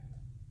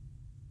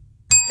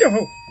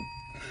Oh.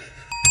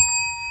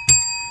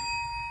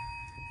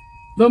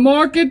 The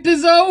market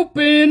is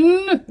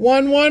open.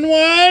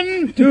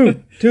 111.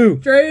 Two.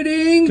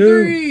 Trading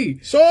three.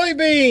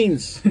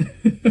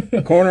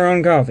 Soybeans. Corner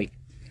on coffee.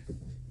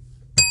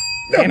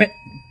 Damn it.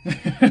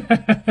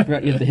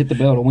 Forgot you have to hit the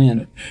bell to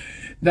win.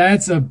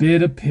 That's a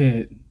bit of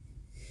pit.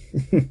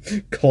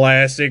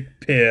 Classic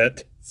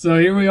pit. So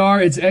here we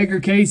are. It's Edgar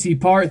Casey,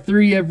 part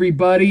 3,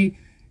 everybody.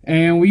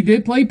 And we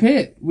did play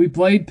Pitt. We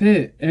played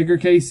Pitt. Edgar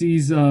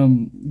Casey's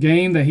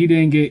game that he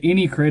didn't get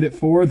any credit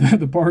for, that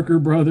the Parker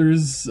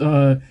brothers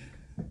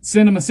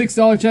sent him a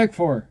 $6 check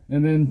for,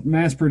 and then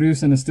mass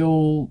produced and is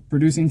still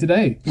producing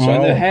today. Oh,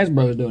 the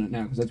Hasbro's doing it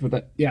now, because that's what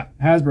that... Yeah,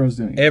 Hasbro's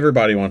doing it.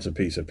 Everybody wants a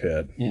piece of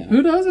Pitt. Yeah.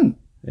 Who doesn't?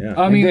 Yeah.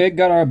 I mean, it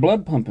got our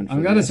blood pumping.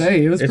 I've got to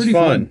say, it was pretty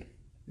fun.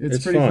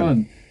 It's pretty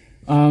fun.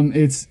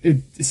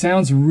 It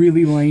sounds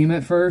really lame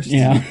at first.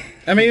 Yeah.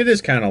 I mean, it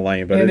is kind of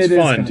lame, but And it's it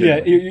is fun,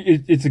 kinda- too. Yeah,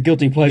 it's a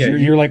guilty pleasure.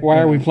 Yeah, you're like, why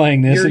are we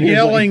playing this? You're And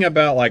yelling like,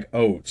 about, like,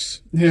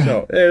 oats. Yeah.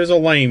 So there's a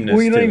lameness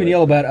well, you don't to even it.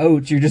 yell about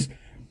oats. You're just,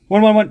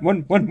 one,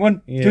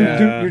 two, Yeah.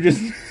 two. You're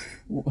just...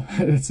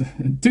 It's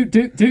toot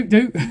toot toot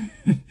toot.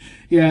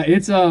 Yeah,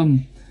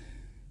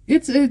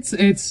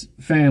 it's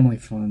family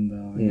fun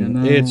though. You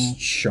know? It's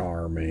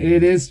charming.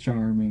 It is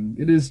charming.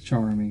 It is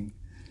charming.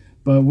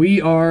 But we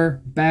are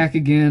back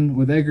again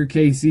with Edgar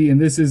Casey, and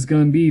this is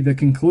going to be the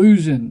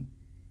conclusion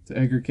to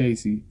Edgar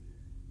Casey.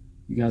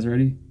 You guys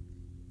ready?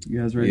 You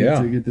guys ready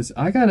Yeah. to get this?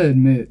 I gotta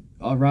admit,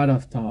 right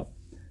off top,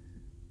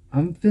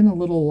 I've been a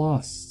little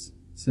lost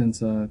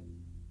since I'm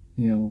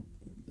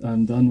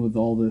done with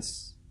all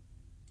this.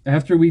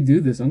 After we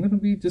do this, I'm going to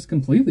be just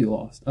completely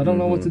lost. I don't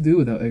know what to do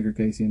without Edgar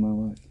Casey in my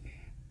life.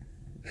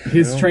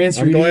 His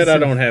transfer. I'm glad I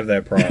don't have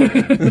that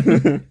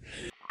problem.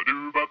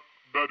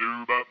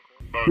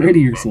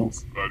 Ready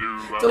yourselves.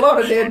 It's a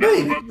lot of dead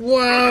baby.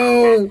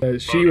 Whoa!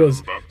 She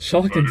was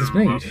shocked and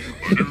dismayed.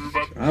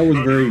 I was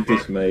very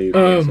dismayed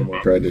when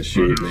someone tried to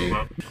shoot me.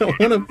 I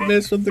want to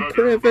mess with the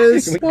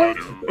crevice. What?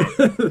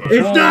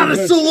 It's not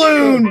a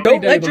saloon!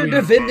 Don't let your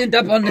defendant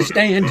up on the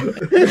stand.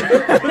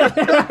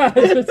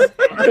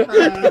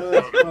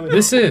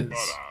 This is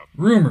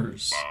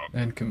Rumors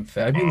and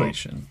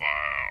Confabulation.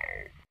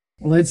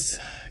 Let's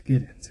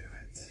get into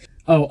it.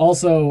 Oh,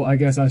 also, I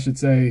guess I should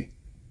say,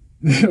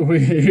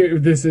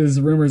 this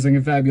is Rumors and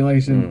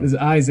Confabulation. This is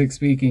Isaac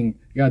speaking.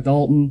 We got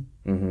Dalton,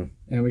 and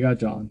we got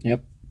John.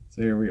 Yep.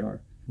 So here we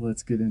are.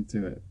 Let's get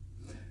into it.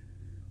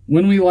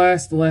 When we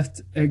last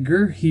left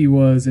Edgar, he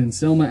was in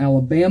Selma,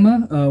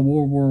 Alabama.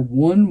 World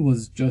War I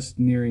was just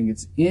nearing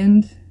its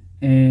end,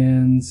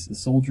 and the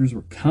soldiers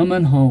were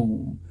coming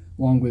home,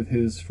 along with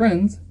his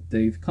friend,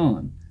 Dave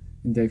Kahn.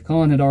 And Dave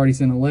Kahn had already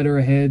sent a letter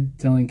ahead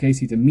telling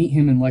Casey to meet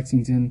him in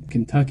Lexington,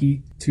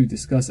 Kentucky, to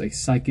discuss a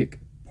psychic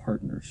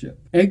partnership.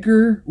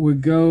 Edgar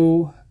would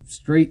go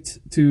straight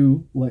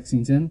to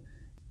Lexington.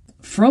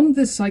 From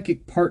this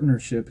psychic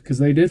partnership, because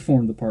they did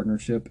form the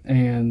partnership,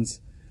 and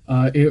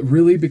it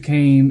really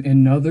became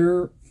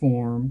another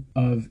form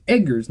of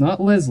Edgar's,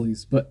 not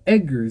Leslie's, but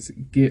Edgar's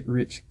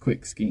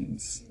get-rich-quick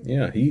schemes.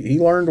 Yeah, he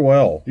learned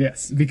well.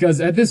 Yes,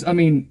 because at this, I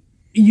mean,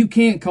 you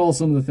can't call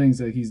some of the things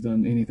that he's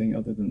done anything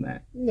other than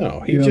that.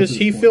 No, You know, to he this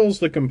point. feels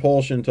the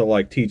compulsion to,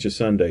 like, teach a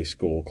Sunday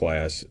school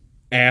class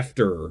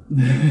after.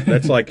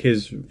 That's like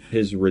his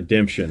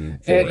redemption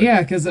for it.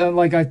 Yeah, because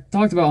like I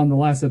talked about on the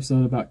last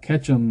episode about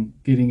Ketchum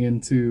getting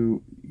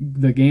into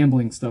the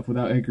gambling stuff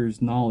without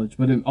Edgar's knowledge,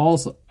 but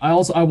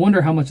I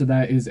wonder how much of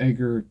that is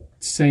Edgar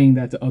saying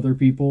that to other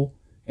people,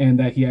 and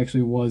that he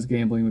actually was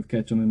gambling with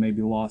Ketchum and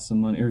maybe lost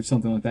some money or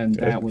something like that. And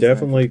that It was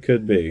definitely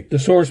could be. The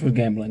source was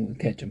gambling with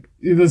Ketchum.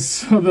 the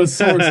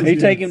source. He'd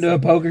take him to a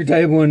poker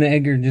table and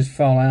Edgar just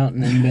fall out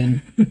and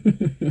then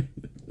been...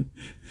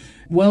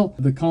 Well,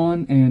 the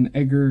Kahn and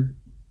Edgar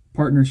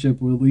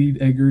partnership will lead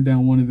Edgar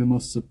down one of the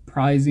most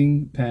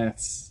surprising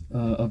paths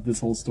of this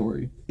whole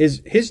story.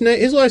 Is his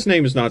last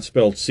name is not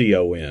spelled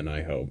C-O-N,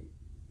 I hope.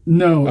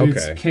 No, Okay.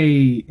 it's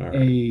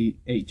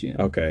K-A-H-N.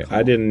 Okay,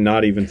 I did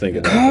not even think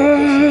of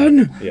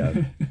that.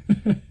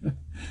 Yeah.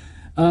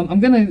 I'm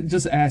going to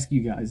just ask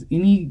you guys,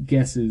 any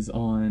guesses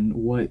on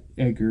what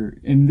Edgar,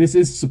 and this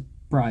is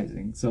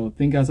surprising, so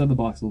think outside the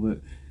box a little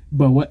bit,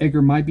 but what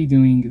Edgar might be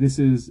doing, this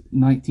is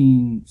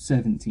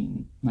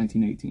 1917,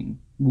 1918,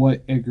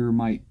 what Edgar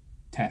might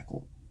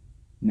tackle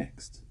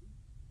next.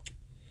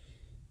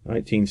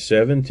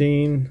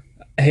 1917.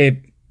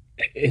 Hey,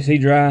 is he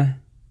dry?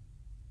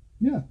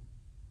 Yeah.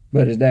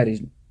 But his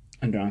daddy's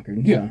a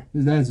drunkard. Yeah, So.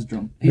 his dad's a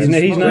drunk. He's not-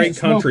 Great a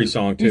country smoker.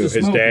 song, He's too. a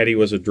His smoker. daddy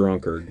was a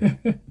drunkard.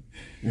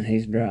 And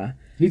he's dry.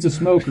 He's a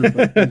smoker,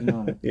 but he's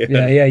not.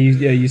 Yeah.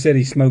 You said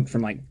he smoked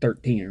from like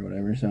 13 or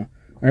whatever. So,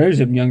 or it was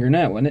younger than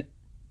that, wasn't it?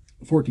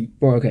 14.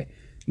 Well, okay,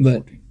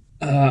 but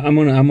I'm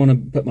gonna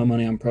put my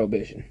money on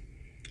Prohibition.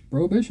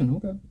 Prohibition,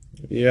 okay.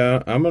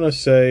 Yeah, I'm going to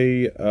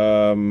say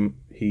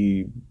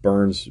he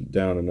burns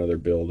down another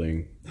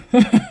building.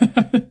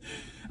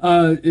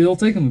 It'll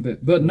take him a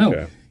bit, but no.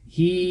 Okay.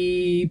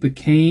 He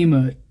became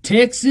a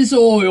Texas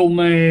oil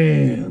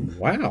man.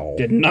 Wow.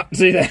 Did not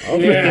see that.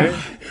 Okay.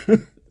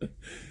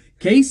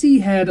 Casey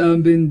had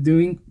been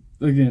doing,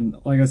 again,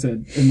 like I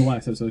said in the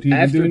last episode, he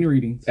had been doing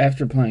readings.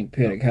 After playing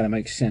Pitt, it kind of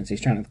makes sense.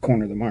 He's trying to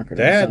corner the market.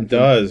 That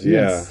does,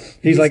 yeah. Yes.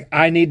 He's like,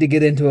 I need to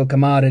get into a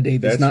commodity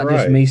that's not right.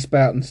 just me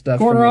spouting stuff.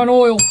 Corner on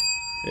oil.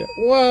 Yeah.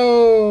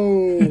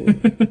 Whoa!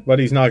 But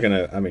he's not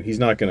gonna. I mean, he's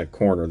not gonna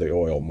corner the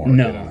oil market.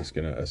 No. I'm just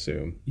gonna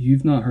assume.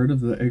 You've not heard of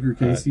the Edgar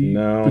Casey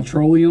no.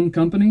 Petroleum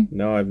Company?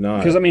 No, I've not.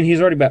 Because, I mean,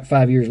 he's already about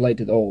 5 years late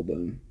to the oil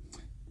boom.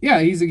 Yeah,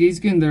 he's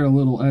getting there a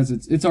little as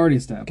it's already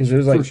established. Because it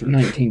was like for sure.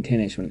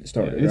 1910-ish when it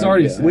started. Yeah, it's right?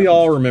 already Yeah. established. We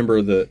all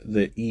remember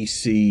the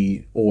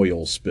EC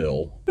oil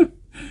spill.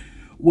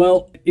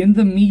 Well, in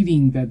the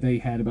meeting that they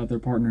had about their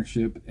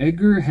partnership,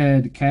 Edgar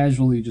had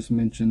casually just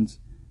mentioned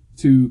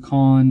to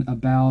Con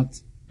about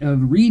a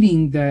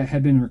reading that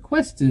had been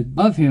requested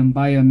of him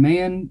by a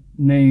man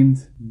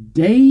named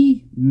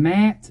Day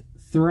Matt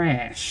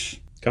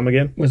Thrash. Come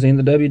again? Was he in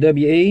the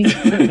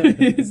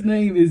WWE? His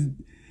name is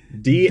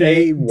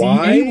DAY?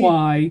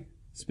 DAY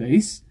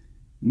space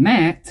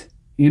Matt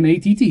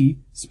MATT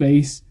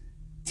space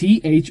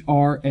THRASH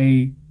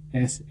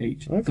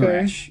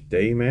Thrash.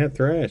 Day Matt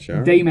Thrash. All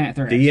right. Day Matt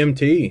Thrash.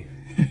 DMT.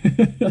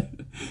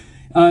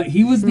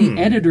 He was the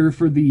editor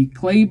for the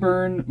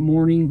Claiborne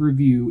Morning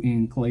Review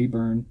in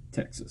Claiborne,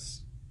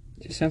 Texas.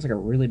 Just sounds like a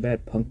really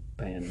bad punk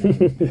band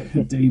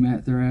name. Day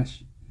Matt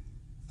Thrash.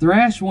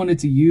 Thrash wanted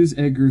to use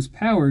Edgar's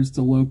powers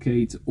to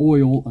locate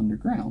oil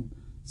underground.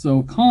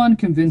 So Con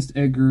convinced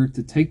Edgar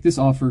to take this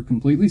offer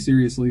completely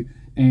seriously,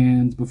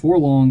 and before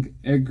long,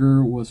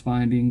 Edgar was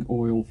finding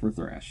oil for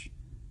Thrash.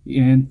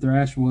 And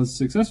Thrash was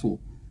successful.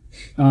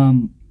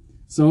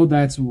 So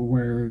that's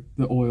where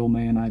the oil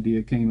man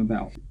idea came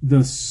about.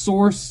 The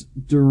source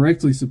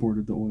directly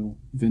supported the oil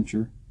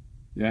venture.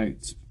 Yeah,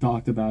 it's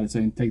talked about it,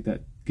 saying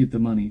get the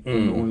money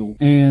from the oil.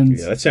 And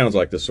Yeah, that sounds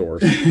like the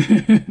source.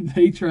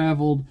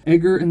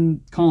 Edgar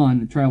and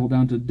Con traveled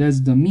down to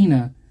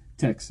Desdemona,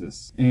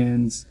 Texas,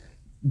 and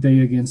they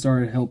again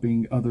started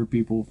helping other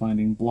people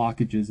finding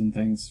blockages and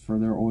things for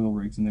their oil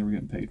rigs, and they were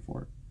getting paid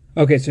for it.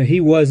 Okay, so he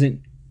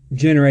wasn't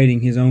generating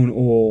his own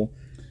oil.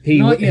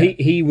 Not yet.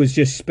 He was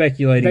just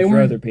speculating for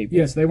other people.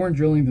 Yes, they weren't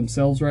drilling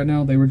themselves right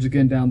now. They were just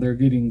getting down there,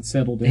 getting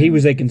settled in. He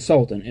was a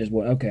consultant, is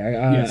what. Okay,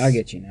 Yes. I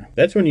get you now.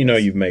 That's when you know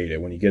you've made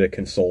it, when you get a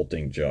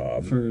consulting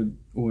job. for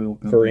oil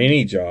company. For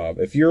any job.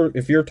 If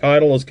your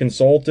title is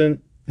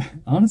consultant,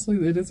 Honestly,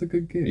 it is a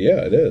good gig.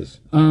 yeah, it is.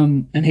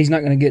 And he's not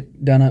going to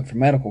get done up for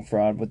medical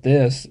fraud with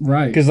this,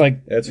 Right. Because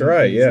That's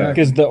right, yeah.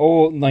 because the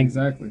oil,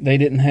 Exactly. they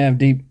didn't have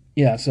deep.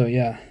 Yeah, so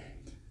yeah.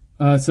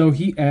 So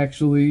he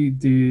actually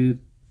did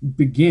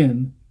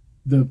begin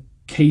the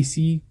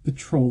Casey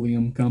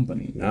Petroleum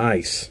Company.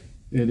 Nice.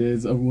 It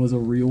was a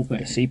real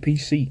thing.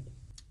 CPC.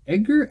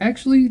 Edgar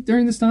actually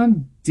during this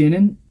time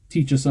didn't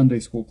teach a Sunday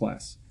school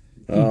class.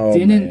 He Oh,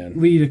 didn't man.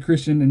 lead a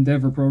Christian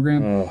Endeavor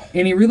program,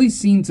 and he really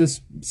seemed to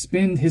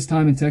spend his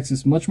time in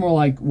Texas much more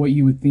like what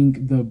you would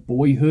think the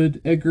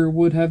boyhood Edgar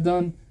would have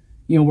done.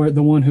 You know, where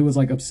the one who was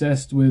like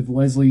obsessed with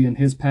Leslie and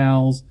his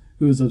pals,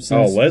 who was Oh,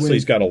 obsessed.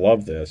 Leslie's with, got to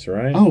love this,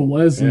 right? Oh,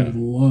 Leslie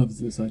loves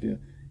this idea.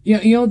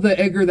 Yeah, you know the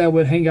Edgar that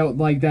would hang out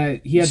like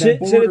that. He had that Sit at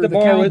border, the the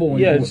bar with- cowboy.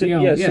 yeah, boy, sit- you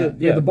know, yeah, yeah, sit-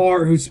 yeah, yeah. the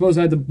bar who's supposed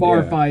to have the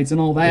bar Yeah. fights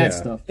and all that Yeah.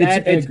 stuff.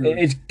 That Edgar.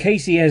 It's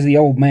Casey as the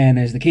old man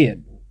as the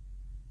kid.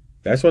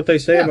 That's what they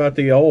say Yeah. about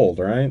the old,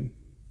 right?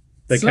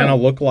 They So- kind of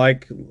look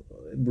like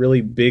really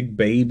big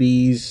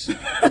babies.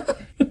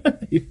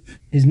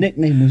 His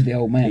nickname was the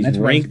old man. He's That's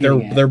what I was they're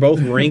getting at. they're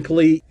both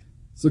wrinkly.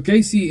 So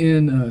Casey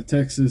in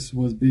Texas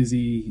was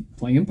busy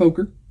playing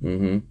poker,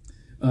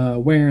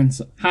 wearing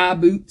some high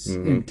boots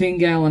and a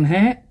 10-gallon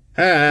hat.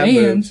 Ah, And-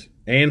 boobs.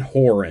 And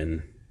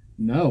whoring.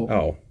 No.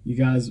 Oh. You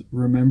guys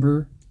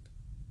remember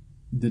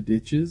the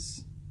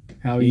ditches?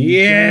 How he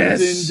Yes!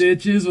 jumped in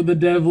ditches with a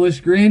devilish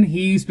grin?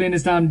 He spent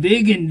his time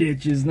digging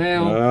ditches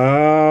now.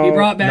 Oh, He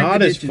brought back not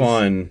the as ditches.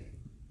 fun.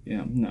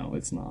 Yeah, no,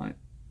 it's not.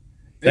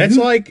 That's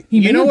Who- like, he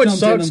may you know have what jumped in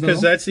sucks? them,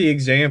 Because though. that's the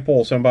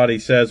example somebody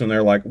says when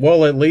they're like,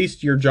 well, at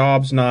least your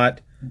job's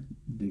not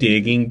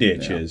digging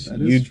ditches.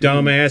 that is You true.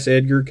 dumbass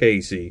Edgar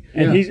Casey.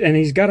 And Yeah.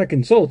 he's got a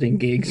consulting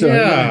gig. So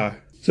Yeah.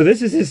 So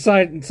this is his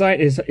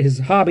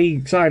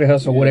hobby, side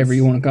hustle, whatever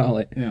you want to call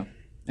it. Yeah.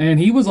 And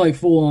he was like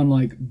full on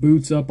like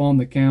boots up on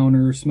the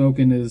counter,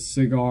 smoking his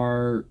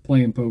cigar,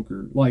 playing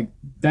poker. Like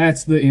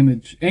that's the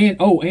image.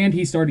 And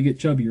he started to get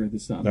chubbier at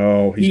this time.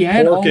 Oh, he's he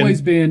had porking.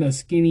 always been a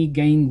skinny,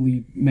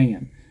 gangly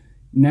man.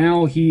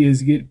 Now he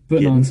is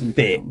putting on Getting some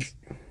thick. pounds.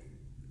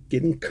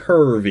 Getting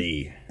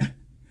curvy.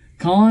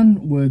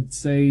 Con would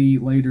say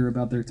later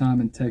about their time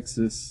in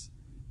Texas,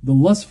 the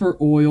lust for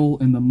oil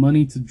and the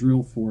money to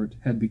drill for it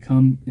had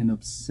become an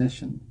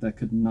obsession that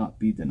could not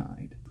be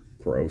denied.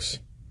 Gross.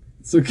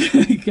 So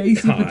Casey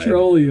God.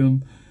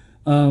 Petroleum,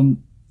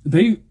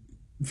 they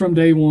from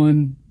day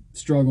one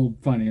struggled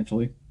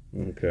financially,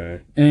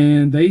 Okay.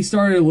 and they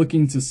started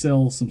looking to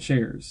sell some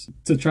shares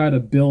to try to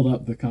build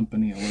up the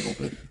company a little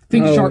bit.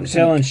 Think Shark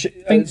selling. Tank.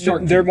 Think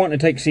Shark They're Tank. wanting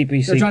to take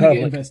CPC They're trying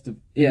public. to get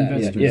Yeah,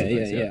 investors. yeah, and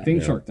things, yeah.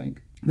 Think Shark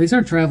Tank. They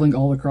started traveling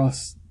all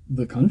across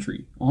the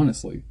country,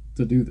 honestly,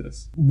 to do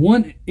this.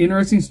 One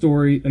interesting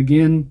story,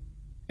 again,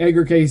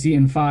 Edgar Casey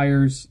and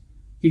fires.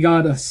 he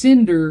got a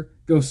cinder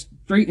go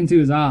straight into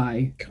his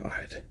eye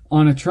God.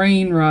 on a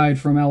train ride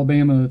from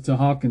Alabama to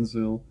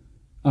Hawkinsville.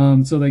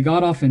 So they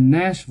got off in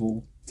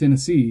Nashville,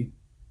 Tennessee,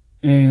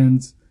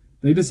 and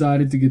they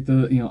decided to get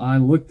the eye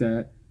looked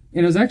at.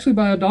 And it was actually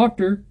by a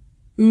doctor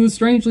who was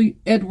strangely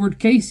Edward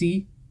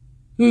Casey,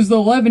 who's the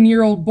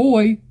 11-year-old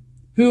boy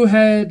who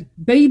had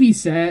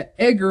babysat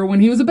Edgar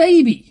when he was a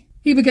baby.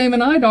 He became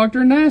an eye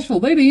doctor in Nashville.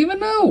 They didn't even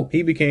know.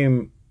 He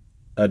became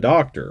a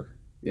doctor.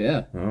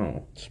 Yeah.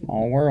 Oh.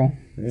 Small world.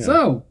 Yeah.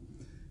 So,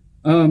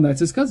 that's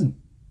his cousin.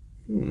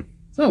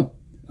 So,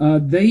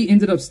 they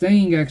ended up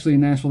staying actually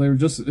in Nashville. They were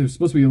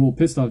supposed to be a little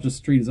pissed off just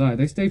to treat his eye.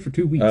 They stayed for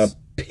 2 weeks.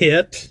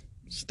 Pit.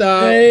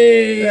 Stop.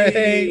 Hey.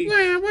 Hey.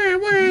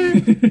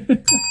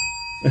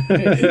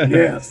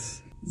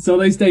 Yes. So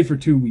they stayed for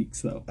 2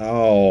 weeks though.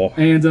 Oh.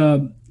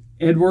 And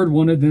Edward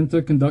wanted them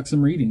to conduct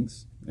some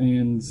readings.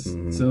 And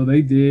so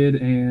they did,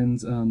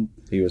 and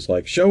He was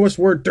like, show us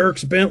where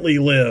Dierks Bentley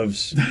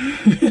lives.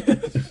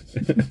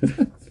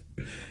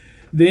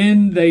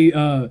 then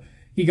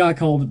he got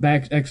called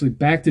back to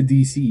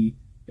DC.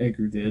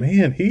 Edgar did.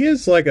 Man, he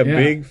is like a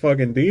big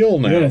fucking deal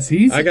now. Yes,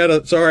 I got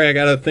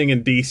a thing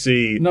in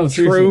DC. No,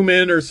 seriously.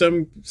 Truman or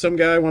some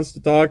guy wants to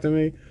talk to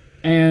me.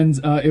 And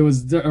it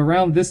was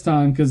around this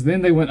time, because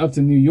then they went up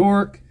to New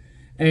York,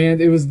 and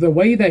it was the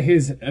way that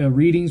his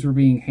readings were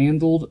being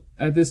handled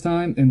at this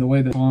time, and the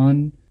way that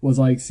Ron was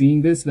like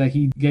seeing this, that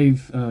he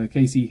gave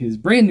Casey his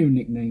brand new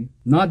nickname,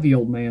 not the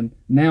old man.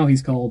 Now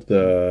he's called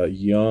The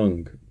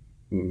young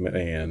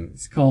man.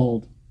 He's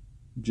called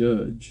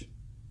Judge.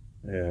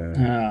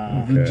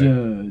 Yeah. The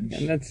Judge.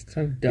 And that's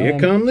so dumb. Here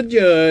come the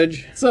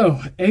judge. So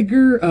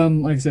Edgar,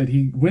 like I said,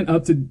 he went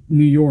up to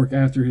New York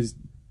after his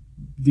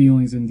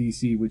dealings in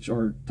DC, which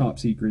are top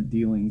secret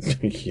dealings.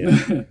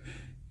 Yeah.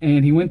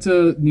 And he went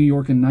to New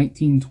York in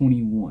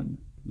 1921,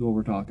 is what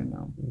we're talking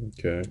now.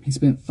 Okay. He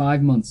spent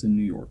 5 months in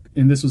New York,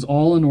 and this was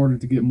all in order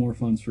to get more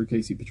funds for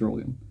Casey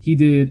Petroleum. He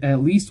did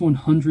at least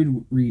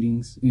 100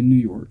 readings in New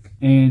York,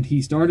 and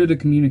he started a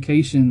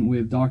communication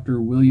with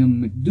Dr.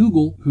 William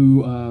McDougall,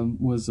 who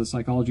was a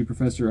psychology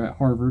professor at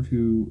Harvard,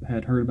 who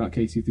had heard about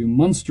Casey through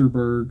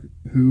Munsterberg,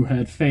 who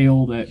had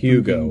failed at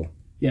Hugo,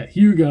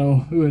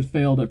 who had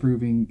failed at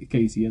proving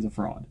Casey as a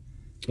fraud.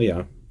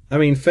 Yeah. I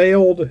mean,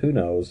 failed, who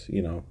knows?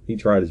 He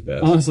tried his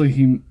best.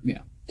 Honestly,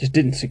 Just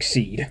didn't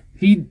succeed.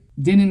 he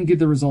didn't get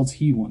the results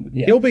he wanted.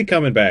 Yeah. He'll be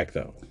coming back,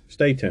 though.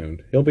 Stay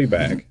tuned. He'll be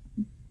back.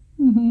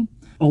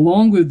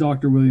 Along with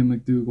Dr. William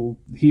McDougall,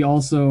 he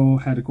also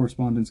had a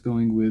correspondence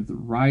going with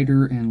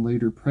writer and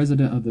later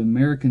president of the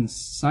American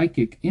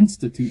Psychic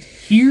Institute,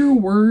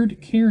 Hereward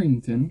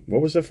Carrington.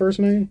 What was the first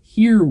name?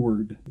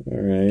 Hereward All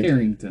right.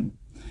 Carrington.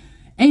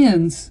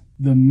 And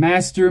the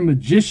master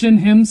magician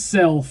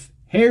himself,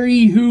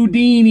 Harry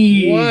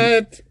Houdini.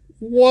 What?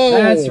 Whoa.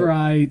 That's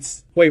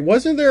right. Wait,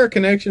 wasn't there a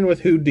connection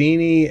with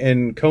Houdini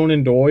and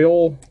Conan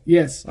Doyle?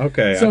 Yes.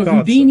 Okay, So I thought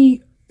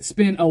Houdini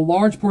spent a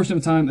large portion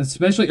of time,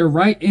 especially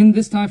right in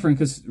this time frame,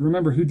 because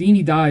remember,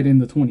 Houdini died in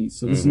the 20s,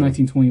 so this is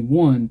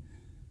 1921.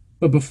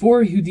 But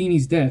before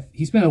Houdini's death,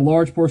 he spent a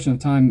large portion of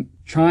time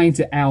trying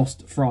to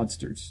oust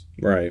fraudsters,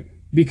 Right,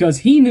 because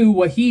he knew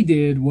what he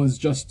did was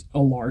just a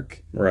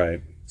lark.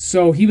 right.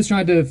 So he was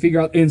trying to figure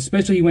out, and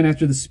especially he went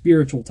after the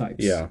spiritual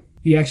types. Yeah.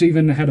 He actually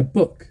even had a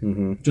book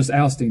just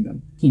ousting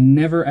them. He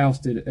never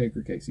ousted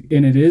Edgar Casey.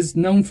 And it is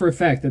known for a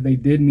fact that they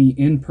did meet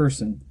in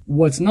person.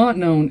 What's not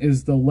known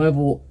is the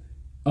level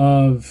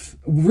of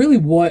really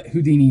what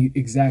Houdini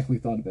exactly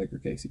thought of Edgar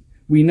Casey.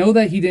 We know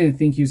that he didn't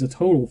think he was a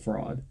total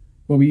fraud,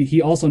 but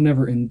he also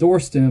never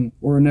endorsed him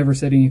or never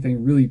said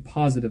anything really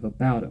positive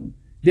about him.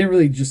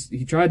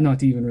 He tried not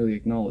to even really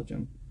acknowledge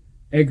him.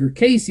 Edgar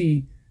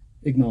Casey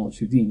acknowledged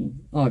Houdini,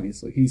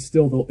 obviously. He's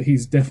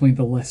definitely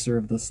the lesser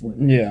of the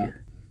slim. Yeah.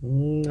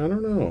 I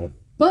don't know.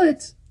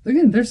 But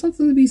again, there's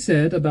something to be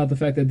said about the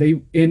fact that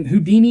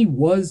Houdini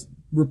was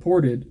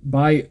reported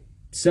by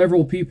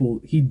several people.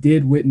 He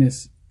did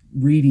witness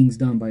readings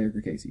done by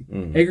Edgar Casey.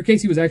 Edgar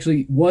Casey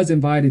was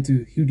invited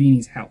to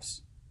Houdini's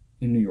house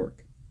in New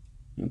York.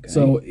 Okay.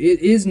 So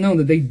it is known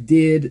that they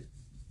did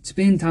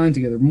spend time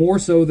together, more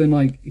so than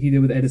like he did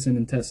with Edison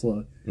and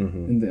Tesla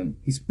and them.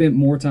 He spent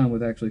more time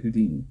with actually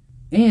Houdini.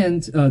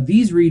 And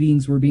these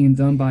readings were being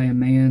done by a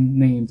man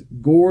named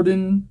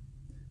Gordon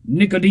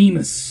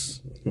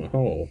Nicodemus.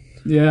 Oh.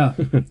 Yeah.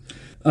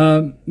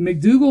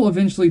 McDougall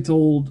eventually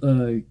told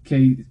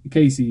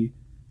Casey,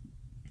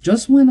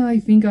 just when I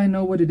think I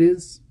know what it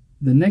is,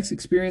 the next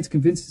experience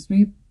convinces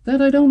me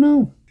that I don't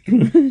know.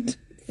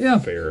 Yeah.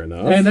 Fair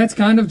enough. And that's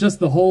kind of just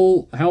how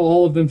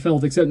all of them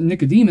felt, except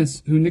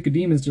Nicodemus, who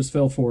just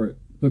fell for it,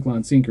 hook,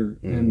 line, sinker,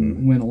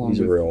 and went along He's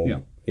with a real...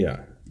 it.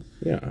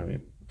 Yeah. I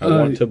mean, I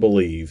want to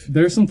believe.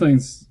 There's some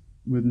things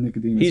with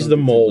Nicodemus. He's the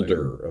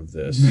molder of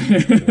this.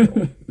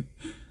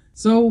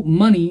 So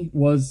money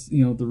was,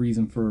 the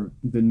reason for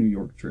the New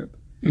York trip.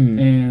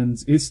 And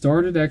it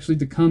started actually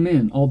to come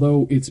in,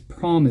 although it's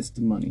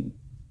promised money.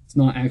 It's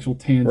not actual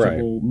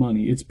tangible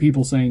money. It's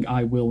people saying,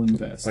 I will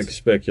invest. Like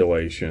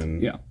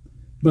speculation. Yeah.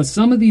 But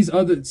some of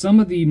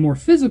the more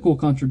physical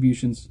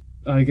contributions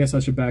I guess I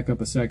should back up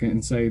a second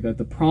and say that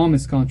the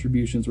promised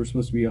contributions were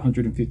supposed to be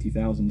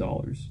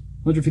 $150,000.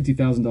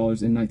 $150,000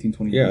 in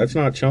 1920. Yeah, that's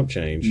not chump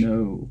change.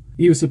 No.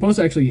 He was supposed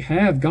to actually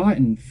have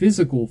gotten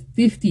physical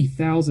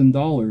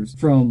 $50,000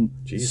 from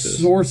Jesus.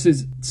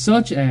 sources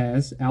such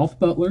as Alf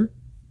Butler,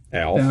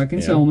 Alf. back in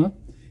yeah. Selma,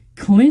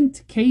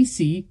 Clint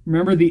Casey,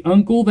 remember the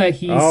uncle that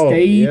he Oh,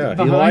 stayed yeah, he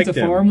behind liked to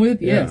him. farm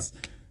with? Yeah. Yes.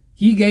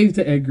 He gave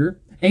to Edgar.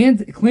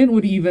 And Clint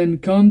would even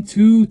come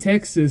to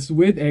Texas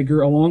with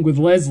Edgar along with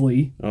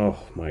Leslie. Oh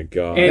my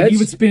God. And he That's-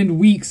 would spend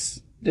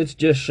weeks. It's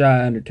just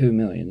shy under $2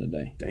 million a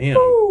day. Damn.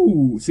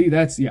 Ooh, see,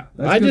 that's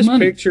I good just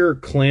money. picture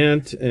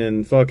Clint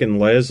and fucking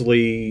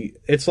Leslie.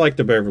 It's like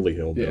the Beverly Yeah.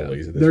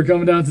 Hillbillies. at this They're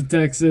coming down to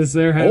Texas.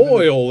 They're having,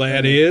 Oil,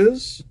 that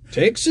is.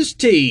 Texas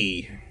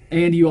tea.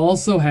 and you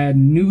also had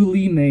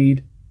newly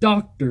made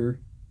Dr.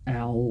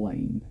 Al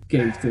Lane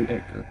gave to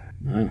Edgar.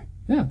 Wow.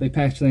 Yeah, they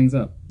patched things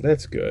up.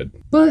 That's good.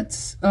 But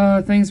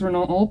things were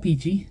not all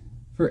peachy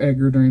for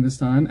Edgar during this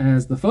time,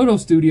 as the photo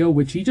studio,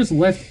 which he just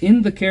left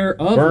in the care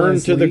of Burned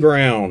Leslie, to the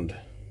ground.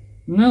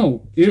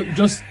 No, it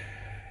just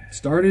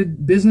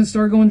business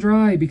started going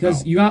dry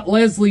because you got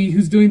Leslie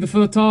who's doing the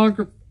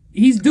photography.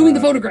 He's doing the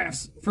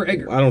photographs for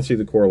Edgar. I don't see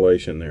the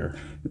correlation there.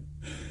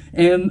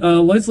 And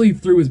Leslie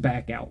threw his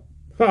back out.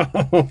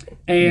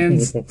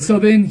 And so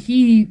then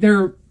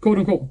their quote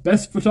unquote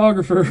best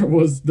photographer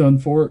was done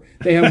for.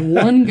 They had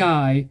one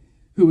guy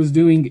who was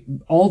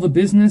doing all the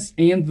business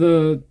and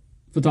the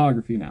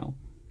photography now.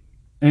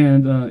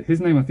 And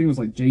his name, I think, was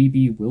like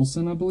J.B.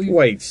 Wilson, I believe.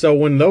 Wait, so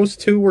when those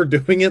two were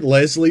doing it,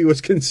 Leslie was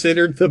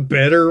considered the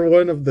better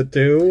one of the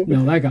two?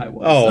 No, that guy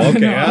was. Oh, okay.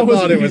 No, I wasn't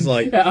thought it being- was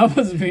like, Yeah, I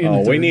wasn't being. oh, a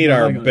we turd. need No,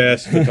 our that guy-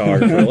 best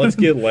photographer. Let's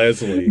get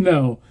Leslie.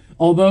 No,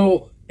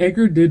 although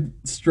Edgar did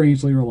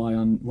strangely rely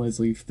on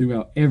Leslie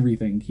throughout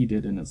everything he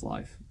did in his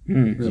life.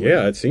 Really.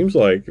 Yeah, it seems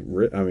like,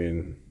 I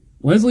mean,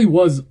 Leslie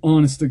was,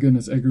 honest to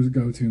goodness, Edgar's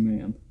go-to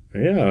man.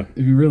 yeah.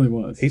 He really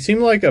was. He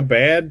seemed like a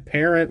bad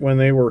parent when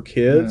they were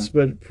kids,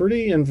 but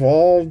pretty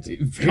involved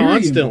Very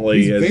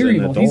constantly involved. as He's very an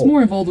involved. adult. He's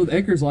more involved with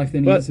Edgar's life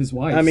than he But, is his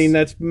wife's. I mean,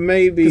 that's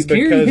maybe because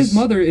Carrie, because his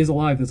mother, is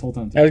alive this whole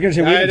time too. I was going to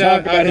say, we haven't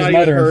talked about his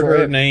mother heard for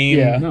her name.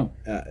 Yeah. No,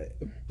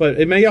 But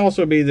it may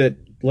also be that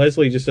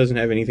Leslie just doesn't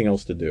have anything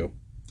else to do.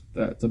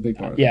 that's a big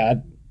part. Of it. Yeah,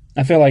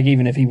 I feel like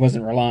even if he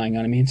wasn't relying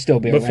on him, he'd still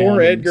be around. Before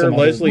in Edgar, some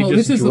other- Leslie Well,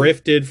 just this is the-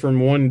 drifted from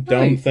one dumb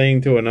Right.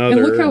 thing to another.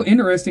 And look how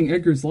interesting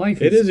Edgar's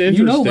life is. It is You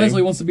know, interesting.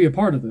 Leslie wants to be a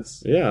part of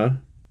this. Yeah.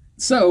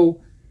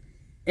 So,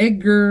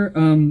 Edgar,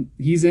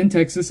 he's in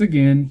Texas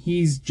again.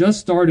 He's just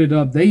started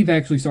up. They've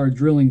actually started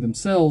drilling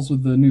themselves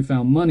with the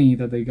newfound money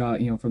that they got,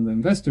 from the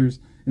investors.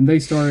 And they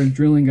started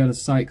drilling at a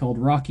site called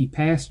Rocky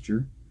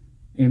Pasture.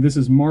 And this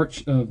is March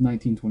of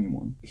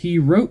 1921. He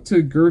wrote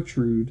to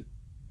Gertrude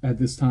at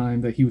this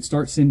time that he would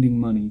start sending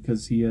money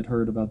because he had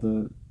heard about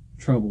the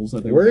troubles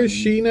that they were Where is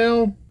having. she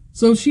now?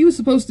 So she was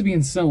supposed to be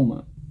in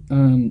Selma.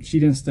 She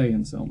didn't stay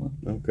in Selma.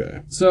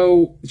 Okay.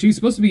 So she was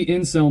supposed to be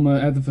in Selma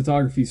at the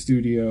photography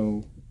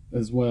studio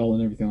as well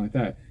and everything like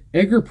that.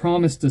 Edgar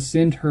promised to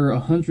send her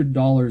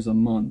 $100 a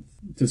month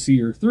to see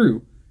her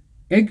through.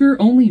 Edgar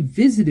only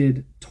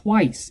visited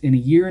twice in a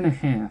year and a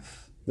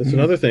half. That's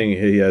another thing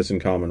he has in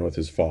common with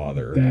his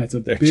father. That's a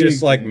They're big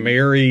just like thing.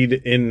 married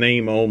in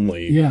name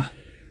only. Yeah.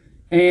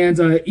 And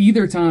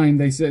either time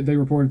they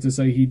reported to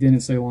say he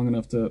didn't stay long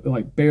enough to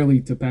barely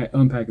to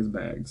unpack his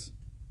bags.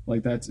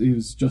 Like it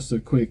was just a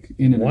quick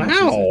in and out.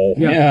 Wow.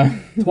 Yeah.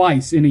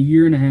 Twice in a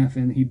year and a half,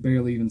 and he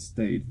barely even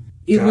stayed.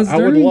 It was I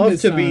would during love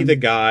this to be time- the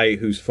guy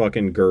who's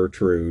fucking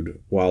Gertrude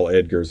while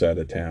Edgar's out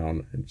of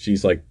town. And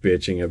she's like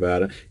bitching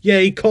about it. Yeah,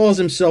 he calls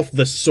himself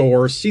the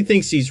source. He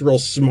thinks he's real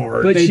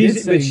smart. But They did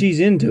she's say- she's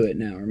into it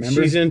now.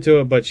 Remember? She's into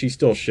it, but she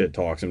still shit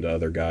talks him to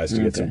other guys to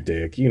get Okay. some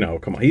dick.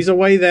 Come on. He's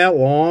away that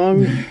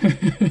long?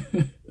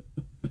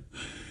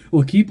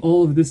 Well, keep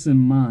all of this in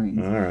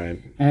mind. All right.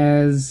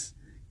 As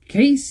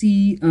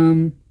Casey,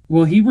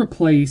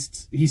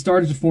 he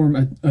started to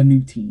form a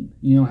new team.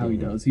 You know how he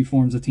does. He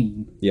forms a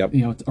team. Yep.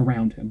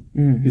 Around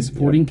him. His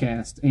supporting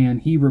cast.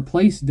 And he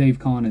replaced Dave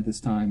Kahn at this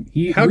time.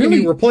 How can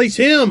you replace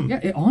him? Yeah,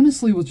 it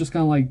honestly was just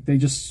kind of like they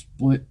just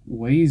split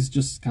ways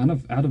just kind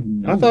of out of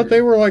nowhere. I thought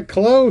they were like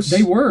close.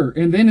 They were.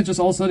 And then it just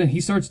all of a sudden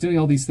he starts doing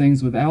all these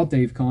things without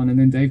Dave Kahn. And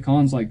then Dave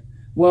Kahn's like,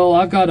 well,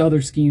 I've got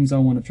other schemes I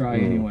want to try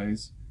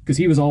anyways. Because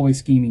he was always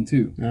scheming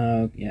too.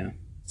 Yeah.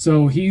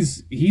 So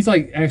he's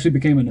like actually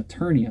became an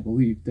attorney, I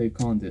believe, Dave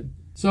Kahn did.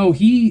 So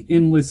he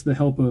enlists the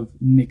help of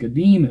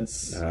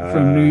Nicodemus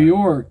from New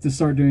York to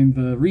start doing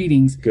the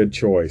readings. Good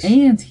choice.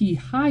 And he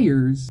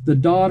hires the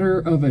daughter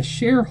of a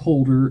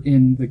shareholder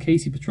in the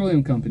Casey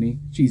Petroleum Company.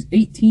 She's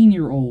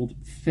 18-year-old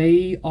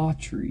Faye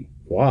Autry.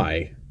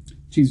 Why?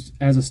 She's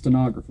as a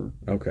stenographer.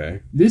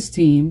 Okay. This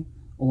team,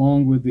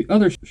 along with the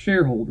other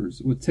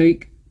shareholders, would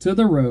take to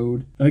the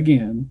road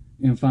again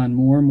and find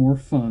more and more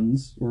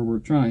funds, or were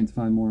trying to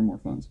find more and more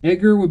funds.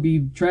 Edgar would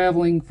be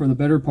traveling for the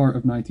better part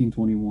of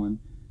 1921,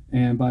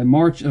 and by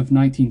March of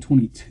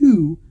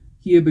 1922,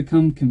 he had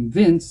become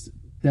convinced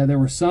that there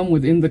were some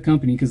within the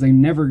company, because they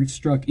never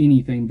struck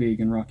anything big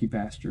in Rocky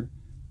Pasture.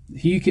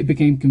 he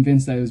became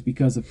convinced that it was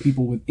because of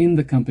people within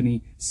the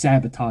company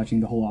sabotaging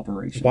the whole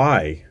operation.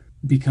 Why?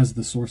 Because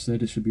the source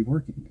said it should be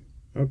working.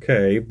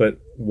 Okay, but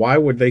why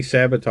would they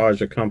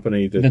sabotage a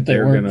company that, That they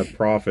they're work- going to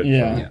profit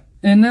Yeah. from?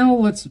 And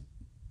now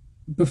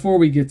before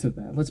we get to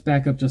that, let's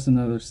back up just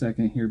another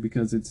second here,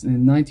 because it's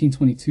in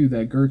 1922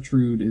 that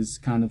Gertrude is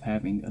kind of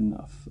having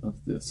enough of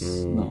this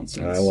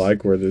nonsense. I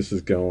like where this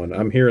is going.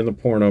 I'm hearing the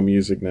porno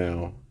music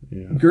now.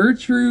 Yeah.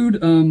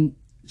 Gertrude,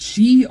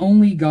 she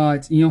only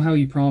got, you know how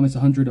you promised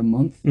 $100 a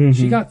month?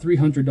 She got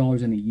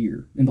 $300 in a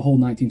year in the whole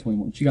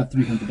 1921. She got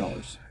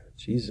 $300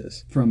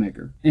 Jesus. from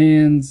Edgar.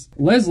 And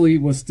Leslie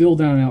was still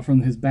down and out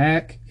from his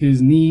back,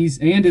 his knees,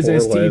 and his Poor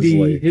STD.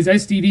 Leslie. His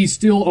STD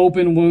still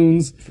open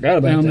wounds Forgot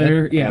about down that.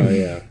 there. Yeah. Oh,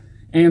 yeah.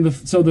 And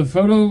so the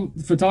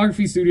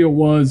photography studio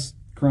was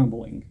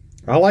crumbling.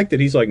 I like that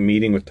he's like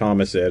meeting with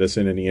Thomas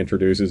Edison and he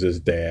introduces his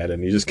dad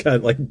and he's just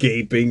got like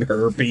gaping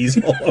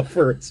herpes all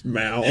over his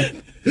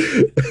mouth.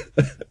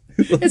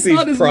 It's These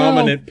not his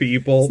prominent mouth.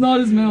 people. It's not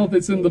his mouth,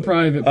 it's in the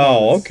private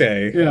Oh, parts.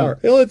 okay. Yeah. All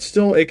right.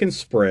 Well, it can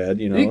spread,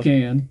 you know. It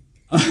can.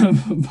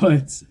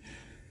 But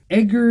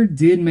Edgar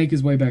did make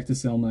his way back to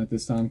Selma at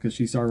this time because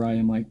she started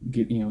writing, like,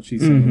 she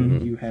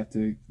said, you have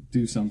to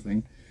do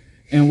something.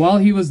 And while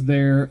he was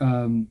there,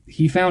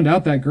 he found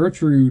out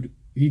that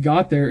he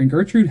got there, and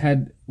Gertrude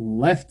had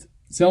left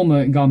Selma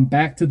and gone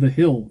back to the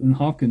hill in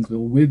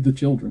Hopkinsville with the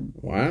children,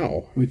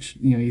 Wow. which,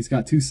 he's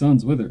got 2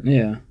 sons with her.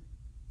 Yeah.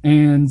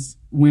 And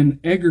when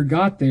Edgar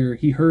got there,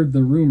 he heard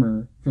the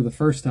rumor for the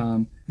first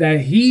time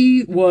that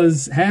he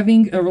was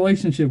having a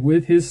relationship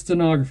with his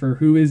stenographer,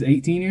 who is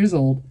 18 years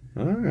old.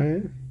 All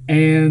right.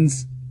 And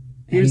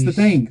here's the He's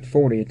thing.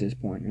 40 at this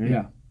point, right?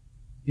 Yeah.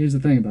 Here's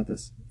the thing about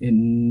this. It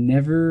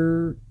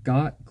never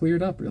got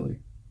cleared up, really.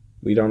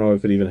 We don't know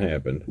if it even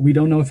happened. We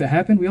don't know if it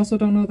happened. We also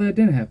don't know that it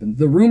didn't happen.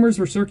 The rumors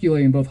were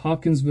circulating in both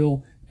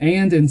Hopkinsville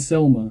and in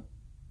Selma.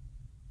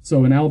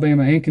 So in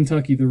Alabama and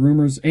Kentucky, the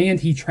rumors, and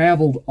he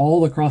traveled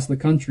all across the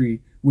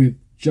country with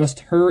just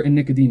her and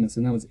Nicodemus,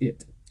 and that was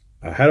it.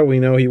 How do we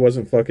know he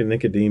wasn't fucking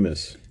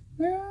Nicodemus?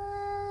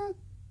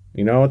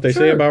 You know what they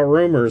say Sure. about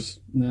rumors?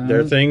 No.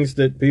 They're things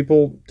that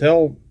people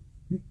tell.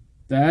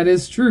 That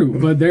is true,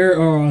 but there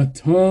are a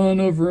ton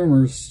of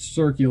rumors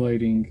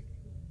circulating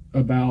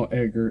about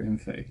Edgar and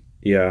Faye.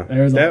 Yeah,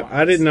 There's a lot.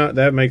 I did not.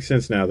 That makes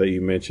sense now that you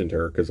mentioned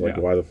her, because Yeah.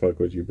 why the fuck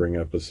would you bring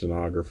up a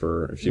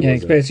stenographer if she Yeah,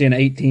 wasn't? especially an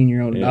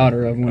 18-year-old Yeah,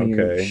 daughter of one of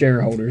your okay.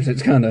 shareholders.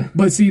 It's kind of...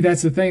 But see,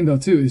 that's the thing, though,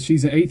 too, is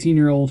she's an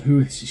 18-year-old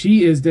who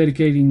she is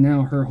dedicating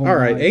now her whole All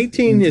right, life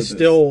 18 into is this.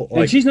 still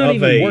like and she's not of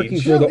even age. working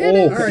for the No, it oil.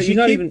 is. All right, She's you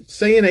not keep even...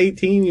 saying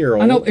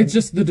 18-year-old. I know, it's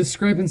just the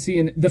discrepancy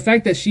and the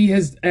fact that she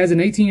has, as an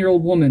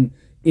 18-year-old woman,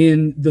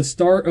 in the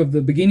start of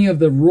the beginning of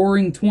the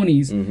roaring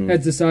 20s, Mm-hmm.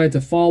 has decided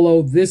to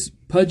follow this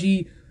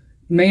pudgy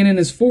man in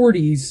his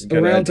 40s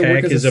Gotta around to work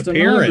attack as his a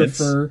appearance.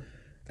 stenographer,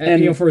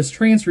 And- for his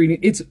trance reading.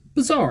 It's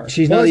bizarre.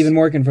 She's Plus- not even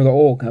working for the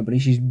oil company.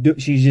 She's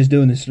just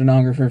doing the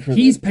stenographer for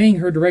He's paying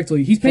her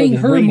directly. He's paying the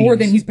her more ratings.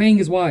 than he's paying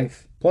his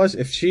wife. Plus,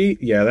 if she,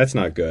 yeah, that's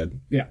not good.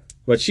 Yeah.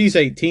 But she's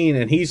 18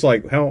 and he's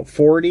like, how,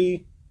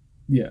 40?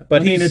 Yeah.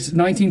 But I mean, he's- it's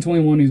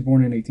 1921. He was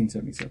born in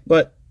 1877.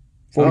 But,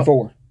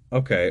 44.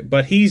 okay,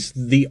 but he's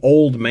the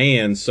old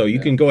man, so you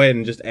can go ahead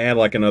and just add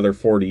like another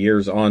 40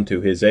 years onto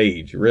his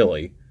age,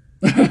 really.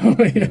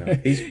 yeah,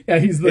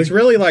 he's the It's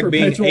really like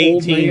being perpetual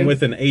old 18 man.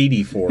 with an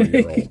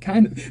 84-year-old.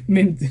 kind of. I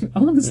mean,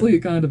 honestly, it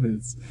kind of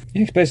is.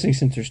 Yeah, especially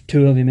since there's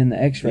 2 of him in the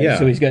X-ray. Yeah.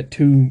 So he's got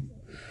 2...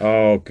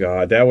 Oh,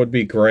 God, that would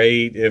be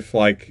great if,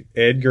 like,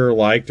 Edgar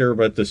liked her,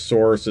 but the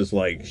source is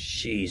like,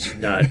 she's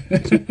not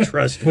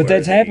trustworthy. But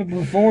that's happened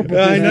before.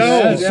 I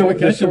know.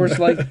 The source,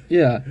 like,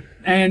 yeah.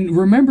 And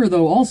remember,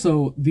 though,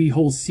 also the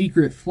whole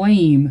secret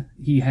flame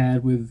he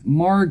had with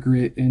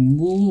Margaret and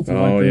Louisville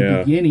Oh, at the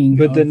yeah. beginning.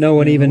 But that of no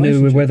one their even knew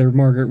relationship. whether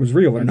Margaret was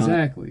real or not.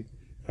 Exactly.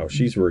 Oh,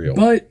 she's real.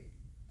 But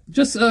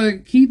just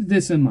keep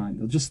this in mind,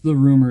 though. Just the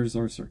rumors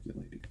are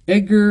circulating.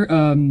 Edgar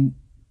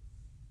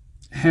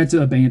had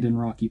to abandon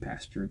Rocky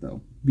Pasture,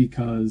 though,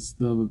 because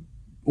the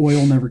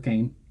oil never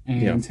came,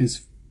 and Yeah.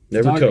 his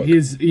Never took.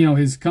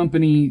 his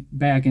company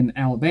back in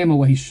Alabama,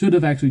 what he should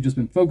have actually just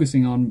been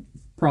focusing on,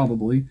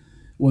 probably,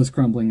 was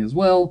crumbling as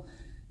well.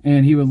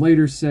 And he would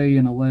later say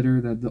in a letter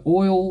that the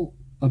oil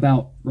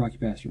about Rocky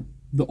Pasture,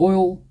 the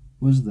oil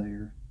was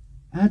there.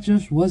 I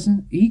just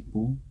wasn't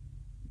equal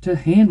to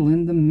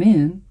handling the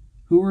men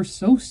who were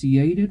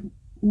associated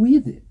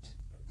with it.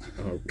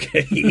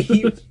 Okay.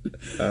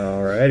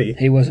 Alrighty.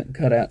 He wasn't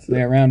cut out to be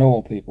around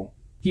oil people.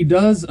 He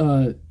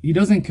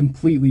doesn't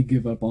completely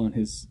give up on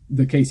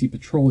the Casey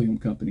Petroleum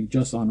Company,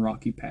 just on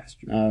Rocky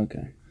Pasture. Oh,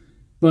 okay.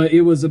 But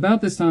it was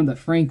about this time that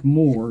Frank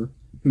Moore,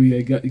 who he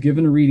had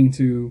given a reading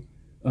to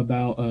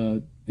about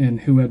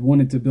and who had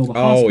wanted to build a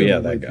hospital yeah,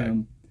 that with guy.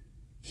 him,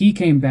 he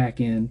came back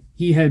in.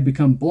 He had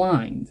become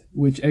blind,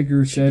 which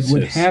Edgar said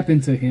would Jesus.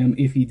 happen to him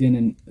if he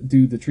didn't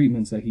do the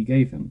treatments that he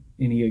gave him.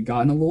 And he had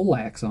gotten a little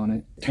lax on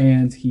it,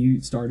 and he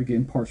started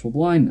getting partial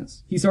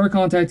blindness. He started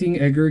contacting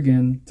Edgar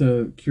again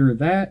to cure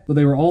that, but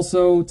they were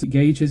also to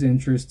gauge his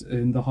interest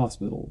in the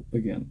hospital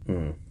again.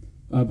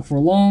 Before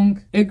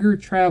long, Edgar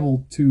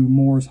traveled to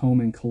Moore's home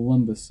in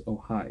Columbus,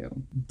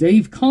 Ohio.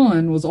 Dave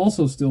Kahn was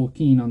also still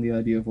keen on the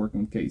idea of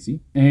working with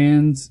Casey,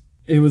 and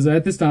it was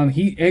at this time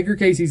Edgar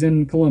Casey's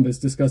in Columbus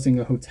discussing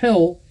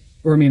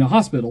a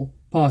hospital,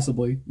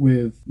 possibly,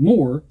 with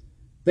Moore.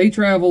 They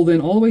traveled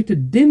then all the way to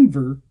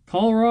Denver,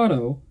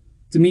 Colorado,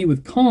 to meet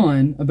with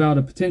Kahn about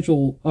a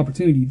potential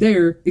opportunity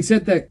there,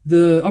 except that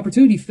the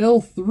opportunity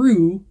fell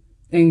through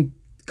and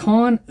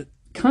Kahn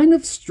kind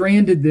of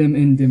stranded them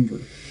in Denver.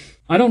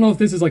 I don't know if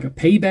this is like a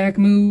payback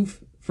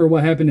move for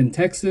what happened in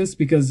Texas,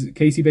 because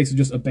Casey basically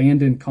just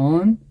abandoned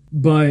Kahn,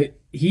 but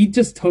he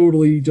just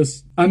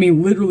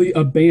literally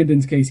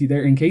abandons Casey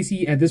there, and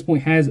Casey at this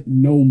point has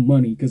no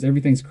money because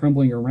everything's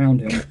crumbling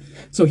around him.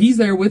 So he's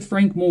there with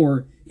Frank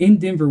Moore in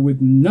Denver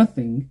with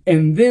nothing,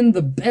 and then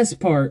the best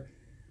part,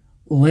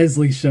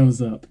 Leslie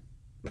shows up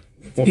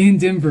in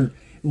Denver.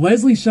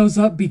 Leslie shows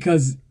up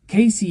because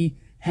Casey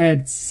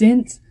had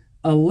sent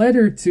a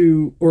letter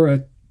or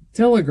a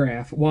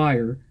telegraph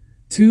wire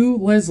to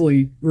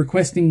Leslie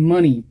requesting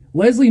money.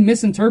 Leslie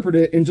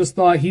misinterpreted it and just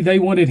thought they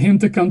wanted him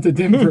to come to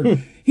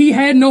Denver. He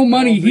had no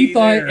money. He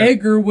thought there.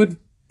 Edgar would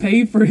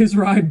pay for his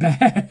ride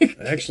back.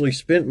 I actually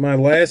spent my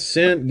last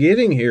cent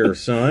getting here,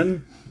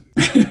 son.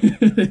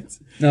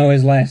 No,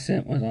 his last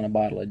cent was on a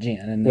bottle of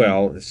gin.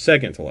 Well,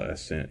 second to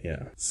last cent,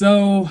 yeah.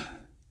 So,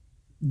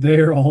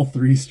 they're all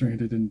three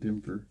stranded in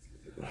Denver.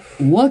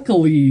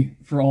 Luckily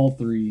for all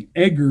three,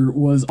 Edgar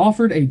was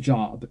offered a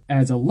job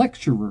as a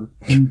lecturer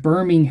in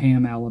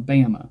Birmingham,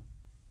 Alabama.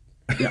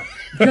 Yeah.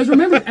 Because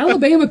remember,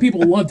 Alabama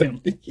people loved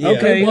him. Yeah.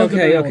 Okay.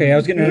 I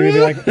was getting ready to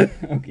be like,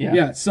 okay,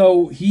 yeah.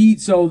 So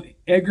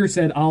Edgar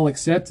said, "I'll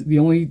accept. The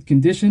only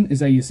condition is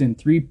that you send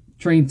 3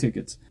 train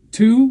tickets.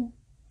 2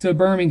 to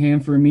Birmingham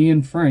for me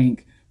and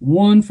Frank.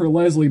 1 for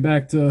Leslie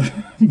back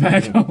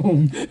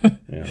home."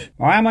 Yeah.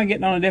 Why am I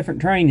getting on a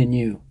different train than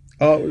you?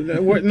 Oh,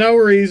 no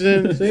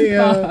reason. See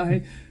ya.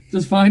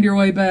 Just find your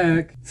way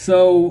back.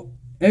 So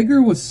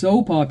Edgar was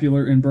so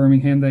popular in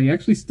Birmingham that he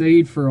actually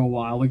stayed for a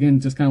while. Again,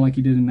 just kind of like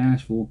he did in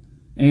Nashville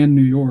and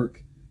New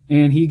York.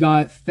 And he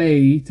got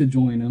Faye to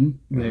join him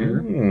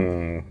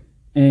there.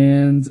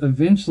 And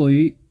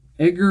eventually,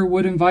 Edgar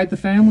would invite the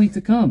family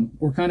to come,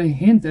 or kind of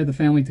hint at the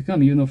family to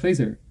come, even though Faye's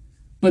there.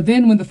 But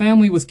then when the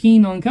family was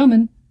keen on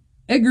coming,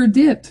 Edgar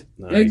dipped.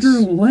 Nice. Edgar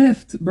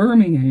left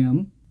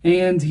Birmingham,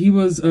 and he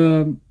was...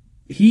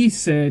 he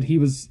said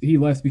he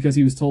left because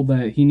he was told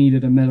that he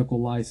needed a medical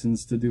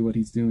license to do what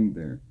he's doing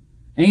there.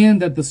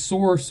 And that the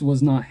source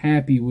was not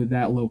happy with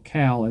that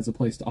locale as a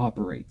place to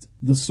operate.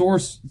 The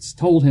source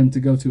told him to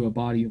go to a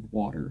body of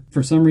water.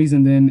 For some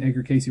reason, then,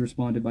 Edgar Casey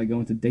responded by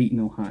going to Dayton,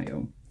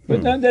 Ohio.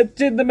 But that's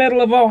in the middle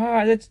of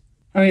Ohio.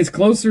 It's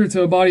closer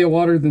to a body of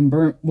water than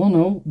Well,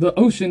 no, the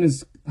ocean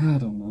is... I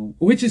don't know.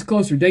 Which is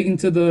closer, Dayton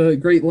to the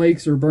Great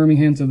Lakes or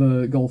Birmingham to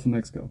the Gulf of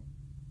Mexico?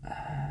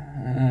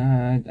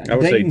 I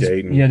would say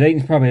Dayton. Yeah,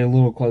 Dayton's probably a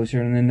little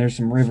closer, and then there's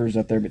some rivers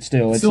up there, but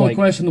still, it's still a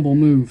questionable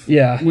move.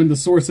 Yeah. When the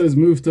source says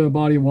move to a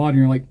body of water,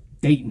 you're like,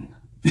 Dayton.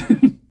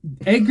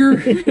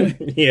 Edgar.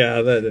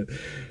 Yeah.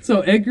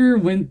 So Edgar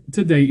went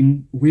to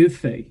Dayton with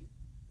Faye.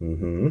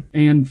 Mm-hmm.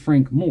 And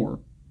Frank Moore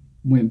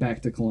went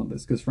back to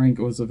Columbus, because Frank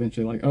was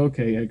eventually like,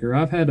 okay, Edgar,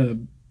 I've had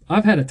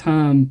a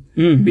time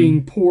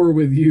being poor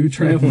with you,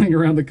 traveling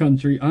around the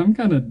country. I'm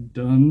kind of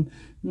done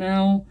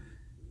now.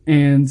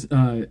 And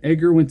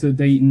Edgar went to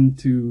Dayton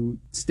to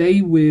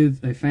stay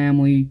with a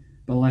family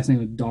by the last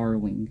name of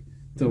Darling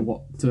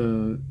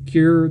to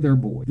cure their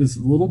boy. This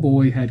little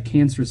boy had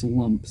cancerous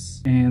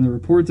lumps, and the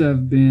reports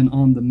have been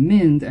on the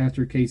mend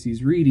after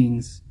Casey's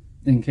readings,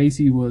 and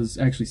Casey was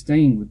actually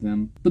staying with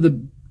them. But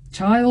the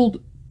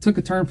child took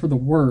a turn for the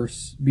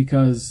worse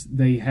because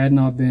they had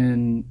not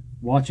been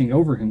watching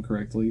over him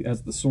correctly,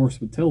 as the source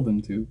would tell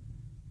them to.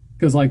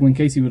 Because like when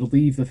Casey would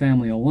leave the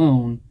family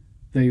alone,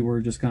 they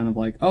were just kind of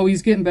like, oh,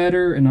 he's getting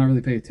better, and not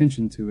really pay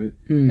attention to it.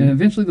 And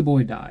eventually the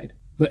boy died.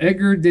 But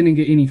Edgar didn't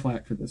get any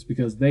flack for this,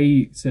 because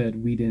they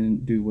said, we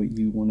didn't do what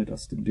you wanted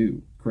us to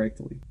do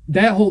correctly.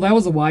 That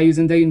was why he's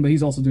in Dayton, but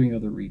he's also doing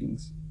other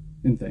readings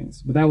and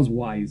things. But that was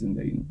why he's in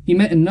Dayton. He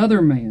met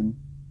another man.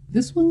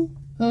 This one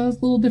is a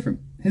little different.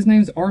 His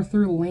name's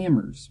Arthur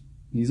Lammers.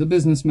 He's a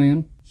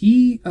businessman.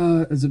 He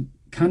is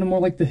kind of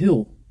more like the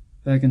Hill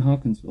back in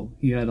Hopkinsville.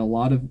 He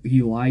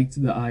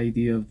liked the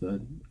idea of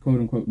the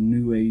quote-unquote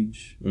New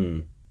Age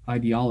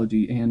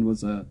ideology, and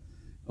was a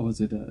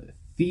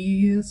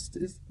theist?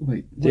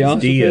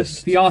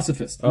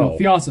 Theosophist. Oh. No,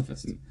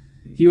 theosophist.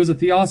 He was a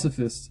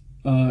theosophist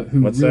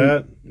who... What's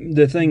that?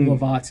 The thing...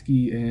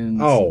 Blavatsky and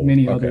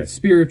many other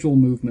spiritual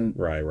movement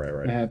right.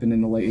 that happened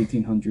in the late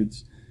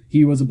 1800s.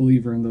 He was a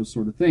believer in those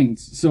sort of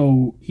things.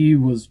 So he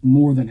was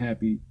more than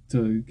happy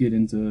to get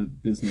into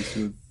business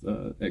with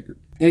Edgar.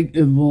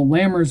 The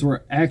Lammers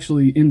were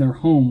actually, in their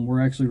home,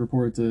 were actually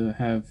reported to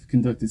have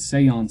conducted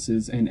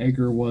seances, and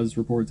Edgar was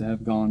reported to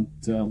have gone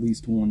to at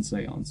least one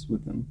seance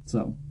with them.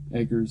 So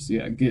Edgar's,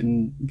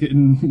 getting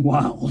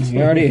wild. He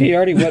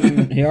already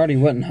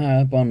wasn't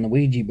high up on the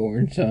Ouija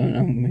board, so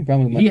he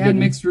probably had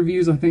mixed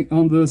reviews, I think,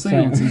 on the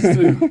seances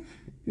too.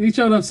 He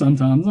showed up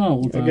sometimes, not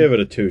all the I'll time. give it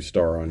a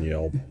 2-star on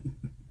Yelp.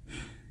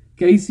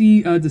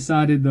 Casey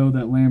decided, though,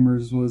 that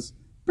Lammers was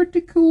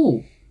pretty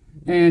cool.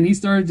 And he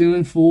started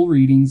doing full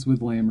readings with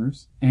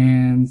Lammers,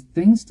 and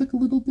things took a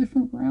little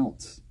different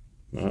routes.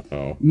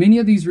 Uh-oh. Many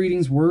of these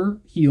readings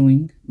were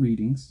healing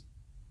readings,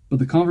 but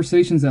the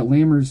conversations that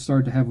Lammers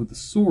started to have with the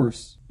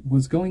source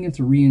was going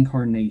into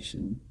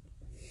reincarnation.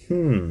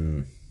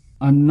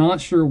 I'm not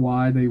sure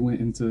why they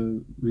went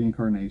into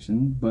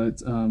reincarnation, but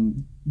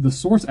the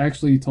source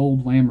actually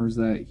told Lammers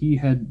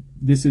that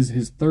this is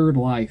his third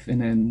life,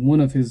 and then one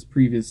of his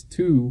previous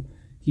 2,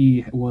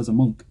 he was a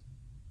monk.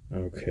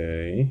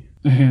 Okay.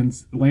 And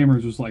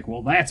Lammers was like,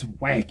 well, that's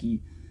wacky.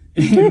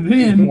 And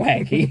then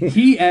Wacky.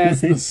 he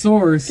asked the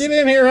source. Get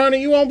in here,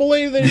 honey. You won't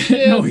believe this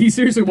shit. No, he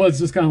seriously was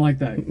just kind of like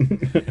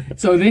that.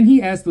 So then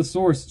he asked the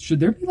source, should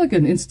there be like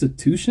an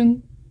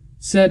institution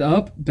set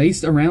up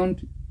based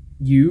around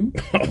you?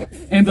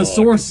 And the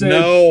source said,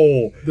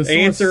 No. The The source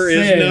answer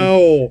said- is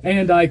no.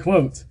 and I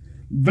quote,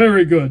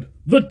 very good.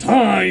 The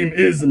time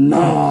is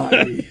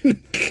nigh.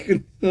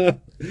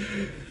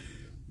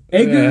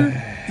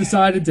 Edgar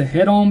decided to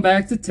head on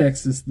back to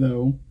Texas,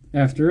 though,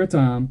 after a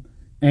time,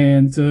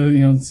 and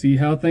to see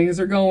how things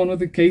are going with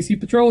the Casey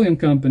Petroleum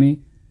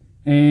Company.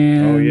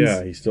 And Oh,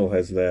 yeah. He still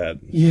has that.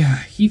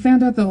 yeah, he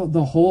found out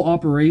the whole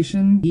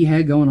operation he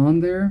had going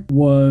on there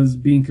was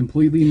being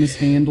completely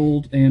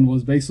mishandled and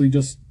was basically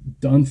just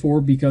done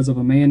for because of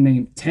a man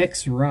named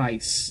Tex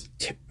Rice.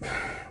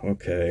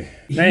 Okay.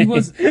 He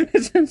was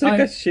It sounds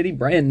like I- a shitty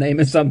brand name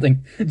or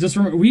something. just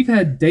remember, we've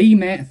had Day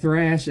Matt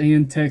Thrash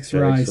and Tex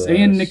Rice Rice.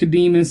 and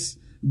Nicodemus,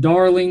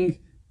 Darling.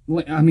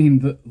 I mean,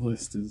 the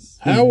list is.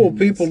 How will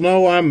people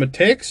know I'm a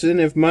Texan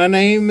if my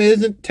name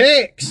isn't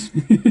Tex?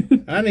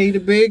 I need a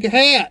big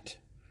hat.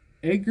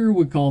 Edgar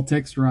would call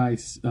Tex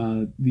Rice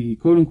the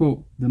quote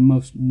unquote the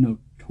most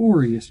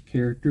notorious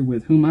character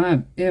with whom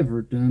I've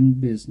ever done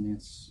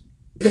business.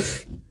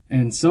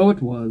 And so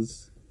it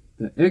was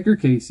that Edgar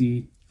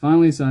Casey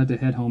finally decided to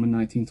head home in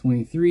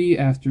 1923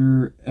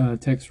 after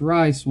Tex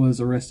Rice was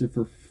arrested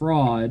for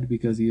fraud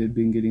because he had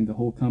been getting the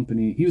whole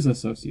company. He was an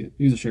associate.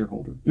 He was a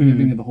shareholder. He had been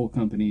getting the whole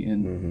company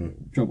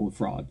in trouble with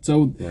fraud.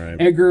 So Right.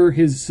 Edgar,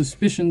 his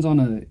suspicions on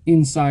an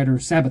insider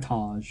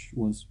sabotage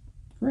was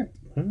correct.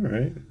 All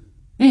right.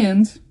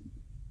 And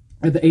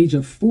at the age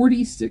of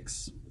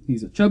 46,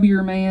 he's a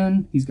chubbier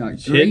man. He's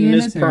got gray Hitting in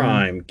his his hair.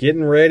 prime.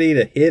 Getting ready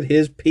to hit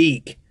his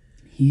peak.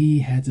 He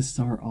had to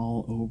start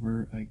all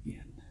over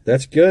again.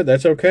 That's good.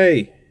 That's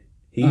okay.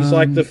 He's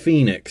like the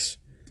Phoenix.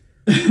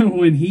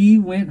 When he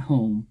went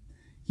home,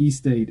 he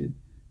stated,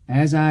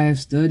 "As I have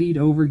studied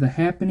over the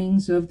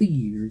happenings of the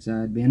years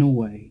I had been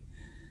away,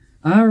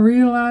 I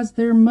realized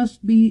there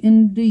must be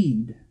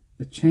indeed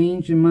a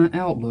change in my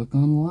outlook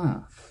on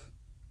life.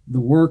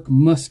 The work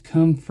must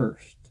come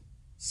first,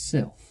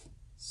 self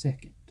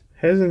second."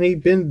 Hasn't he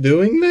been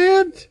doing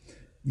that?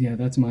 Yeah,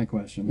 that's my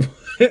question.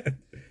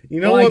 You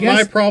know Well, I what my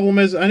guess- problem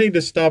is? I need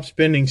to stop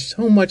spending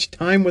so much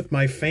time with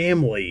my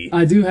family.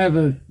 I do have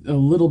a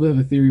little bit of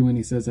a theory when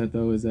he says that,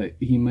 though, is that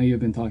he may have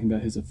been talking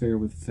about his affair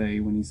with Faye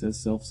when he says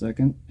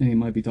self-second, and he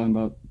might be talking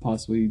about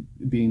possibly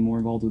being more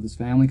involved with his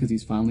family because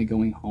he's finally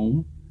going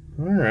home,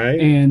 All right.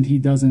 and he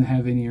doesn't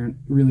have any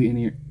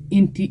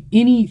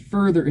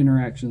further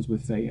interactions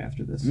with Faye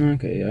after this.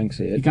 Okay, I can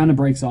see He it. kind of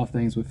breaks off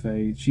things with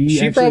Faye. She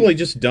actually, probably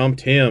just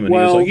dumped him, and he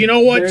Well, was like, you know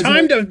what? there's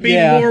Time a- to be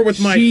yeah. more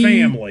with my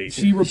family.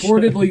 She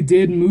reportedly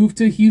did move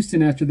to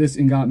Houston after this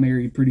and got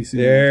married pretty soon.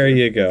 There after.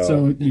 you go.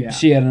 So yeah,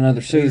 She had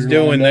another suitor. He's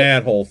doing lined up.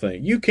 that whole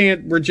thing. You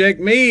can't reject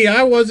me.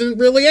 I wasn't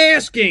really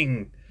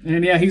asking.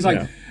 and yeah, he's like,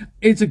 Yeah.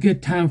 it's a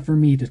good time for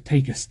me to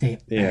take a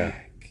step Yeah.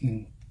 back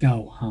and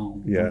go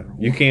home. Yeah. for a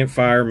You while." can't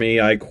fire me.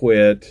 I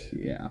quit.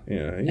 Yeah.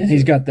 Yeah. And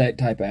he's got that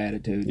type of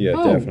attitude. Yeah,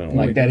 Oh, definitely.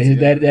 Like that is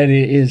that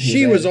is. His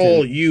She was attitude.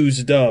 all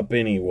used up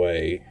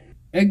anyway.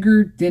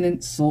 Edgar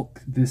didn't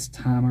sulk this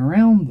time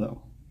around,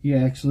 though. He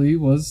actually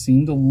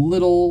seemed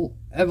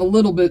have a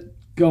little bit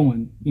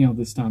going,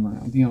 this time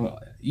around.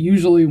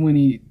 Usually when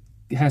he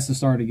has to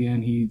start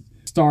again, he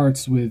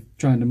starts with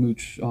trying to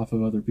mooch off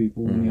of other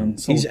people. And,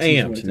 He's sulks his way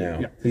amped through. now.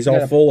 Yeah. He's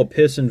all full of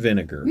piss and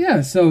vinegar.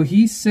 Yeah, so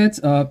he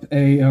sets up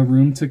a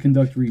room to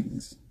conduct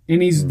readings.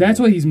 And that's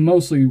what he's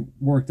mostly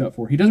worked up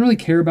for. He doesn't really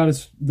care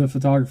about the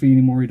photography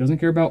anymore. He doesn't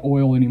care about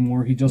oil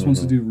anymore. He just wants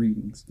to do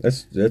readings.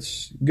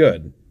 That's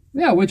good.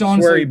 Yeah, which where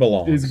honestly he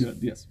belongs. is good,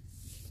 yes.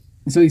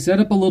 So he set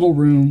up a little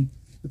room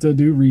to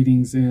do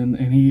readings in,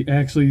 and he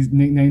actually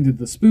nicknamed it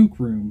the Spook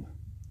Room.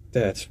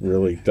 That's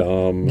really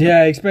dumb.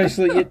 Yeah,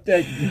 especially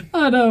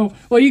I know.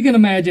 Well, you can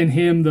imagine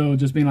him, though,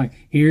 just being like,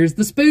 here's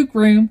the Spook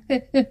Room.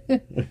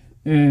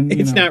 And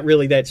It's not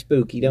really that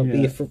spooky. Don't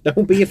Yeah.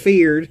 don't be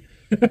afeared.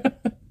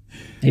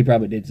 he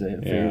probably did say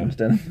it for Yeah.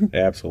 instead of.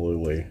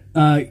 Absolutely.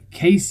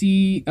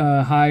 Casey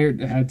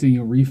had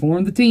to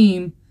reform the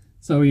team,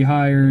 so he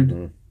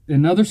hired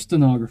another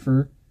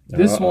stenographer.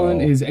 This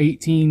one is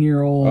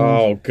 18-year-old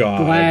Oh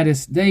God.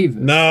 Gladys Davis.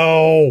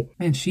 No.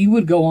 And she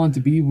would go on to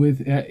be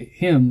with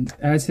him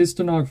as his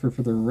stenographer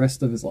for the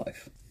rest of his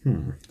life.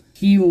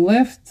 He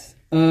left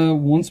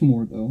once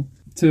more, though,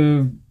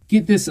 to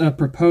get this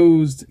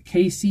proposed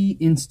Casey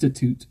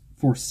Institute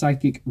for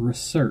Psychic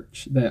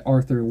Research that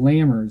Arthur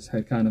Lammers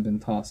had kind of been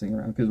tossing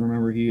around. Because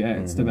remember, he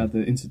asked about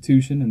the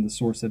institution, and the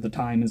source said the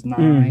time is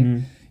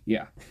 9.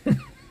 Yeah.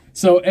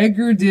 So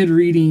Edgar did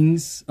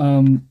readings,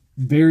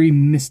 very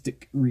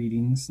mystic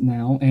readings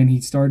now, and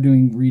he started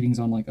doing readings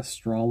on like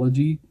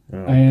astrology.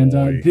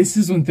 This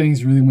is when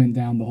things really went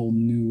down the whole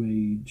New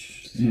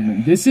Age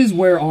movement. This is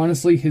where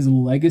honestly his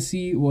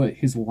legacy,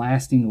 his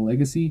lasting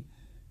legacy,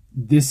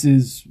 this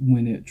is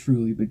when it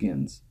truly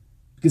begins.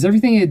 Because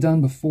everything he had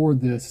done before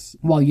this,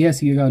 while yes,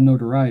 he got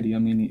notoriety. I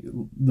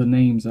mean, the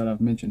names that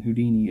I've mentioned,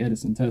 Houdini,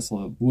 Edison,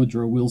 Tesla,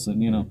 Woodrow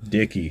Wilson, you know.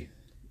 Dickey.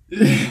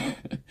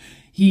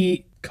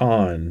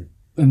 Khan.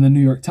 And the New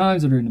York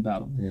Times have written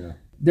about him. Yeah.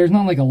 There's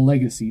not like a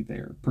legacy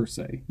there, per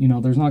se. You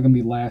know, there's not going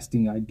to be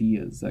lasting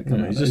ideas that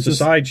come out. He's just a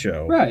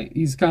sideshow. Right.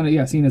 He's kind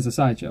of, seen as a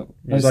sideshow.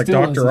 He's like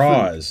Dr.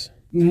 Oz.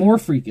 More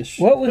freakish.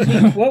 What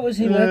was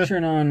he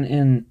lecturing on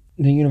in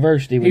the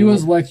university? He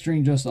was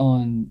lecturing just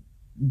on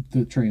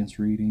the trance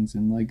readings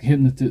and like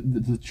hitting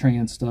the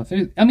trance stuff.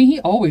 He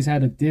always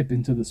had a dip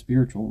into the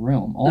spiritual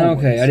realm. Always.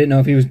 Okay, I didn't know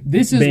if he was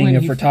being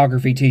a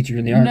photography teacher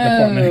in the art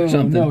department or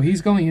something. No,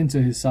 he's going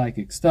into his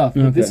psychic stuff.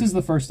 But this is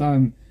the first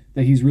time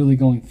that he's really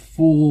going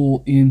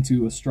full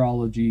into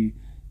astrology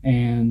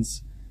and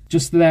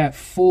just that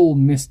full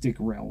mystic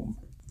realm.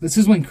 This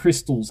is when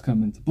crystals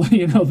come into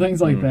play,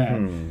 things like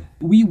that.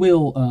 We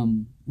will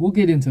we'll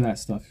get into that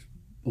stuff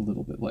a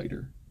little bit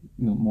later,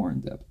 more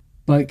in depth.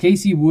 But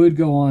Casey would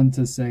go on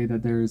to say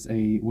that there's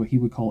what he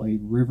would call a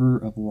river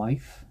of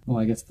life. Well,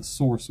 I guess the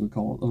source would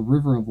call it a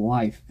river of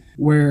life,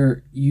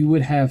 where you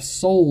would have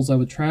souls that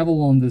would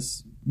travel on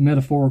this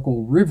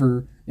metaphorical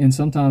river, and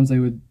sometimes they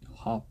would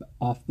hop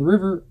off the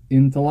river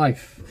into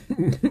life.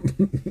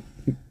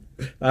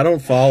 I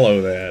don't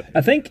follow that.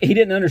 I think he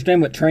didn't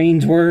understand what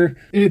trains were.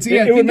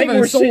 It would make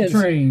more sense.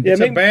 Train.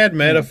 It's a bad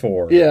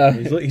metaphor. Yeah.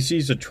 He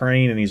sees a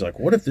train and he's like,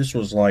 what if this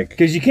was like...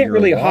 Because you can't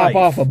really hop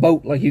off a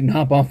boat like you can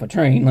hop off a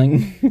train.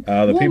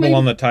 The people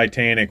on the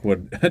Titanic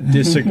would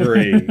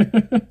disagree.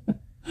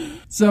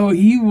 So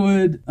he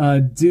would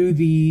do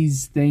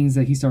these things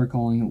that he started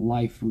calling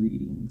life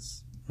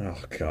readings.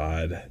 Oh,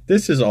 God.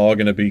 This is all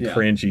going to be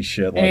cringy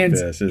shit like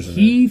this, isn't it?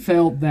 He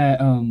felt that...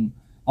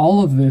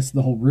 all of this,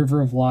 the whole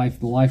river of life,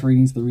 the life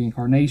readings, the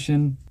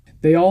reincarnation,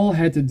 they all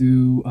had to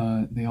do,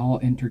 they all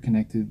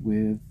interconnected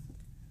with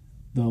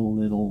the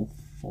little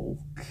folk.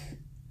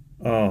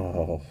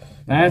 Oh.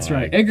 That's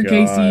right. Edgar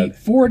Casey,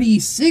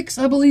 46,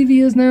 I believe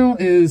he is now,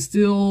 is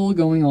still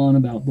going on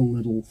about the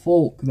little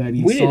folk that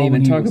he saw. We didn't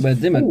even talk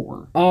about them at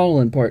all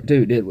in part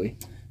 2, did we?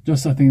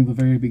 Just, I think, at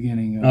the very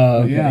beginning.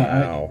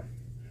 Okay.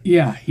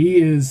 Yeah, he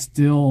is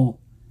still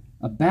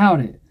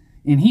about it.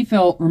 And he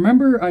felt,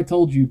 remember I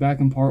told you back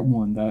in part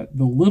 1 that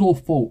the little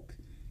folk,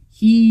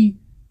 he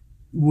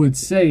would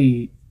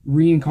say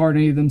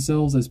reincarnated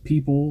themselves as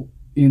people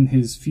in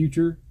his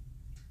future.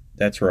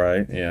 That's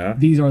right, yeah.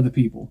 These are the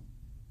people.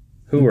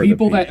 Who are the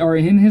people that are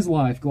in his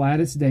life?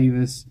 Gladys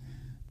Davis,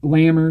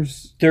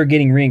 Lammers. They're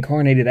getting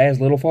reincarnated as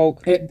little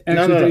folk?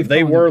 No,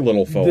 they were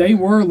little folk. They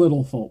were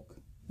little folk.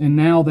 And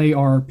now they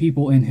are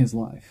people in his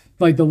life.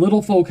 Like the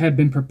little folk had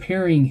been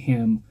preparing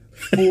him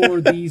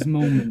for these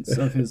moments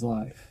of his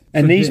life.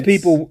 And these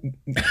people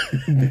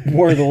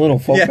were the little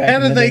folk. Yeah,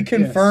 how did they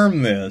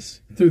confirm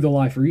this? Through the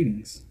life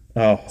readings.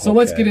 Oh, okay. So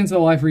let's get into the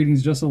life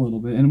readings just a little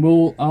bit, and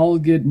I'll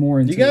get more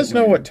into. Do you guys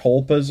know what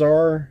tulpas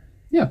are?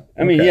 Yeah,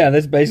 I mean,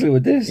 that's basically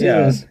what this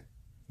is.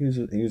 He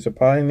was a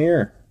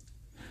pioneer.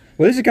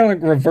 Well, this is kind of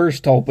like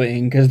reverse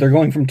tulpaing because they're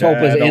going from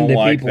tulpas into people.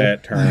 I don't like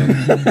that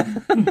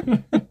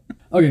term.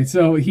 Okay,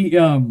 so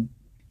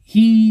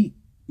he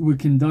would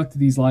conduct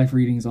these life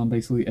readings on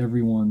basically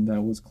everyone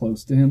that was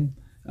close to him.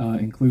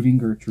 Including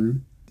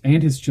Gertrude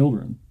and his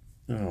children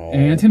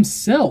and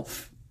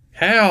himself.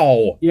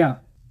 How? Yeah.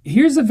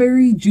 Here's a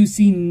very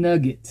juicy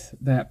nugget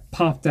that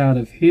popped out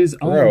of his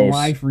own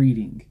life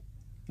reading.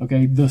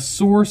 Okay, the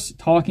source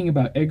talking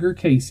about Edgar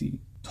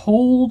Casey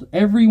told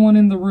everyone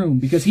in the room,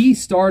 because he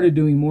started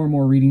doing more and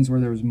more readings where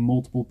there was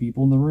multiple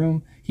people in the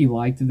room. He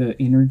liked the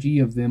energy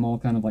of them all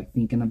kind of like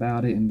thinking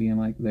about it and being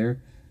like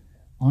there.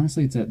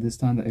 Honestly, it's at this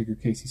time that Edgar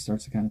Casey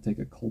starts to kind of take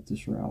a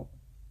cultish route.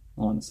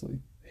 Honestly.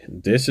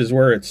 This is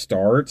where it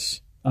starts?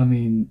 I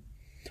mean...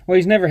 Well,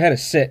 he's never had a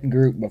set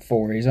group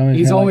before. He's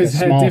always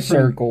had a small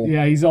circle.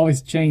 Yeah, he's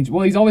always changed.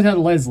 Well, he's always had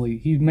Leslie.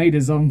 He made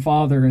his own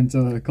father into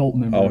a cult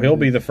member. Oh, he'll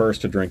be the first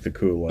to drink the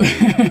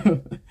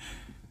Kool-Aid.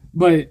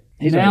 But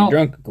he's already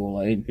drunk the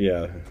Kool-Aid.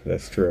 Yeah,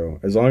 that's true.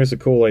 As long as the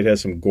Kool-Aid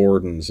has some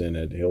Gordons in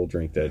it, he'll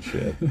drink that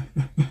shit.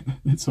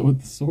 So with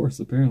the source,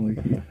 apparently,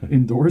 he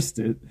endorsed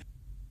it.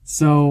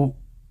 So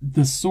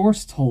the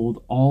source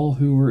told all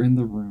who were in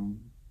the room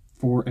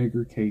for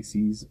Edgar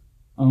Casey's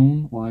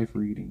own life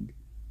reading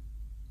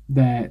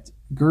that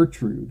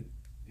Gertrude,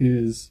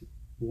 his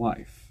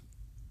wife,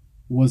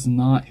 was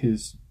not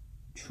his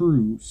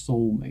true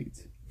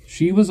soulmate.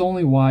 She was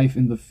only wife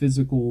in the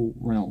physical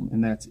realm,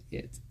 and that's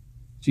it.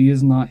 She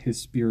is not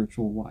his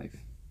spiritual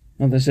wife.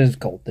 Well, this is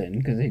cult then,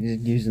 because he's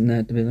just using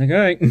that to be like, all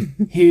right.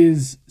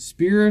 His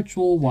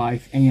spiritual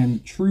wife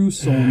and true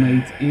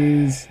soulmate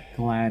is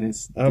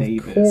Gladys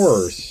Davis. Of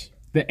course.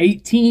 The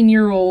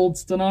 18-year-old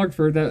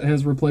stenographer that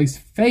has replaced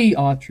Faye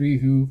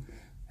Autry, who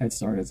had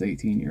started as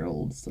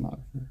 18-year-old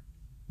stenographer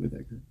with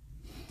Edgar.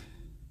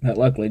 That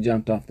luckily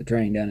jumped off the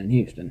train down in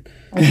Houston.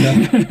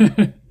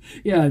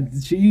 Yeah,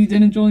 she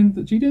didn't drink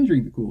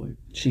the Kool-Aid.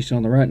 She saw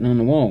the writing on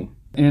the wall.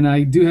 And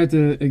I do have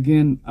to,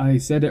 again, I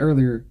said it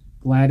earlier,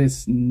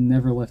 Gladys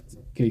never left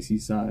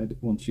Casey's side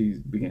once she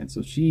began.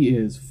 So she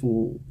is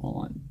full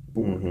on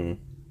board. Mm-hmm.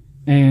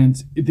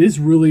 And this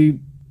really,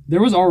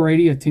 there was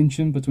already a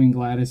tension between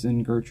Gladys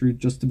and Gertrude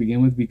just to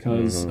begin with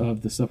because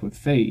of the stuff with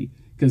Faye.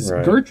 Because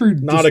Right.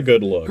 Gertrude... Not a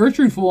good look.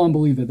 Gertrude full on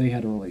believed that they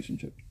had a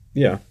relationship.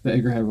 Yeah. That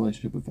Edgar had a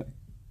relationship with Faye.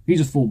 He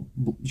just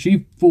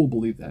she full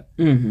believed that.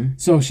 Mm-hmm.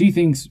 So she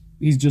thinks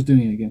he's just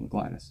doing it again with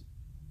Gladys.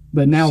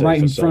 But now right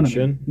in front of me.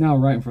 Self-assumption. Now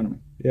right in front of me.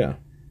 Yeah.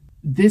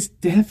 This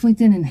definitely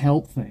didn't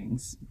help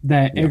things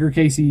that Edgar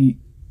Casey,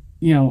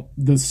 you know,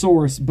 the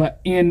source,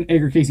 but in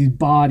Edgar Casey's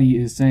body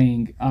is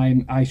saying,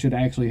 I should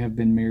actually have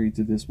been married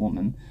to this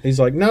woman. He's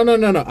like, no.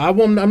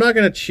 I'm not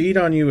going to cheat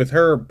on you with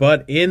her,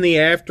 but in the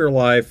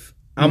afterlife,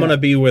 I'm going to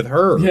be with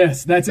her.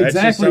 Yes, that's just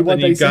exactly what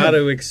something they you said. got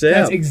to accept.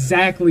 That's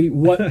exactly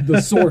what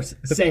the source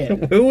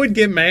said. Who would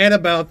get mad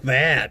about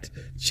that?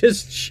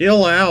 Just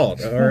chill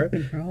out. All right?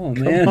 Oh,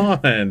 Come man. on.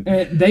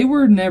 And they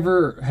were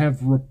never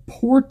have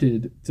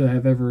reported to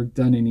have ever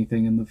done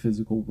anything in the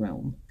physical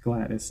realm,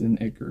 Gladys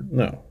and Edgar.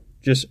 No.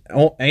 Just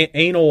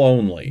anal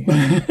only.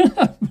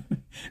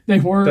 They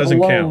were Doesn't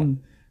alone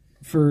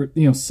count. for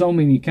so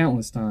many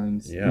countless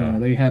times. Yeah.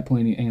 They had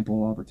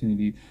ample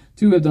opportunity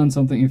to have done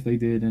something if they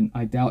did, and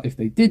I doubt if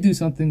they did do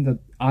something that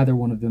either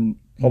one of them.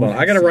 Hold on, would I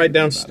have got to said write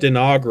down about it.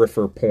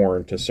 stenographer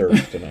porn to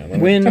search tonight. Let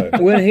me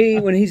tell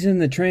you. When he's in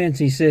the trance,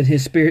 he said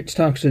his spirits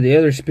talks to the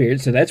other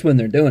spirits, so that's when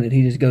they're doing it.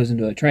 He just goes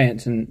into a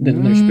trance, and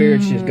then their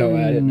spirits just go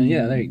at it. And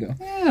yeah, there you go.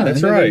 Yeah,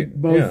 That's and then they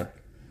right. both- Yeah.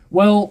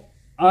 Well,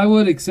 I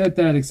would accept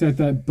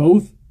that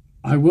both.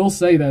 I will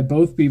say that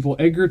both people,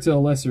 Edgar to a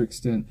lesser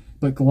extent,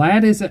 but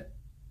Gladys.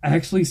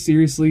 Actually,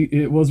 seriously,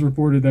 it was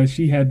reported that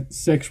she had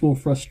sexual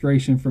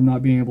frustration from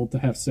not being able to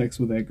have sex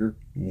with Edgar.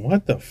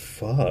 What the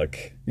fuck?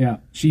 Yeah,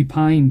 she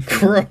pined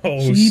for him.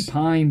 Gross. She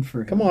pined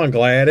for him. Come on,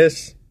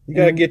 Gladys. You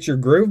got to get your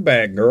groove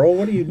back, girl.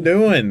 What are you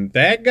doing?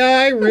 That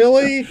guy?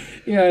 Really?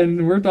 Yeah,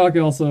 and we're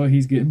talking also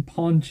he's getting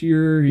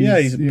paunchier.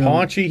 He's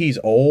paunchy. He's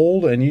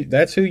old. And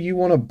that's who you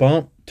want to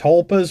bump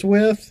tulpas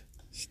with?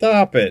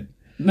 Stop it.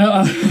 No,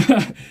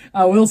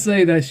 I will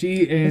say that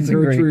she and That's a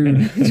great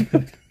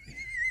Gertrude...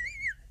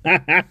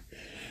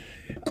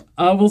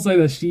 I will say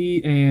that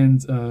she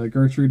and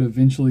Gertrude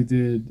eventually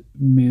did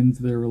mend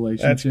their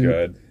relationship. That's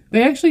good.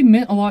 They actually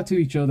meant a lot to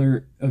each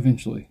other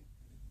eventually.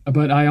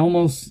 But I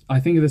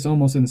think of this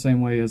almost in the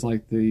same way as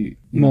like the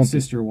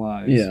sister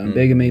wives. Yeah,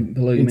 bigamy,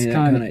 polygamy, It's that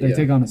kind kind of of. they Yeah.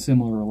 take on a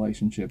similar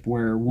relationship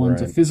where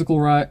one's a Right. physical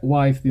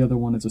wife, the other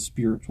one is a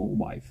spiritual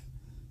wife.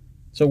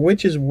 So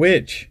which is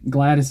which?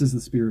 Gladys is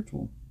the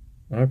spiritual.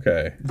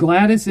 Okay.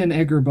 Gladys and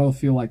Edgar both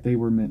feel like they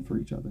were meant for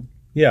each other.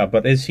 Yeah,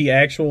 but is he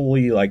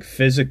actually like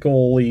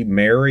physically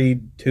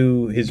married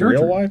to his real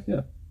Gertrude, wife?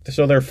 Yeah.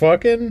 So they're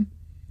fucking?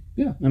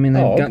 I mean,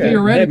 they've Oh, got okay.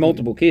 they had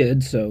multiple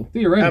kids, so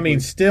Theoretically. I mean,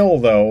 still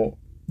though.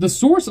 The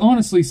source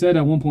honestly said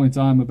at one point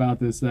in time about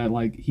this that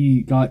like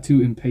he got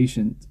too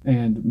impatient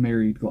and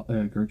married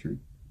Gertrude.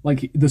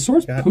 Like the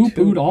source Got poo-pooed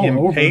too all over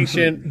her.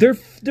 impatient. they're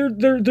What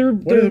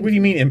do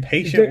you mean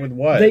impatient with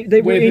what? They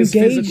were With his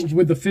engaged.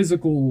 with the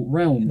physical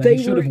realm. That They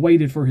he should were- have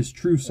waited for his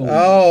true soul.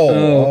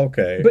 Oh,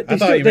 okay. But I they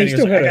thought still- you they meant he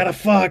was still like, had I a- gotta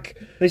fuck.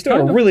 They still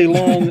had a really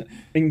long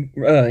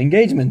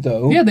engagement,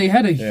 though. Yeah, they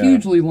had a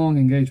hugely long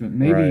engagement.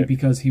 Maybe Right.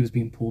 because he was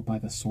being pulled by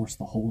the source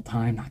the whole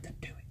time not to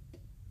do it.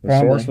 The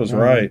source was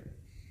right.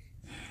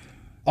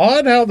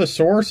 Odd how the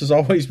source is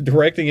always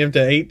directing him to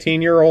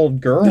 18-year-old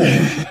girls.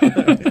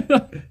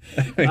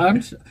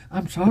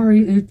 I'm sorry.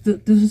 It's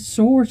the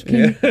source.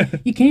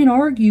 You can't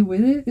argue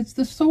with it. It's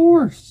the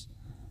source.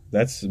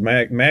 That's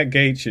Matt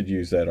Gates should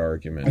use that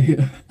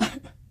argument.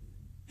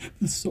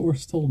 The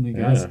source told me,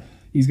 guys. Yeah.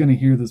 He's going to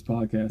hear this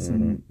podcast.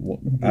 And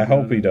I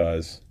hope he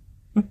does.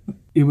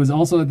 it was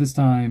also at this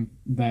time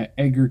that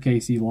Edgar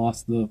Casey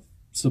lost the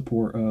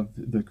support of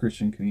the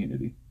Christian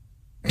community.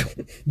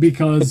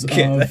 Because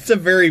Okay, of... that's a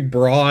very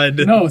broad.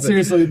 No,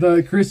 seriously,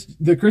 the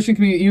Christian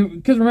community.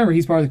 Because remember,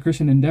 he's part of the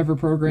Christian Endeavor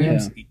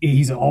programs.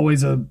 He's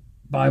always a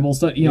Bible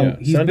study. You know,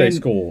 he's Sunday been,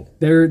 school.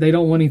 They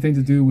don't want anything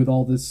to do with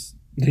all this.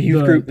 The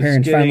youth group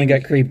parents finally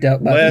got creeped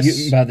out by the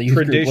youth group leader.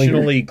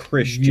 Traditionally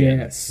Christian.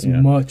 Yes,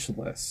 much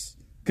less.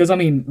 Because I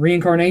mean,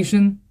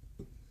 reincarnation,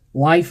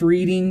 life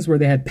readings where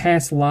they had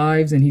past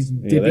lives, and he's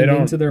dipping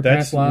into their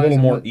past lives. That's a little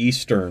and more what-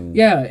 Eastern.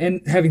 Yeah,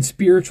 and having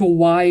spiritual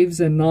wives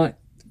and not.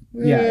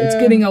 Yeah, it's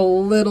getting a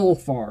little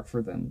far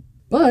for them.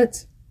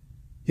 But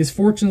his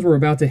fortunes were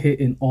about to hit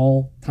an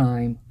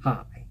all-time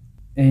high.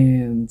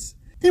 And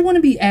there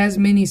wouldn't be as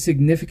many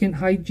significant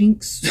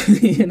hijinks,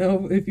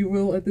 if you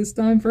will, at this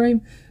time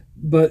frame.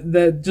 But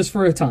that just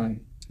for a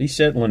time. He's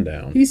settling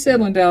down. He's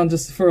settling down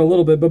just for a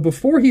little bit, but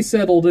before he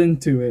settled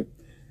into it,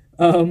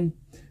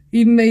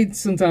 he made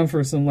some time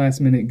for some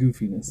last minute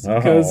goofiness.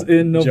 Because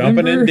in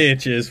November, jumping in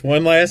ditches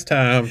one last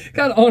time.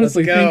 God,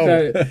 honestly, think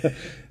Let's go. that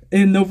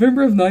in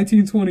November of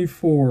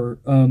 1924,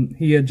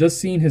 he had just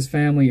seen his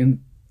family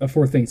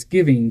for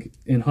Thanksgiving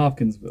in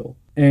Hopkinsville,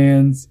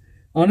 and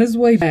on his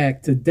way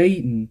back to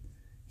Dayton,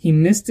 he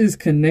missed his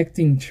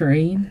connecting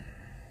train.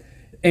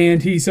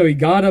 And he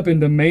got up and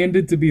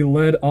demanded to be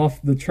led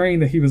off the train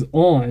that he was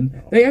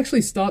on. They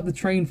actually stopped the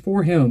train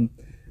for him,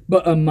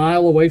 but a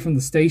mile away from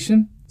the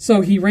station.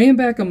 So he ran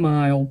back a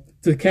mile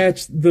to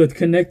catch the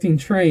connecting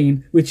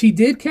train, which he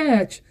did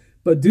catch,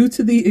 but due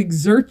to the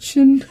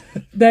exertion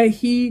that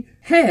he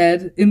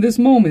had in this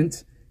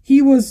moment,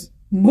 he was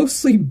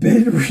mostly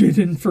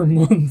bedridden for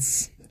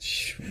months.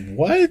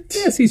 What?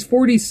 Yes, he's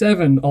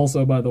 47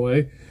 also, by the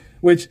way,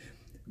 which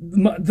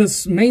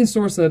the main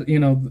source that,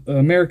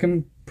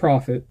 American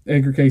Prophet,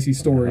 Edgar Casey's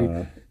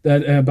story,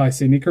 that by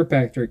Sidney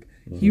Kirkpatrick,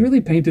 he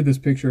really painted this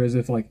picture as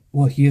if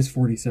he is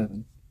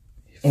 47.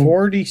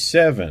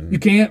 47. You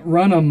can't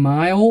run a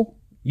mile.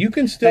 You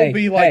can still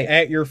be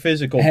at your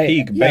physical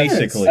peak,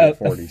 basically, at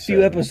 47. A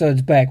few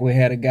episodes back, we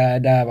had a guy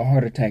die of a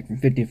heart attack from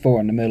 54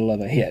 in the middle of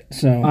a hit.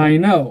 So I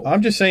know.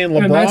 I'm just saying,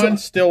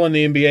 LeBron's still in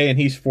the NBA, and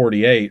he's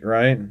 48,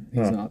 right?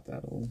 He's not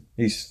that old.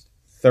 He's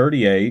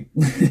 38.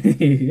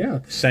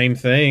 Yeah. Same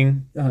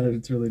thing.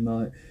 It's really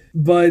not.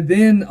 But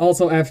then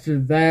also after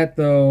that,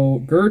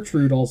 though,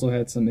 Gertrude also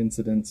had some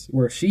incidents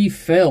where she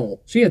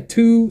fell. She had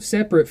 2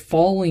 separate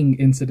falling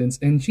incidents,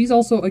 and she's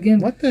also,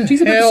 again,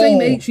 she's about the same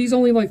age. She's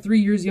only 3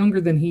 years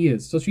younger than he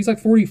is. So she's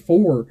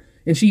 44,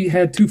 and she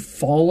had 2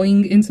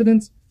 falling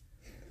incidents.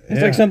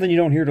 It's like something you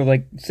don't hear till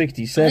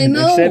 67 or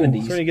 70s.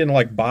 It's when you get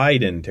into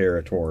Biden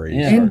territory.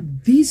 Yeah.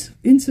 And these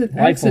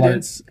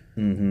accidents...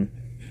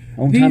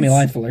 Old Tommy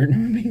Life Alert.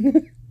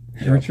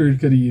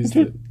 Gertrude could have used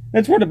it.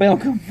 That's where the bell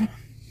comes from.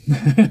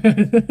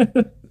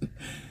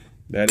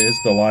 That is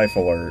the life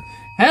alert.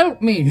 Help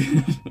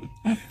me!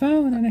 I've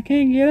fallen and I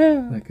can't get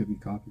up. That could be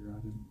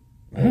copyrighted.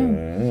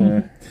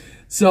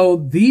 So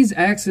these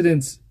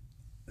accidents,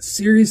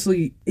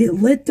 seriously, it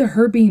led to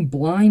her being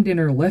blind in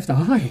her left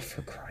eye.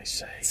 For Christ's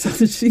sake. So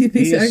he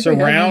is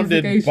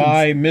surrounded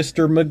by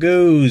Mr.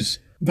 Magoo's.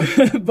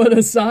 But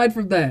aside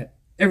from that,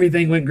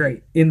 everything went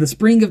great. In the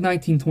spring of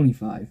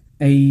 1925,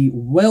 a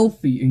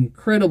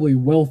incredibly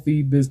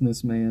wealthy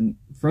businessman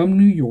from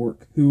New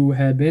York who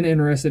had been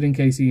interested in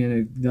Casey and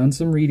had done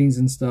some readings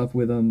and stuff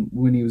with him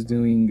when he was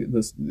doing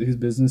his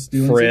business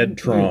dealings. Fred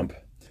Trump.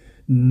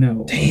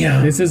 No.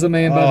 Damn. This is a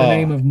man by the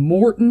name of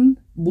Morton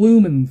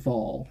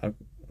Blumenthal.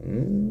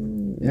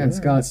 Yeah,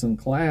 it's got some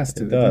class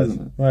to it,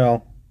 doesn't it?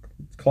 Well,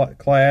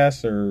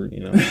 class or,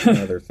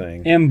 another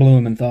thing. M.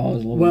 Blumenthal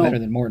is a little better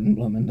than Morton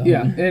Blumenthal.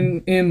 Yeah,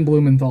 and M.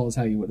 Blumenthal is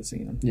how you would have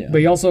seen him. Yeah.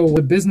 But he also was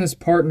a business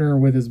partner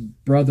with his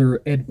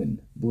brother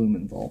Edwin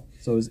Blumenthal.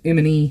 So it was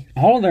M&E.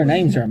 All of their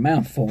names are a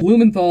mouthful.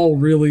 Blumenthal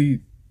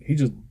really, he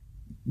just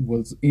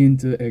was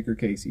into Edgar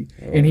Casey.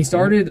 And he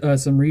started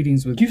some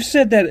readings with... You've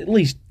said that at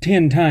least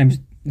 10 times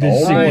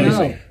this I series.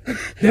 know.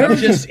 They're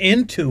just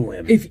into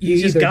him. If you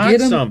He's just either got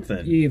get him,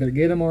 something. you either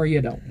get him or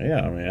you don't.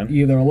 Yeah, man.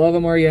 You either love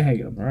him or you hate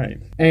him. Right.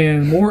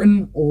 And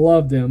Morton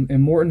loved him,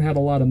 and Morton had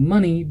a lot of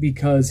money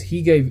because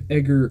he gave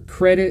Edgar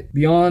credit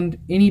beyond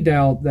any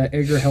doubt that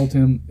Edgar helped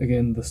him,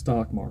 again, the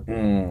stock market.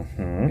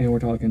 Mm-hmm. And we're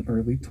talking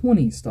early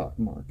 20s stock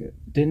market.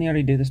 Didn't he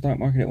already do the stock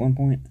market at one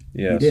point?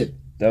 Yes. He did.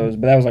 That was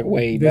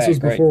way back. This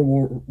was right? before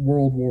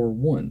World War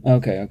One.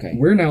 Okay.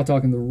 We're now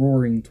talking the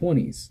Roaring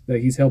 20s that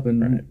he's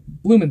helping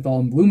Blumenthal.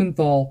 And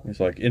Blumenthal...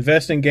 It's like,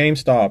 invest in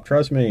GameStop,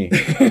 trust me.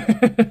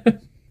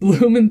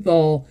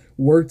 Blumenthal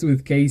worked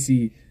with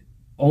Casey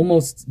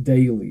almost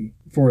daily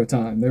for a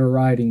time. They were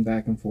writing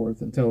back and forth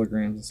and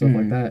telegrams and stuff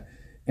like that.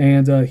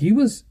 And he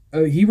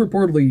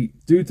reportedly,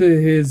 due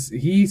to his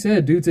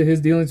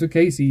dealings with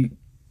Casey,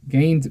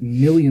 gained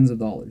millions of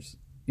dollars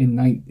in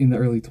the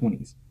early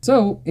 20s.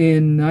 So,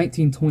 in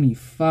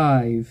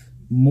 1925,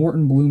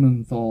 Morton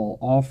Blumenthal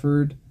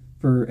offered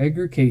for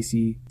Edgar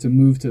Casey to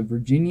move to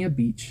Virginia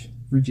Beach,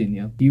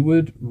 Virginia. He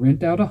would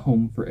rent out a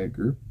home for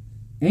Edgar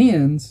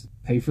and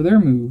pay for their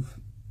move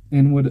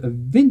and would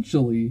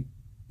eventually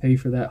pay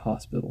for that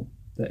hospital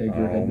that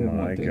Edgar had been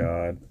wanting. Oh, my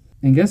God.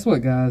 And guess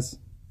what, guys?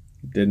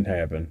 Didn't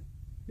happen.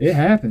 It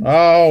happened.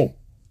 Oh!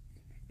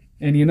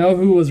 And you know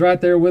who was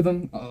right there with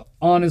him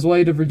on his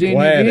way to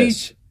Virginia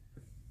Beach?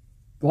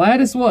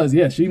 Gladys was.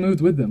 Yeah, she moved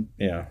with them.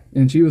 Yeah.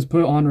 And she was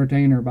put on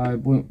retainer by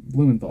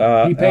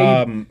Blumenthal. He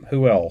paid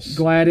who else?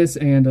 Gladys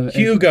and...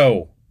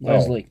 Hugo.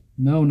 Leslie.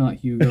 No, not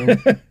Hugo.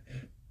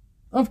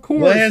 Of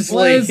course,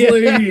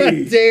 Leslie.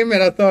 Leslie. Damn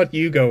it, I thought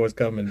Hugo was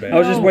coming back. I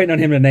was just waiting on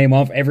him to name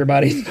off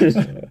everybody.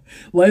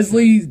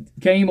 Leslie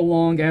came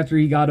along after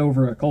he got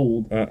over a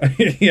cold.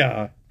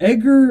 Yeah.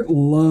 Edgar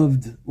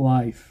loved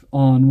life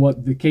on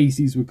what the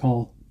Caseys would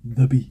call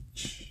the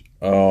beach.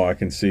 Oh, I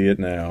can see it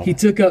now. He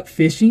took up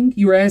fishing.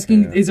 You were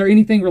asking, is there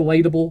anything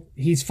relatable?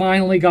 He's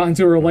finally gotten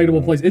to a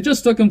relatable place. It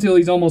just took him till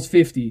he's almost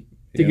 50.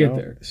 to get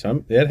there.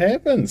 It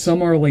happens.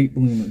 Some are late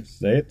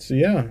bloomers.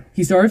 Yeah.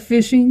 He started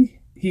fishing.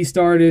 He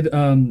started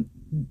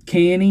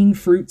canning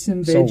fruits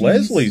and veggies. So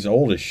Leslie's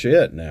old as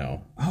shit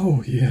now.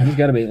 Oh, yeah. He's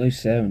got to be at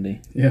least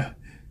 70. Yeah.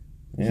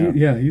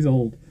 Yeah. He's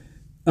old.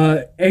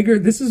 Edgar,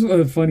 this is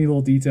a funny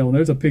little detail, and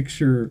there's a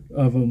picture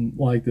of him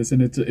like this,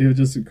 and it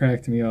just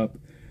cracked me up.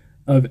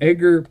 Of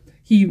Edgar,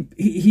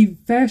 he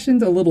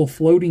fashioned a little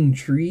floating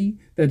tree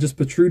that just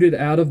protruded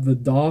out of the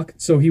dock,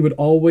 so he would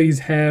always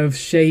have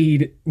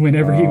shade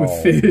whenever he would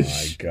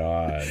fish. Oh, my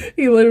God.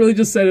 He literally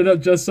just set it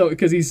up just so,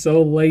 because he's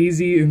so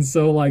lazy and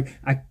so like,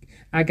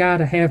 I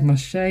gotta have my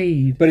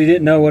shade. But he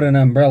didn't know what an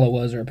umbrella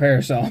was or a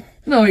parasol.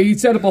 No, he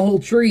set up a whole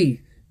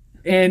tree.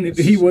 And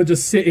he would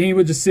just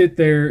sit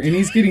there, and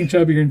he's getting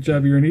chubbier and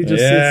chubbier, and he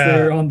just sits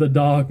there on the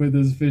dock with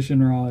his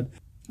fishing rod.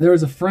 There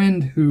was a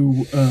friend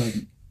who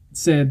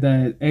said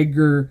that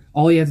Edgar,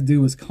 all he had to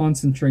do was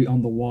concentrate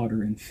on the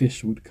water, and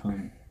fish would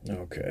come.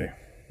 Okay.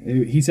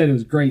 He said it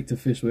was great to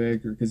fish with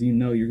Edgar, because you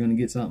know you're going to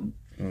get something.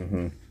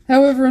 Mm-hmm.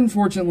 However,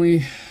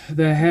 unfortunately,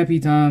 the happy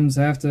times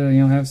have to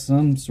have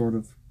some sort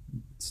of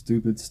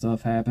stupid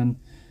stuff happen.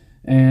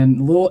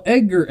 And little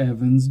Edgar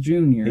Evans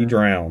Jr. He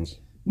drowns.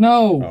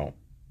 No. Oh.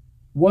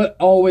 What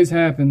always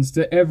happens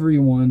to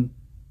everyone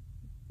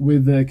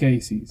with the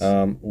Caseys?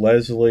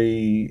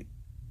 Leslie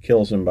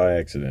kills him by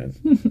accident.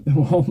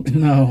 Well,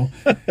 no.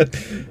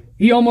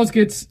 He almost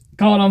gets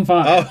caught on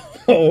fire.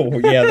 Oh,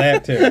 yeah,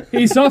 that too.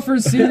 He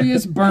suffers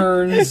serious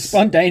burns.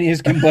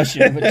 Spontaneous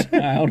combustion of a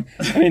child.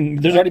 I mean,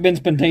 there's already been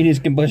spontaneous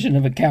combustion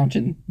of a couch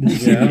in the Yeah.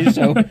 series,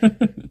 so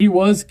He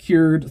was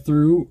cured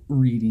through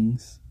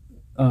readings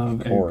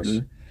of course.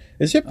 Edgar.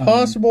 Is it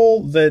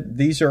possible that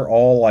these are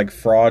all like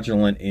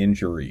fraudulent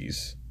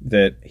injuries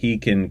that he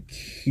can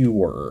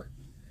cure?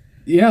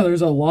 Yeah,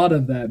 there's a lot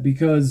of that,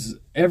 because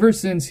ever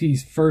since he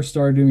first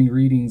started doing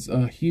readings,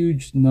 a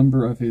huge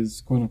number of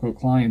his quote-unquote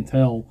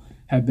clientele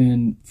have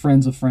been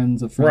friends of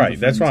friends of friends. Right, of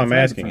that's friends why of I'm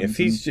friends of asking.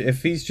 friends.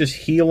 If he's just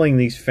healing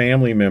these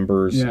family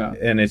members, Yeah.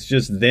 and it's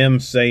just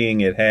them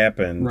saying it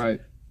happened,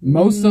 Right.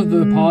 Most of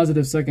the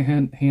positive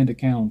second-hand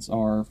accounts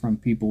are from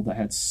people that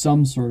had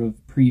some sort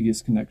of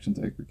previous connection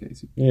to Edgar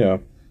Casey. Yeah,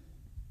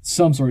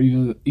 Some sort.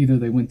 Either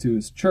they went to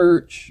his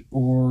church,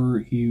 or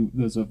he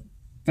was a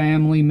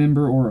family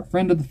member, or a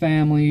friend of the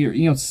family,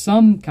 or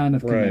some kind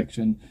of Right.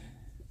 connection.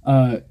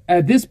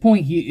 At this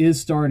point, he is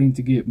starting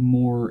to get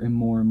more and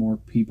more and more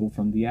people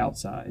from the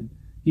outside.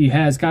 He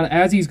has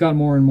as he's got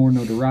more and more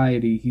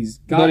notoriety,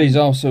 but he's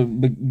also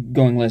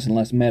going less and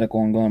less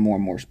medical and going more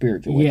and more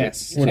spiritual. with it.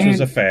 yes, which was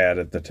a fad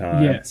at the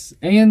time. yes,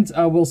 and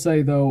I will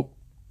say though,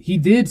 he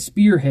did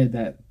spearhead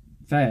that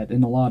fad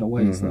in a lot of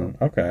ways though,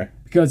 Okay.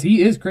 because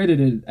he is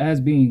credited as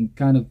being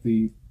kind of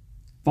the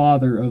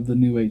father of the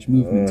New Age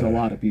movement to a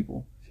lot of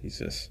people.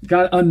 Jesus.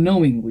 Got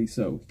unknowingly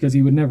so, because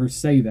he would never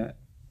say that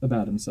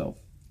about himself.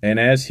 And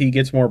as he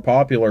gets more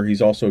popular,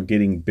 he's also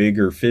getting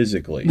bigger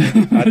physically.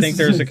 I think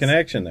there's a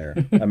connection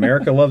there.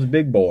 America loves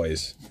big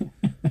boys.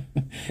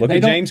 Look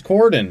at James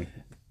Corden.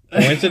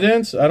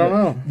 Coincidence? I don't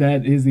know.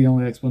 That is the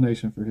only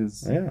explanation for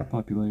his Yeah.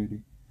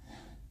 popularity.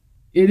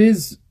 It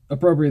is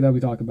appropriate that we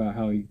talk about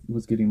how he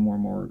was getting more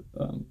and more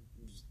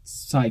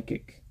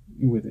psychic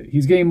with it.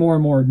 He's getting more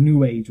and more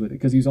New Age with it,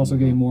 because he's also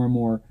getting more and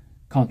more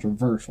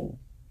controversial.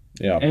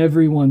 Yeah.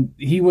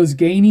 He was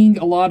gaining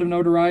a lot of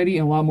notoriety,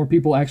 and a lot more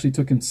people actually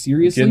took him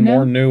seriously Getting now.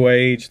 more new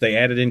age. They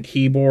added in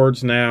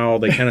keyboards now.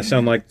 They kind of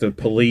sound like the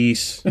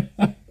police.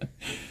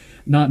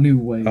 Not New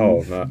Wave.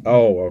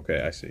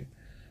 Okay, I see.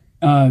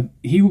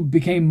 He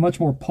became much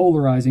more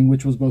polarizing,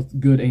 which was both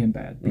good and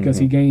bad, because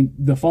he gained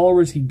the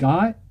followers he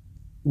got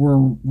were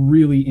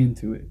really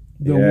into it.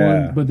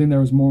 But then there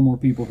was more and more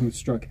people who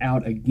struck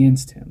out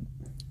against him.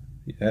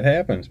 That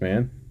happens,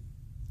 man.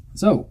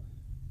 So,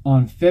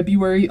 on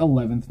February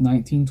 11th,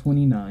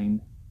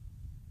 1929,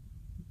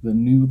 the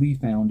newly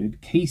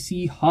founded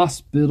Casey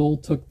Hospital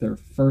took their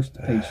first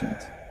patient.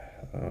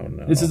 Oh,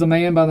 no. This is a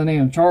man by the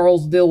name of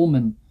Charles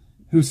Dillman,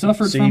 who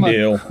suffered from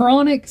C-Dill. a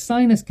chronic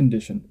sinus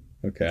condition.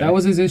 Okay. That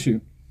was his issue.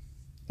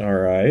 All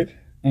right.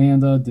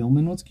 And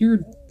Dillman was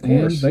cured. And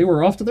course. they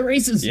were off to the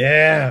races.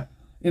 Yeah.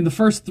 In the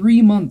first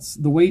 3 months,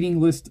 the waiting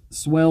list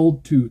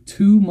swelled to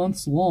 2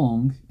 months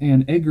long,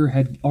 and Edgar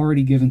had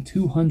already given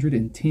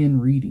 210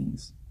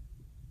 readings.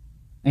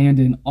 And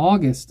in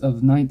August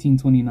of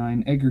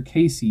 1929, Edgar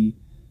Casey,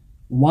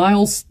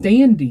 while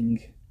standing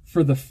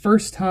for the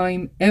first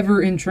time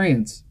ever in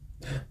trance,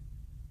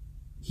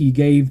 he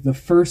gave the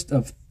first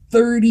of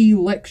 30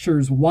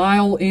 lectures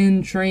while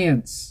in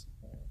trance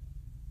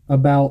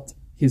about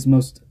his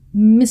most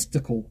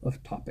mystical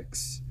of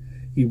topics.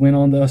 He went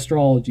on the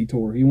astrology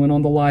tour. He went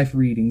on the life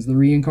readings, the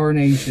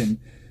reincarnation.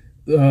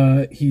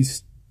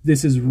 This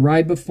is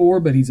right before,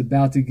 but he's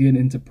about to get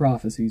into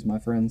prophecies, my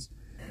friends.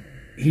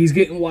 He's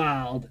getting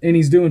wild, and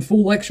he's doing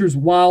full lectures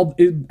wild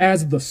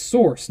as the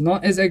source,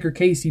 not as Edgar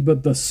Casey,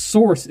 but the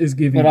source is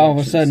giving. But all of a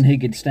lectures. sudden, he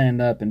could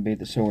stand up and be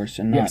the source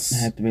and not Yes.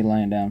 have to be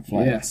laying down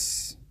flat.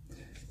 Yes.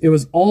 It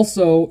was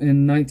also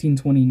in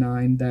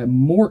 1929 that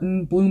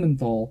Morton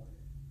Blumenthal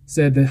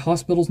said that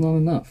hospital's not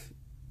enough.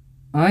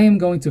 I am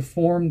going to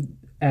form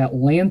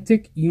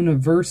Atlantic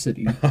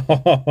University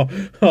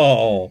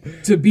Oh,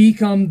 to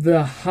become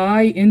the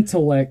high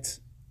intellect,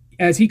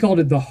 as he called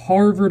it, the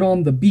Harvard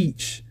on the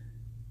beach,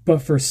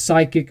 but for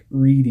psychic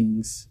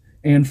readings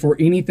and for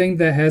anything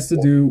that has to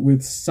do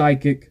with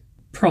psychic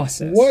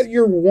process. what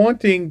you're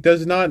wanting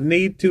does not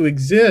need to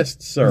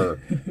exist, sir.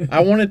 I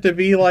want it to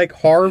be like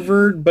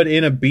Harvard, but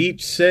in a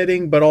beach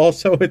setting, but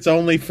also it's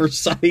only for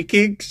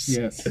psychics.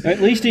 Yes.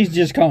 At least he's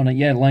just calling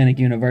it Atlantic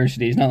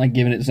University. He's not like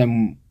giving it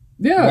some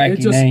Yeah, wacky it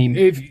just name.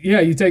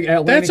 you take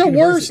Atlantic That's a University.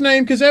 worse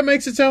name because that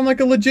makes it sound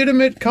like a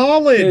legitimate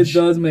college. It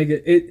does make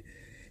it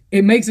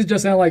makes it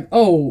just sound like,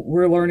 oh,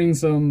 we're learning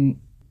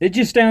some. It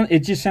just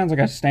sounds like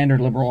a standard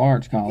liberal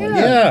arts college.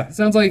 Yeah. It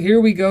sounds like here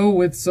we go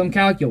with some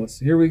calculus.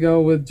 Here we go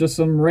with just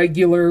some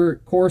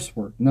regular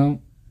coursework. No.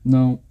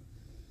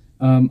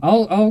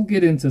 I'll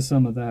get into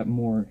some of that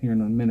more here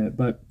in a minute.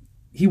 But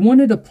he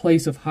wanted a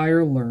place of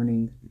higher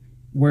learning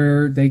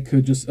where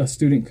a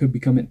student could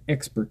become an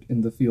expert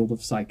in the field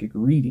of psychic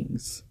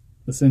readings,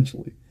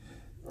 essentially.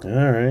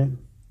 All right.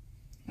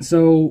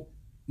 So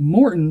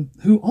Morton,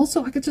 who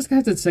also, I could just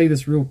have to say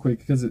this real quick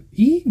because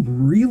he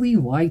really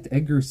liked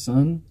Edgar's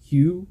son,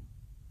 Hugh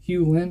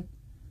Lynn,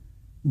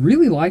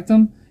 really liked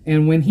him.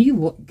 And when he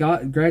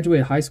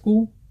graduated high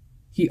school,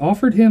 he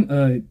offered him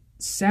a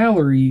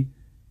salary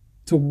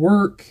to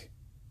work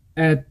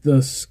at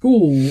the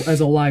school as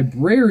a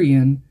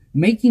librarian,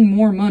 making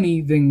more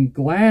money than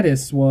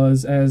Gladys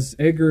was as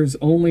Edgar's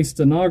only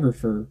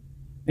stenographer,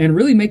 and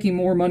really making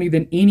more money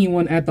than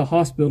anyone at the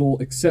hospital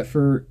except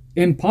for,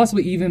 and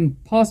possibly even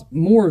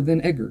more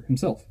than Edgar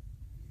himself.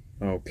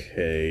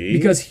 Okay.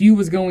 Because Hugh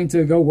was going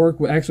to go work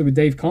with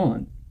Dave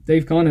Kahn.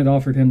 Dave Kahn had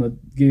offered him a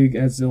gig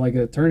as like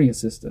an attorney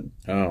assistant.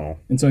 Oh.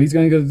 And so he's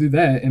going to go do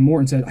that, and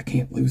Morton said, I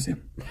can't lose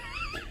him.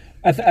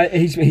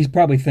 He's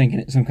probably thinking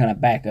it's some kind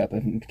of backup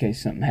in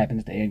case something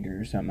happens to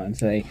Edgar or something. I'd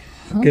say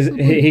because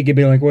he could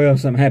be like, well, if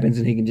something happens,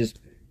 and he can just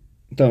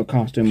throw a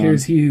costume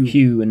Here's on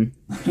Hugh. and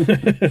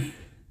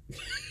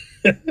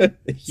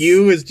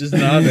Hugh is just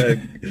not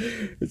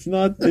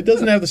it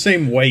doesn't have the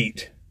same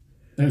weight.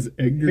 As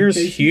Edgar. Here's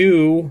Casey.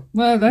 Hugh.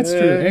 Well, that's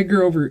true.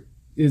 Edgar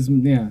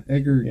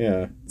Edgar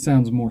Yeah.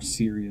 sounds more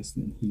serious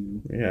than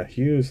Hugh. Yeah,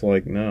 Hugh's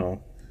like,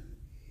 no.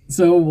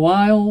 So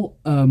while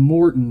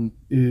Morton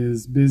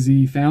is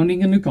busy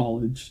founding a new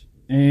college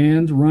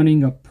and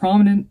running a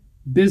prominent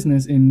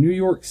business in New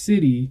York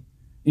City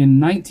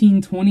in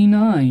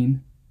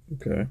 1929,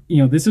 Okay.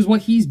 this is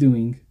what he's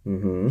doing.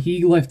 Mm-hmm.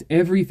 He left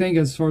everything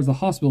as far as the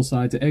hospital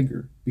side to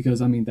Edgar because,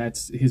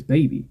 that's his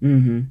baby.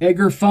 mm-hmm.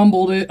 Edgar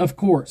fumbled it, of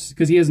course,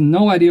 because he has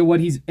no idea what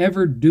he's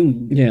ever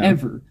doing,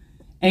 ever.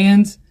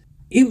 And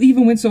it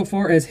even went so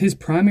far as his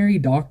primary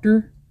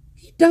doctor,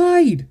 he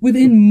died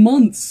within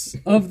months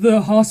of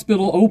the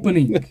hospital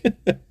opening.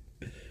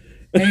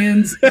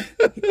 And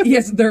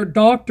yes, their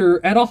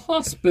doctor at a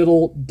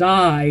hospital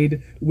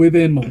died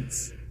within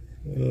months.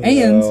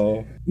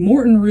 And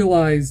Morton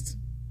realized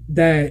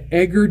that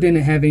Edgar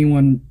didn't have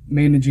anyone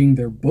managing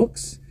their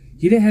books.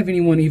 He didn't have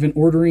anyone even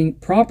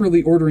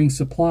properly ordering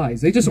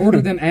supplies. They just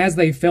ordered them as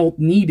they felt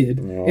needed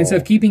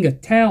instead of keeping a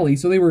tally.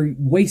 So they were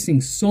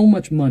wasting so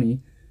much money.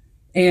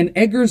 And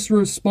Edgar's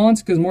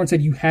response, because Morton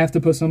said, you have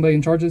to put somebody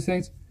in charge of these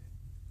things.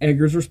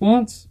 Edgar's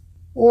response,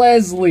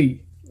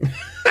 Leslie,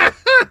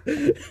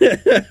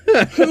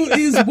 who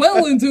is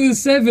well into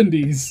his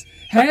 70s,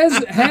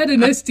 has had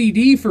an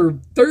STD for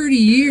 30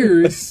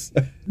 years.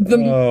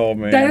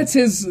 Man. That's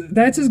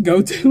his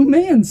go-to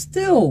man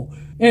still.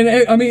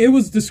 And it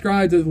was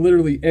described as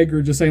literally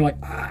Edgar just saying like,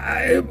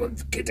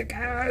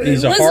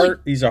 He's a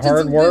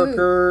hard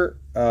worker.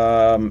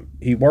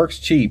 He works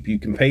cheap. You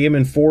can pay him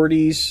in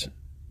 40s.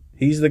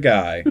 He's the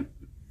guy.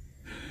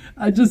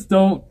 I just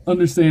don't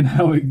understand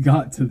how it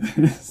got to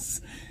this.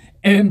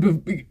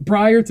 And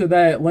prior to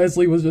that,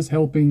 Leslie was just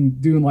helping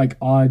doing like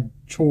odd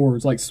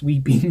chores, like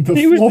sweeping the floor.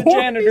 He was the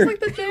janitor. He's like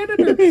the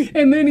janitor.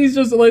 And then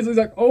Leslie's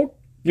like, oh,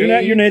 you're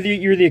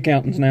the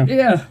accountants now.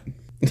 yeah.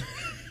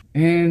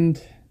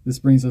 And this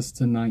brings us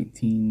to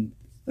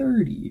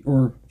 1930,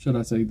 or should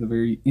I say the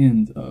very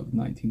end of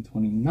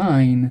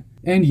 1929.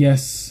 And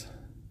yes,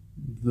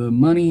 the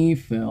money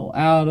fell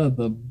out of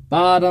the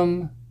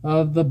bottom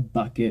of the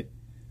bucket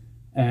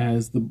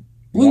as the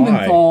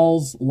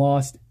Blumenthal's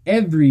lost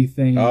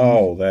everything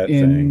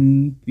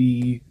in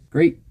the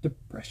Great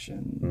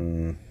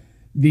Depression.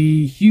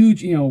 The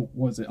huge,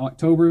 was it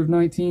October of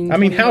 1929? I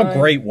mean, how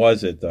great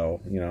was it,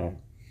 though?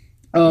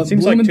 It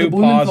seems like too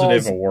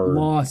positive a word.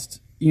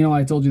 Lost,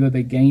 I told you that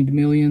they gained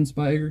millions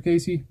by Edgar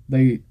Casey.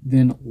 They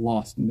then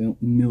lost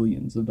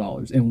millions of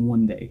dollars in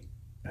one day.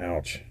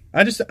 Ouch.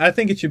 I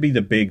think it should be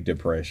the Big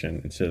Depression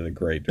instead of the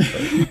Great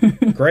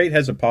Depression. Great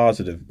has a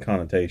positive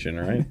connotation,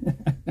 right?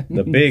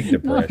 The Big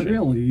Depression. Not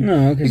really.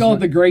 No, they call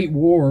it the Great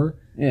War.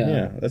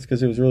 Yeah, that's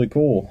because it was really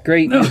cool.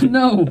 Great.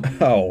 No.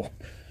 Oh.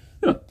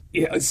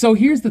 Yeah, so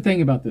here's the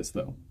thing about this,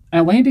 though.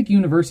 Atlantic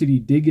University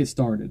did get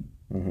started,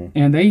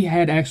 and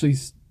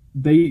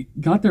they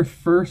got their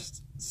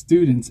first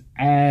students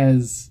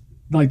as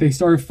like they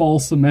started fall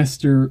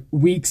semester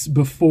weeks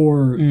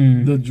before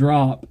the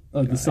drop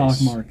of the stock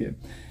market.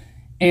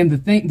 And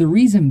the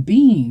reason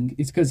being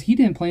is because he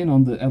didn't plan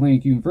on the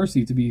Atlantic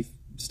University to be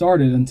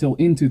started until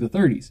into the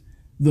 30s.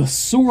 The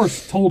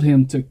source told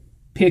him to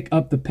pick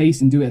up the pace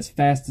and do it as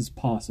fast as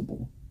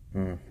possible.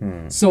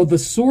 So the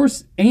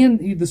source,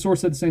 and the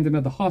source said the same thing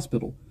about the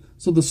hospital.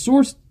 So the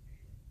source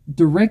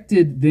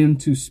directed them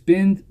to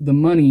spend the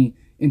money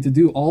and to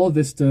do all of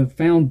this to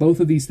found both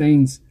of these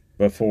things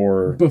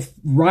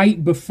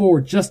right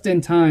before, just in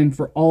time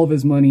for all of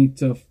his money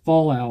to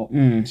fall out.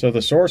 So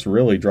the source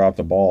really dropped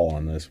the ball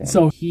on this one.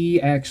 So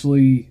he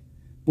actually,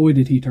 boy,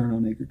 did he turn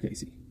on Edgar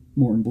Casey.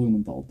 Morton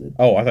Blumenthal did.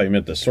 Oh, I thought you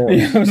meant the source.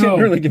 I was getting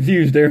really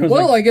confused there.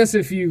 I guess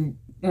if you,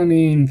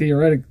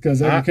 theoretically,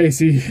 because Edgar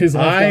Casey his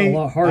life got a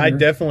lot harder. I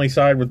definitely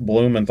side with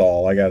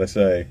Blumenthal, I gotta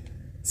say.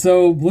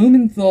 So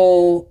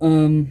Blumenthal,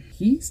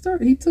 he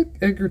took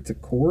Edgar to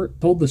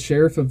court, told the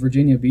sheriff of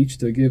Virginia Beach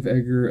to give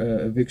Edgar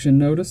an eviction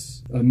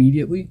notice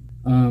immediately.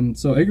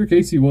 So Edgar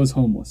Casey was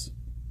homeless,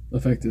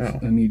 effective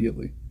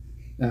immediately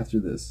after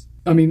this.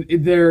 They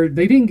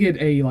didn't get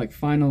a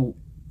final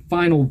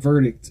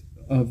verdict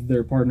of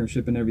their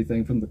partnership and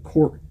everything from the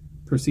court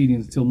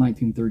proceedings until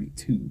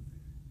 1932.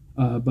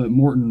 But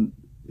Morton,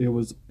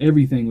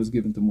 everything was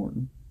given to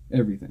Morton.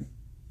 Everything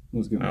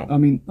was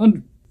given.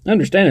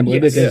 Understandably,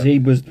 because he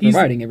was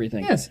providing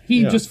everything. Yes,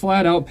 he just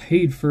flat out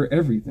paid for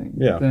everything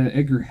that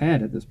Edgar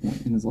had at this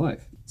point in his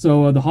life.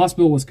 So the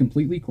hospital was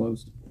completely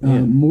closed.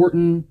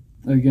 Morton,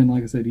 again,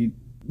 like I said, he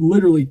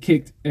literally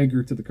kicked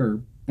Edgar to the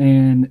curb.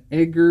 And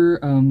Edgar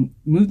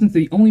moved into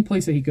the only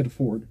place that he could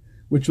afford,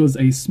 which was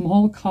a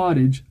small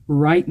cottage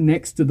right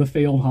next to the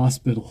failed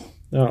hospital.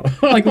 Oh.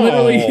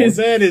 Literally,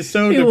 that is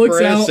so he depressing.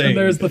 looks out and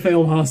there's the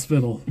failed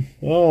hospital.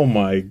 Oh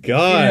my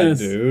God,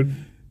 dude.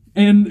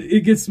 And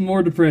it gets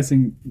more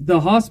depressing. The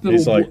hospital...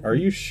 He's like, are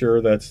you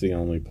sure that's the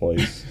only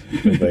place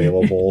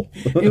available?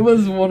 It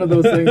was one of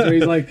those things where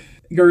he's like,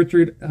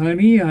 Gertrude,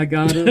 honey, I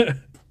got a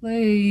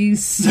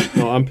place.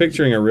 No, I'm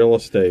picturing a real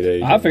estate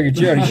agent. I figured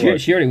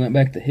she already went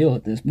back to Hill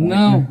at this point.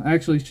 No,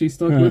 actually, she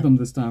stuck with him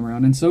this time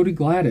around. And so did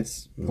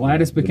Gladys.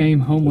 Gladys became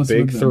homeless the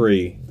big with them.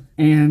 three.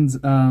 And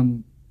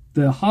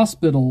the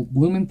hospital,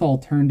 Blumenthal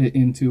turned it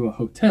into a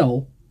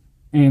hotel.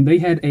 And they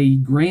had a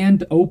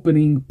grand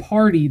opening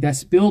party that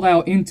spilled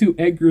out into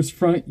Edgar's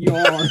front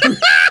yard.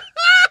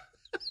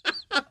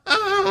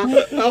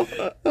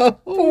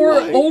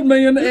 Poor old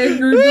man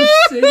Edgar just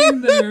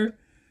sitting there.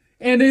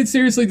 And it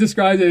seriously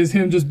describes it as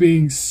him just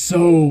being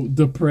so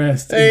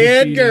depressed. Hey,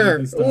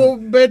 Edgar, we'll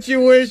bet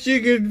you wish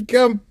you could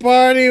come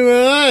party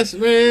with us,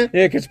 man.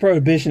 Yeah, because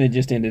Prohibition had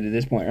just ended at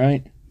this point,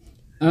 right?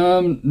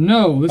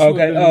 No. This is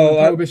where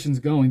Prohibition's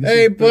going.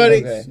 Hey,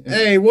 buddy.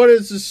 Hey, what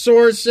does the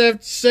source have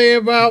to say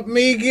about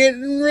me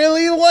getting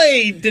really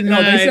late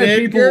tonight, they said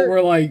Edgar? people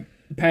were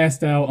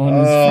passed out on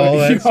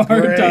his front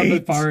yard time of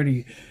the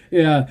party.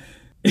 Yeah.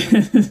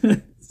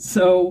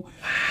 So,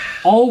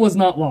 all was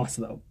not lost,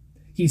 though.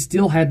 He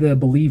still had the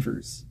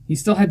believers. He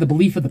still had the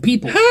belief of the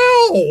people.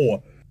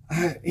 How?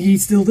 He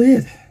still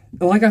did.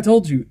 Like I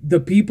told you, the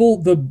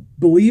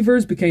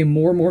believers became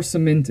more and more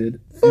cemented.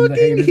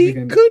 He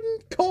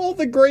couldn't call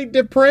the Great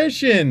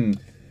Depression.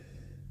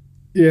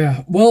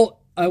 Yeah.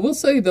 Well, I will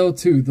say, though,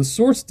 too, the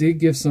source did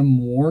give some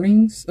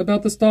warnings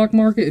about the stock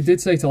market. It did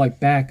say to,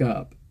 back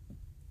up.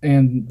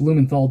 And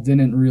Blumenthal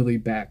didn't really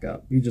back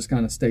up. He just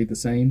kind of stayed the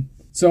same.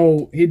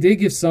 So, he did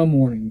give some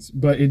warnings,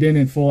 but it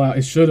didn't full out.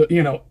 It should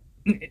have,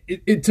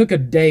 It took a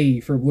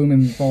day for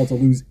Blumenthal to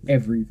lose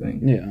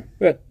everything. Yeah,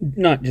 but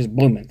not just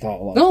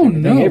Blumenthal.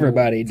 No.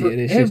 Everybody did.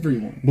 It's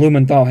everyone. Just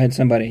Blumenthal had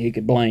somebody he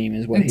could blame,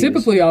 is what. And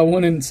typically, I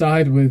wouldn't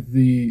side with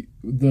the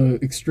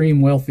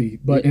extreme wealthy,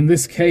 but in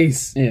this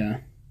case,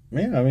 yeah.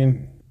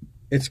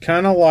 It's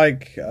kind of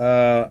like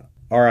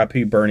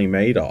R.I.P. Bernie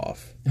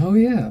Madoff. Oh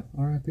yeah,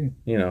 R.I.P.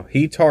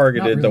 He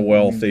targeted the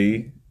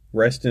wealthy.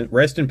 Rest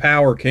in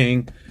power,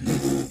 King.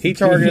 He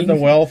targeted the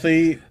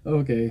wealthy.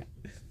 Okay.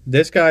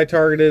 This guy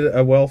targeted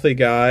a wealthy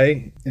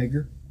guy.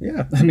 Edgar?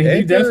 Yeah. Edgar,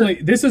 he definitely...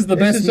 This is the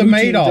best... This is a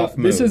Madoff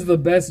move. This is the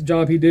best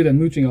job he did at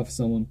mooching off of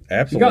someone.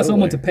 Absolutely. He got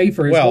someone to pay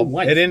for his whole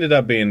life. It ended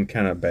up being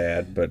kind of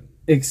bad, but...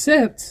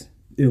 Except,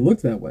 it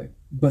looked that way.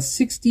 But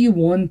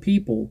 61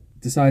 people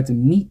decided to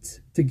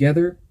meet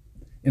together,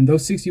 and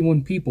those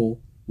 61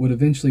 people would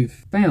eventually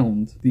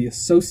found the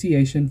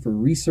Association for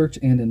Research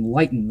and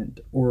Enlightenment,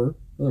 or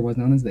otherwise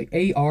known as the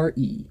ARE,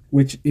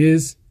 which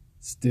is...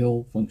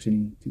 still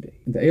functioning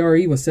today. The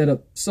ARE was set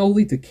up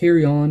solely to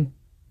carry on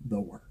the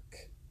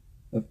work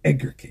of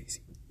Edgar Casey.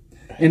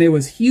 And it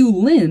was Hugh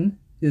Lynn,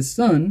 his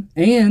son,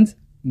 and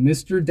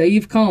Mr.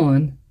 Dave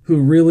Kahn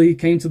who really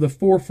came to the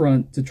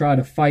forefront to try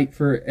to fight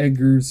for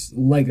Edgar's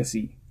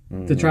legacy.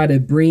 To try to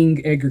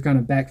bring Edgar kind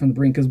of back from the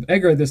brink. Because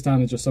Edgar at this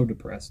time is just so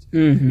depressed.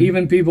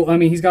 Even people,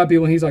 he's got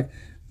people and he's like,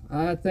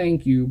 I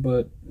thank you,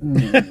 but...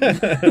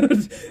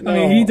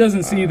 he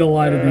doesn't see the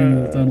light at the end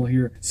of the tunnel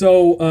here.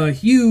 So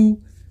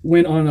Hugh...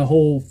 went on a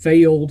whole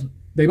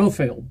they both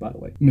failed, by the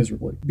way,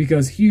 miserably.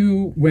 Because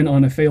Hugh went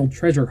on a failed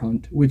treasure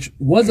hunt, which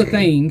was a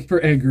thing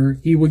for Edgar.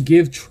 He would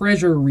give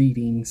treasure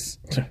readings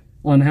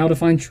on how to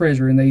find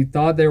treasure, and they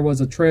thought there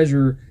was a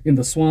treasure in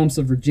the swamps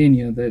of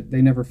Virginia that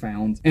they never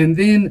found. And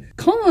then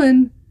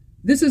Conn,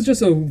 this is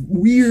just a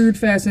weird,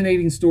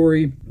 fascinating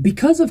story.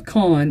 Because of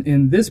Conn,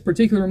 in this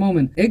particular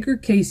moment, Edgar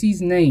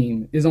Casey's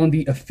name is on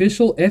the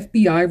official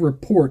FBI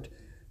report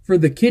for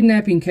the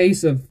kidnapping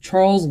case of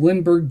Charles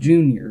Lindbergh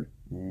Jr.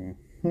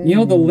 You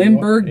know, the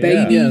Lindbergh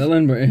baby? Yeah, the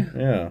Lindbergh.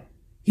 Yeah.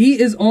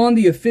 He is on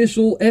the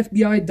official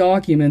FBI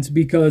documents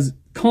because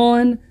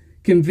Conn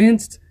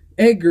convinced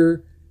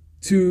Edgar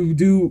to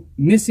do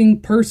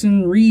missing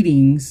person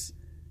readings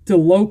to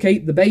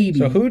locate the baby.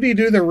 So who do you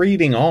do the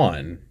reading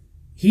on?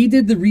 He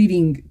did the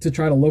reading to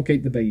try to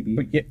locate the baby.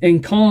 yeah-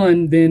 And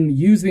Conn then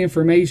used the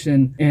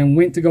information and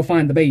went to go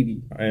find the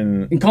baby.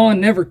 And And Conn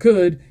never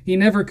could. He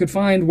never could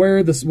find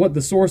what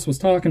the source was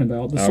talking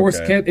about. The source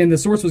Okay. the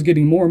source was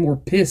getting more and more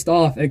pissed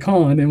off at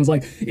Conn and was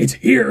like, "It's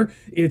here,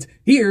 it's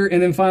here."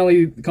 And then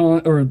finally,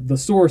 the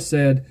source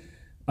said,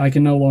 "I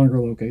can no longer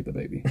locate the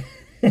baby."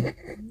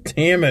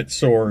 damn it,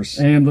 source.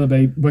 And the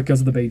baby,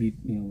 because the baby,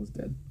 was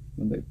dead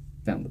when they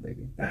found the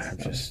baby.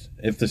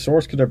 If the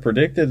source could have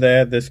predicted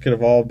that, this could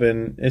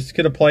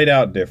have played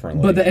out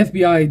differently. But the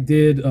FBI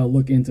did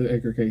look into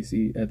Edgar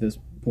Casey at this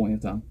point in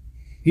time.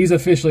 He's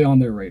officially on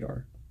their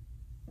radar.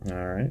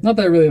 All right. Not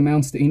that it really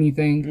amounts to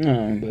anything.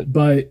 No, but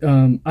But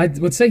I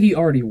would say he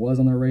already was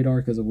on their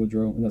radar because of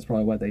Woodrow, and that's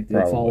probably why they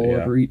did follow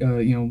up,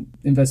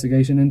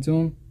 investigation into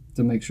him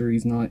to make sure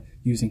he's not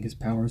using his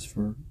powers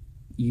for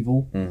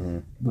evil. Mm-hmm.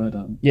 But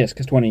yes,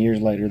 because 20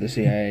 years later, the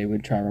CIA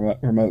would try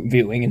remote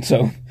viewing, and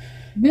so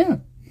yeah.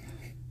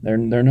 they're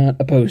not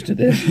opposed to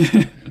this.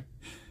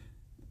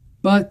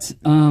 But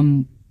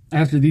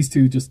after these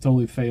two just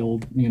totally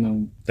failed,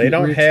 They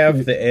don't rich have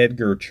quick. the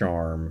Edgar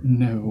charm.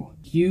 No.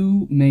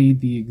 Hugh made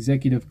the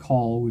executive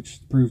call, which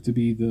proved to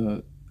be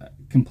the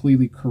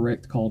completely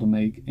correct call to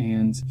make,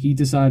 and he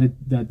decided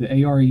that the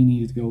ARE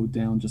needed to go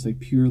down just a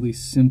purely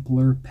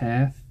simpler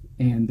path,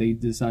 and they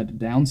decided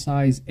to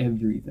downsize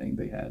everything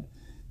they had.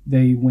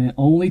 They went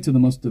only to the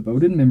most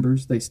devoted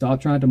members. They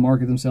stopped trying to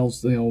market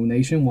themselves,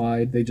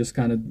 nationwide. They just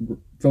kind of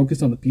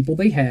focused on the people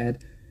they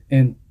had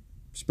and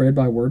spread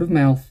by word of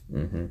mouth.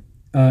 Mm-hmm.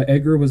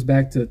 Edgar was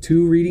back to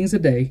 2 readings a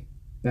day,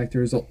 back to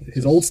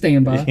his old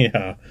standby.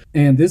 Yeah.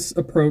 And this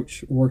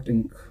approach worked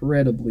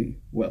incredibly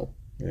well.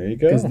 There you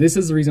go. Because this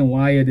is the reason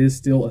why it is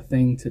still a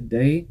thing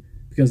today.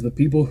 Because the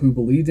people who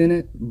believed in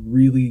it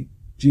really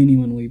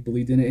genuinely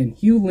believed in it. And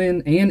Hugh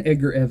Lynn and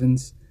Edgar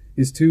Evans,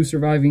 his 2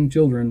 surviving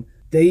children,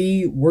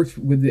 they worked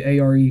with the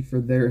ARE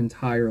for their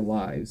entire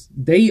lives.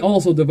 They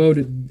also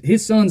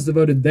his sons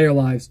devoted their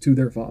lives to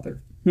their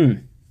father.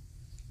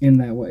 In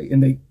that way.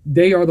 And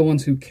they are the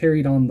ones who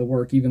carried on the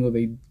work, even though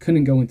they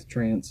couldn't go into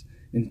trance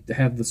and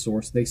have the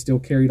source. They still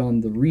carried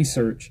on the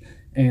research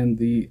and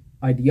the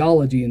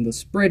ideology and the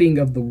spreading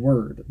of the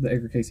word, the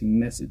Edgar Casey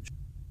message.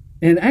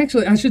 And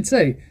actually, I should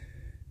say,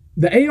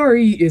 the ARE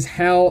is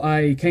how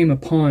I came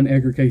upon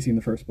Edgar Casey in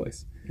the first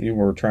place. You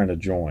were trying to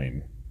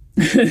join.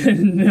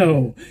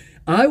 No.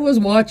 I was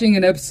watching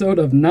an episode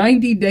of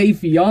 90 Day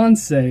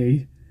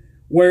Fiancé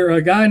where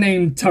a guy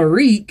named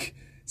Tariq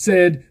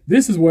said,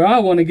 "This is where I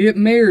want to get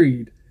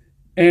married."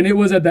 And it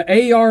was at the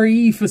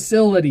ARE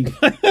facility.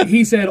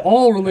 He said,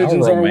 "All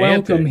religions How are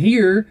romantic. welcome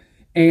here."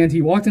 And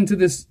he walked into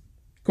this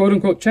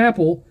quote-unquote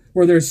chapel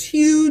where there's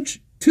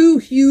 2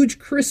 huge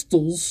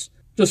crystals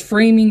just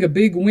framing a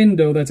big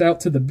window that's out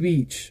to the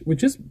beach,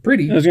 which is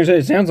pretty. I was going to say,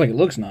 it sounds like it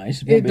looks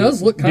nice. It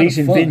does look kind of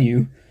decent fun.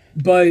 venue.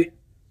 But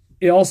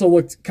it also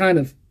looked kind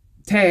of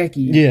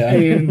tacky. Yeah.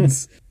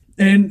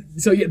 And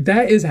so, yeah,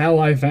 that is how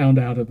I found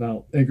out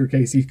about Edgar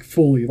Casey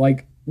fully.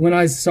 Like, when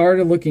I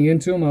started looking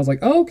into him, I was like,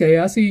 oh, okay,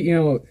 I see,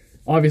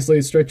 obviously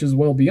it stretches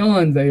well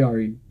beyond the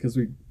ARE because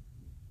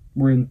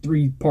we're in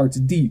 3 parts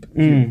deep.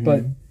 Mm-hmm.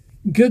 But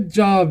good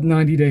job,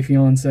 90 Day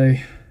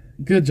Fiancé.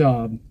 Good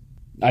job.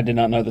 I did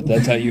not know that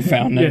that's how you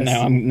found it. Yes.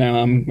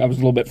 I was a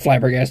little bit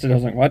flabbergasted. I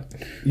was like, what?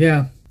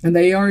 Yeah. And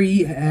the ARE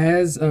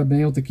has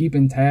been able to keep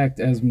intact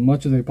as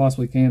much as they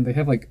possibly can. They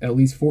have at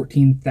least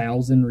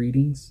 14,000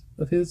 readings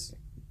of his,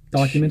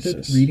 documented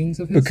Jesus. readings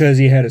of his. Because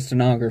he had a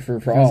stenographer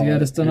for all. Because he had a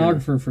of it.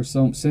 stenographer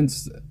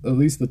since at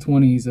least the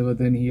 20s, but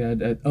then he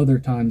had at other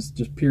times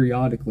just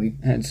periodically.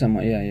 Had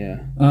somewhat, yeah.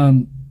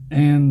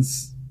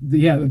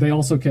 They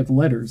also kept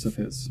letters of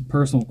his,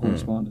 personal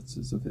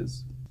correspondences of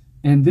his.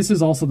 And this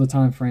is also the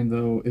time frame,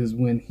 though, is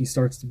when he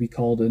starts to be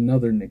called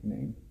another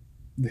nickname,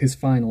 his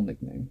final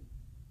nickname,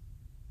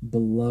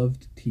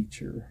 Beloved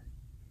Teacher.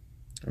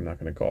 I'm not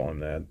going to call him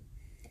that.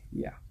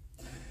 Yeah.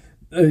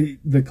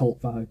 The cult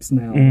vibes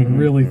now are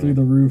really through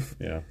the roof.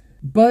 Yeah.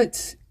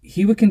 But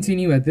he would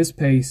continue at this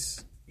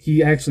pace.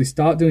 He actually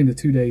stopped doing the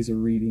 2 days of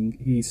reading.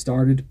 He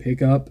started to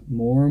pick up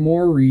more and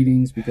more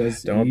readings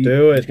because Don't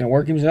do He's it. going to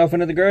work himself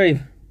into the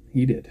grave.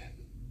 He did.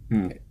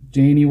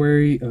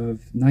 January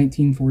of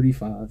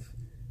 1945,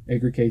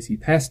 Edgar Casey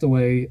passed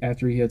away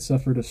after he had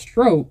suffered a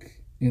stroke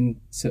in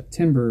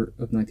September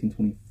of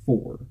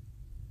 1924.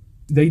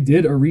 They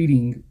did a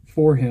reading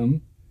for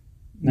him.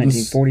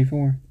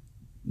 1944.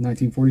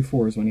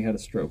 1944 is when he had a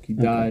stroke. He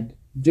died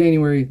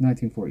January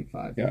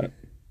 1945. Got it.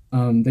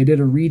 They did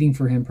a reading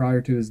for him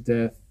prior to his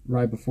death,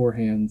 right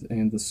beforehand,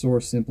 and the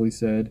source simply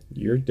said,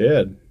 You're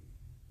dead.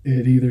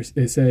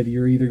 It said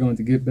you're either going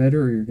to get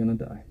better or you're going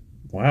to die.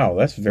 Wow,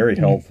 that's very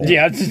helpful.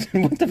 Yeah,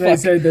 what the They fuck?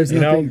 said there's You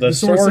nothing. know, the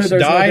source source said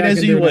there's no died back as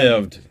and he they're not.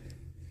 lived.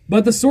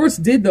 But the source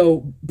did,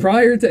 though,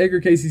 prior to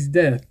Edgar Casey's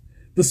death.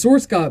 The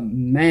source got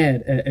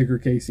mad at Edgar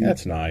Casey.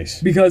 That's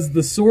nice. Because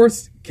the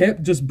source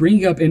kept just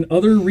bringing up in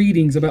other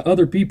readings about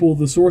other people,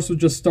 the source would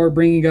just start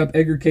bringing up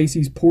Edgar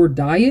Casey's poor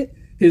diet,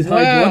 his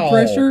high blood Wow.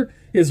 pressure,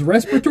 his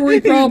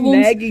respiratory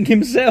problems. Nagging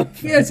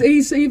himself. Yes, he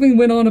even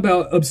went on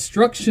about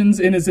obstructions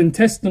in his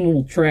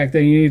intestinal tract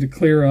that he needed to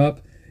clear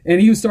up. And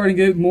he was starting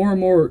to get more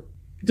and more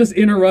just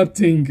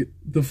interrupting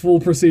the full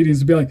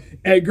proceedings to be like,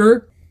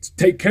 Edgar,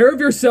 take care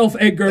of yourself,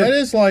 Edgar.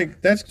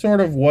 That's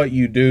sort of what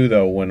you do,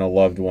 though, when a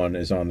loved one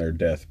is on their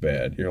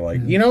deathbed. You're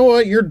like, you know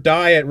what? Your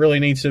diet really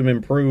needs some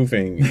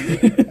improving.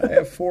 I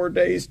have 4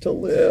 days to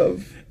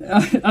live.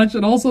 I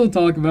should also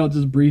talk about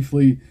just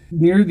briefly,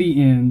 near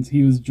the end,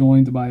 he was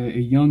joined by a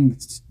young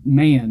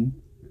man,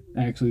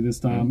 actually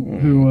this time,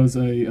 who was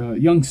a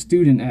young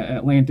student at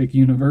Atlantic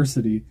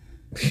University,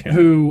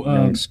 who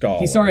Young scholar.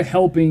 he started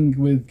helping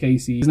with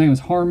Casey. His name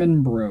was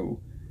Harmon Bro.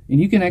 And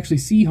you can actually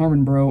see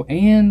Harmon Bro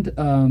and,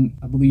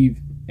 I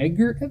believe,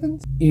 Edgar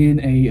Evans in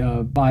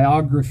a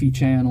biography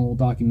channel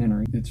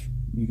documentary.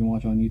 You can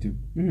watch on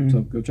YouTube,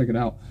 so go check it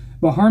out.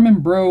 But Harmon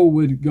Bro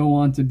would go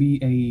on to be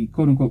a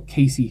quote-unquote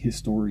Casey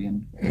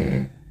historian.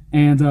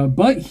 And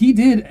but he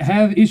did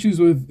have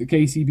issues with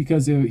Casey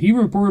because he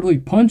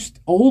reportedly punched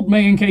old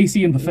man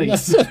Casey in the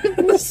face. What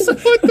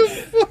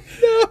the fuck?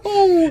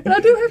 No. And I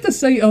do have to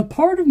say, a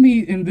part of me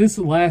in this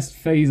last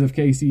phase of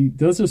Casey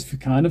does just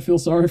kind of feel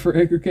sorry for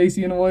Edgar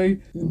Casey in a way.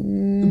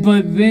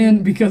 But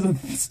then, because of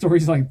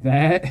stories like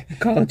that,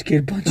 College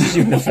kid punches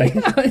you in the face.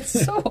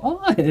 it's so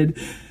odd.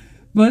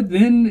 But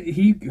then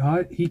he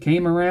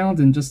came around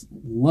and just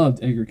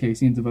loved Edgar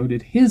Casey and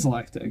devoted his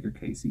life to Edgar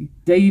Casey.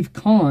 Dave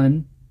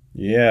Kahn,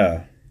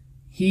 Yeah.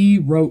 he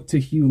wrote to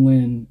Hugh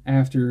Lynn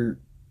after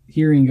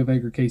hearing of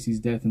Edgar Casey's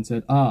death and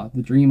said,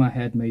 the dream I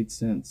had made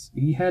sense.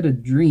 He had a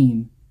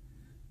dream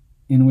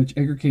in which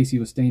Edgar Casey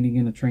was standing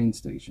in a train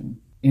station.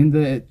 In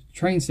the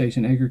train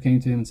station, Edgar came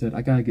to him and said,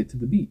 I gotta get to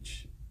the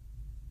beach.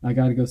 I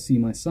gotta go see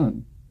my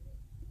son.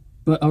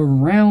 But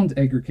around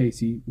Edgar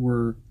Casey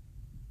were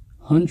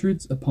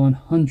hundreds upon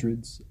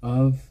hundreds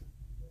of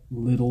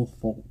little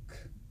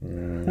folk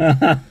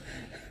who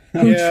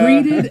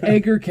treated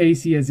Edgar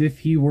Casey as if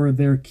he were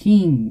their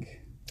king.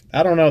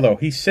 I don't know, though.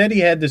 He said he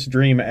had this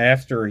dream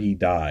after he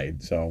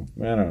died, so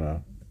I don't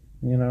know.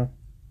 You know?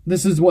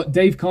 This is what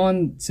Dave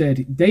Kahn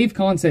said. Dave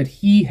Kahn said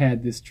he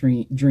had this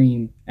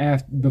dream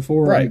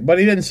before. Right, but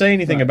he didn't say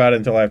anything Right. about it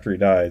until after he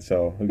died,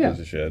 so who Yeah. gives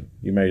a shit?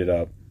 You made it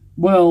up.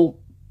 Well,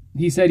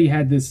 he said he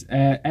had this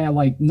at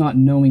like not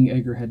knowing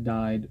Edgar had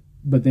died,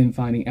 but then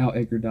finding out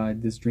Edgar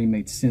died, this dream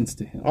made sense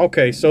to him.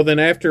 Okay, so then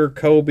after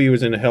Kobe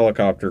was in a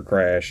helicopter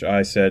crash,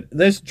 I said,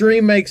 this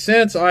dream makes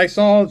sense. I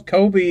saw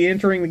Kobe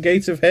entering the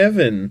gates of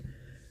heaven.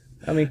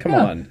 I mean, come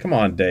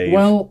on, Dave.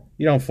 Well,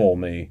 you don't fool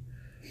me.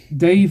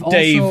 Dave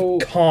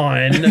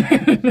Kahn.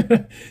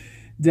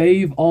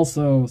 Dave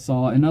also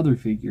saw another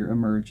figure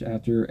emerge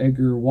after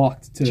Edgar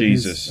walked to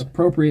Jesus. his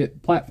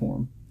appropriate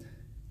platform.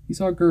 He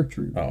saw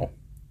Gertrude, Oh.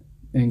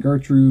 and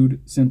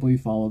Gertrude simply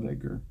followed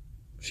Edgar.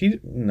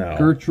 No.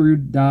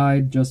 Gertrude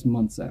died just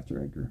months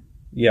after Edgar.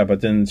 Yeah, but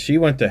then she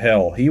went to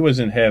hell. He was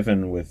in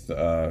heaven with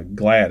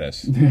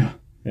Gladys. Yeah.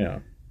 Yeah.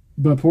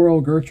 But poor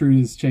old Gertrude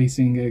is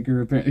chasing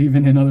Edgar,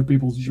 even in other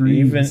people's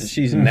dreams.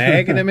 She's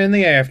nagging him in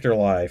the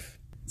afterlife.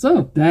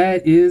 So,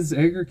 that is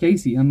Edgar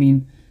Casey. I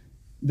mean,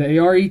 the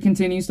ARE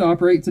continues to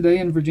operate today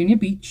in Virginia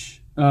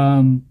Beach.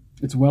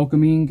 It's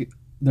welcoming,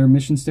 their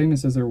mission statement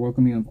says they're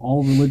welcoming of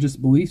all religious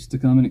beliefs to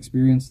come and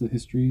experience the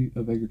history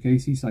of Edgar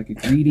Casey,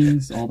 psychic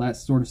readings, all that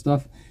sort of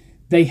stuff.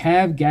 They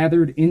have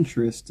gathered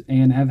interest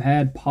and have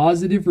had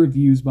positive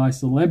reviews by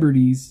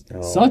celebrities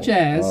such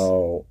as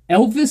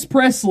Elvis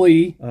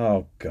Presley,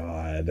 Oh,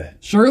 God.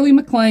 Shirley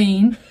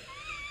MacLaine,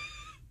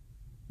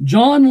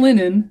 John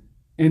Lennon,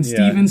 and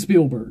Steven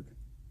Spielberg.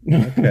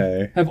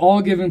 Okay. Have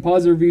all given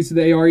positive reviews to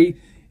the ARE.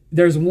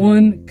 There's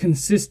one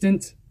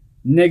consistent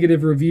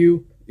negative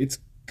review. It's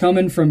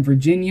coming from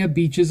Virginia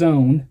Beach's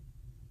own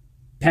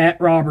Pat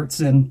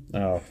Robertson.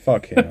 Oh,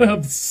 fuck him.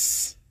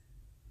 What's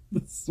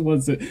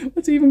it?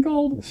 What's it even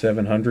called?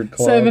 700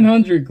 Club.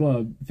 700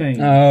 Club fame.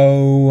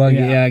 Oh,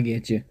 Yeah. I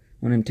get you.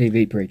 One of them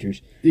TV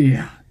preachers.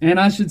 Yeah, and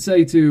I should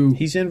say too.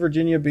 He's in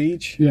Virginia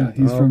Beach? Yeah,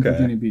 he's from Okay.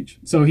 Virginia Beach.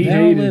 So he They all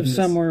hated live this.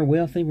 somewhere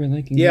wealthy where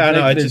they can. Yeah, I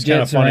know. take It's their just kind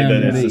of jets funny around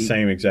that the it's the beach.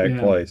 same exact Yeah,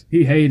 place.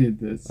 He hated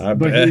this, I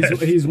but bet.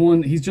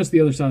 he's just the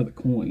other side of the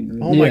coin.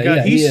 Really. Oh my Yeah, God,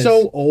 yeah, he he's is.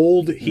 so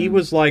old. He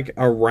was like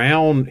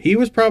around. He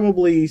was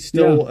probably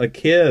still a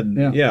kid.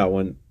 Yeah.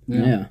 When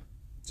Yeah.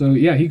 So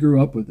yeah, he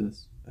grew up with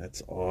this.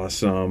 that's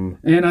awesome.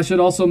 And I should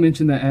also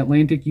mention that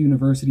Atlantic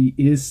University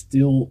is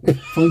still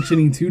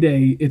functioning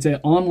today. It's an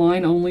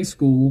online-only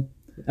school.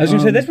 I was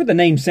gonna say that's what the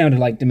name sounded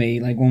like to me.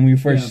 Like when we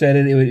first said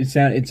it, it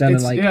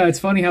sounded like It's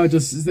funny how it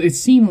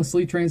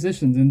seamlessly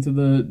transitions into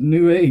the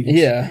new age.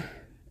 yeah.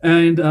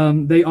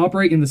 And they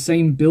operate in the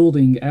same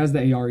building as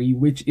the ARE,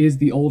 which is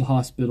the old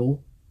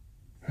hospital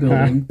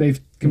building. They've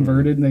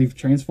converted and they've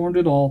transformed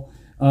it all.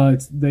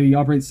 They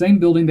operate the same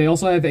building. They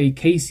also have a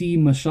KC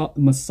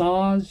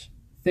massage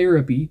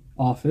therapy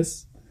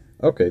office.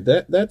 Okay,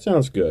 that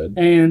sounds good.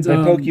 And They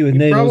poke you with You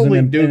needles. probably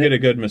and then, do get a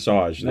good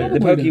massage there. They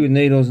poke you with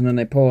needles and then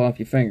they pull off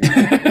your finger.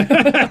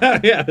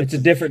 Yeah, It's a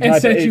different and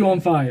type set of, you on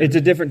fire. It's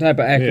a different type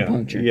of yeah,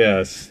 acupuncture.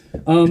 yes.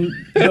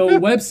 The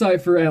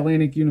website for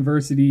Atlantic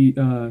University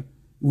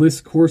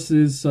lists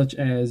courses such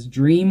as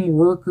dream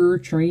worker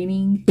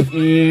training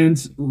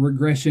and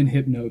regression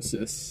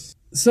hypnosis.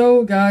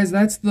 So, guys,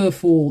 that's the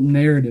full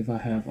narrative I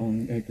have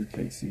on Edgar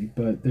Cayce,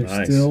 but there's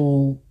Nice.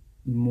 still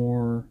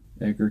more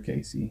Edgar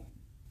Cayce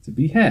to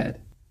be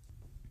had.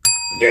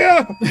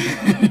 Yeah.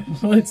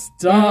 Let's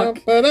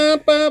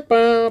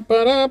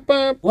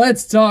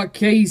talk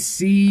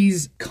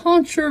Cayce's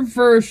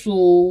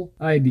controversial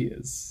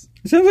ideas.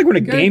 It sounds like we're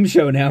in a game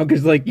show now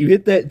because, like, you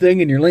hit that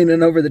thing and you're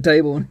leaning over the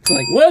table and it's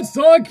like, Let's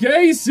talk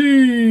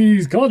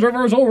Cayce's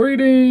controversial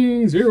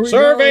readings. Here we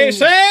Survey go.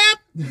 set.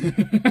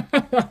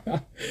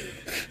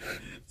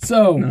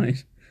 So,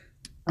 nice.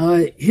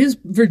 his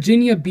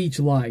Virginia Beach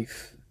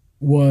life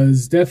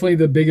was definitely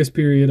the biggest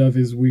period of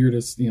his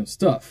weirdest,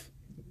 stuff.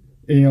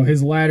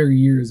 His latter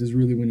years is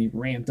really when he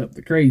ramped up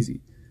the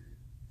crazy.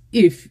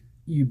 If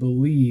you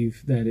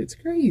believe that it's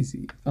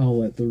crazy, I'll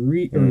let the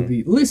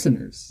the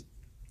listeners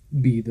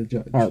be the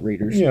judge. Art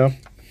readers. Yeah.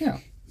 Yeah.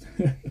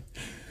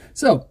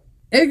 So,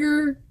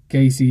 Edgar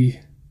Cayce,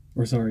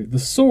 the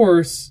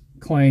source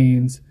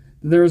claims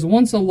that there was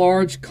once a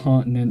large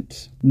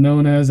continent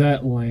known as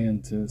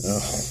Atlantis.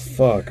 Oh,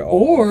 fuck off.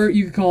 Or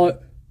you could call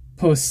it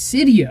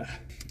Posidia.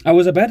 I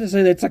was about to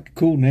say that's like a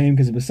cool name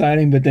because of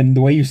Poseidon, but then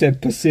the way you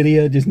said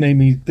Posidia just made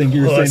me think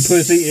you were saying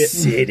pussy.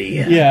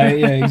 Posidia. Yeah,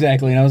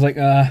 exactly. And I was like,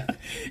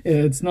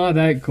 It's not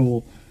that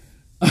cool.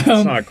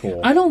 It's not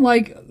cool. I don't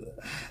like...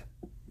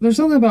 There's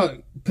something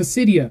about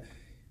Posidia.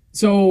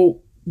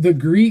 So, the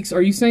Greeks...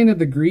 Are you saying that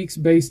the Greeks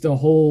based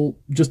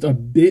just a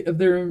bit of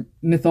their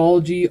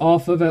mythology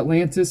off of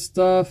Atlantis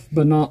stuff,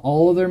 but not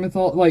all of their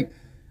mythology? Like,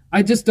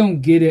 I just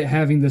don't get it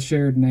having the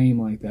shared name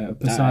like that.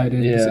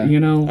 Poseidon, yeah.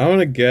 I'm going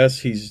to guess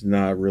he's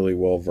not really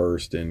well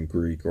versed in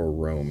Greek or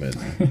Roman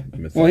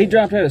mythology. well, he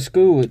dropped out of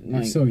school at,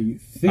 like, So you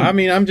think... I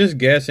mean, I'm just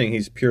guessing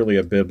he's purely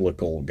a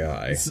biblical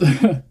guy.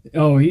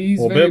 Oh, he's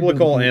Well, very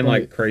biblical and but-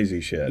 like crazy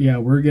shit. Yeah,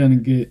 we're gonna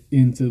get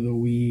into the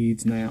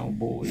weeds now,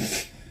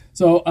 boys.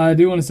 So I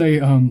do want to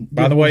say,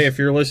 By the way, if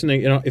you're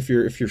listening, if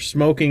you're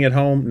smoking at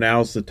home,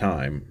 now's the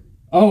time.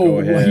 Go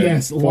ahead.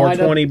 yes, light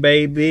 420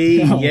 baby.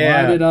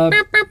 Yeah. light it up,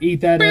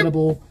 eat that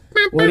edible,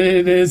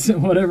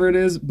 whatever it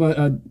is. But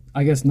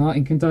I guess not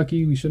in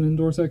Kentucky. We shouldn't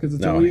endorse that because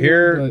it's Now illegal.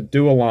 here, But,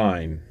 do a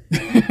line.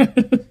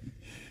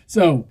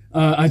 so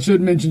I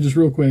should mention just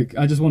real quick.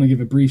 I just want to give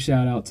a brief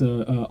shout out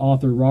to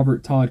author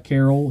Robert Todd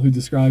Carroll, who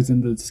describes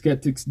in the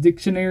Skeptics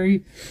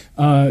Dictionary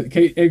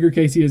Edgar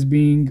Cayce as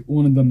being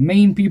one of the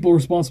main people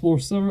responsible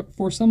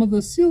for some of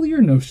the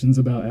sillier notions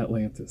about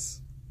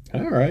Atlantis.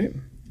 All right.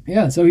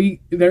 Yeah, so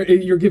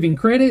you're giving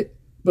credit,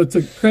 but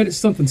to credit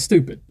something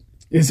stupid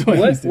is what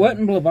he's doing.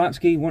 Wasn't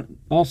Blavatsky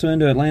also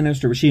into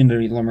Atlantis, or was she into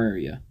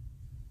Lemuria?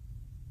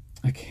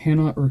 I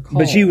cannot recall.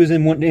 But she was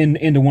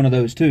into one of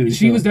those too.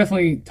 She so- was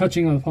definitely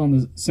touching upon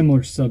the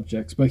similar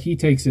subjects, but he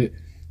takes it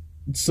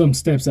some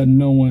steps that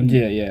no one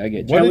Yeah, I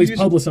get you. What at did least you-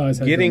 publicized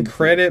has Getting done.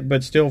 credit,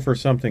 but still for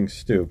something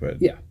stupid.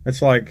 Yeah.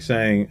 It's like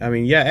saying,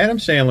 Adam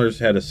Sandler's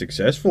had a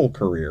successful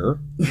career.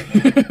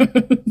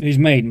 He's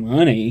made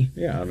money.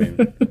 Yeah, I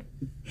mean,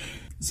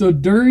 So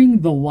during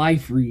the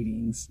life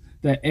readings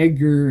that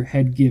Edgar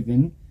had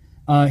given,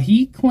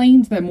 he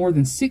claimed that more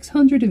than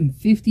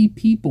 650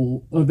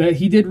 people that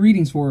he did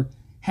readings for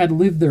had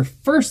lived their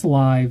first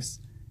lives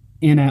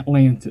in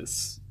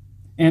Atlantis.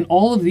 And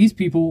all of these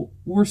people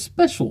were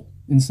special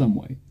in some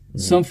way.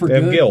 Some for they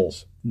have good.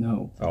 gills.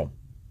 No. Oh.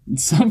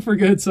 Some for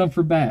good, some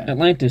for bad.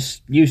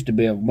 Atlantis used to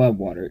be above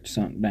water. It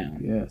sunk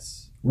down.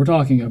 Yes. We're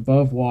talking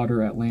above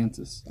water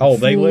Atlantis. Oh,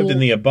 they Full lived in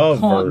the above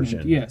continent,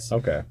 version. Yes.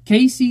 Okay.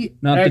 Cayce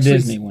Not the actually-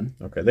 Disney one.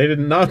 Okay. They did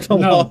not the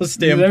No, Lost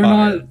they're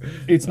Empire. not.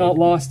 It's not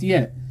lost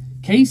yet.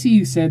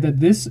 Cayce said that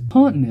this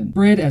continent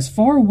spread as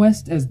far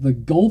west as the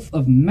Gulf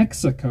of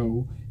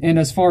Mexico and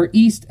as far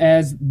east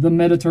as the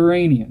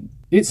Mediterranean.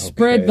 It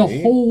spread the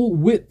Okay. whole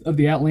width of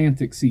the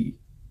Atlantic Sea,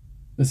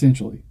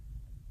 essentially,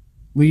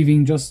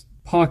 leaving just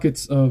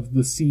pockets of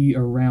the sea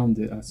around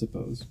it, I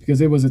suppose, because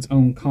it was its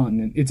own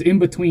continent. It's in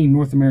between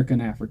North America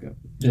and Africa.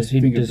 Does he-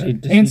 Think of does that. he-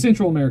 does and he-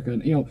 Central America,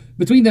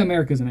 between the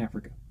Americas and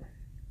Africa.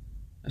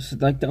 It's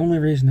like the only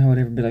reason I would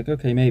ever be like,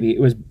 okay, maybe it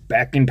was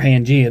back in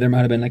Pangea. There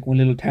might have been like one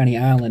little tiny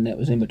island that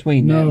was in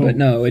between that. But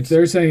no, it's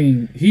They're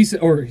saying he's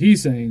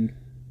saying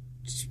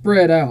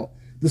spread out.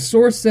 The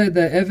source said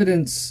that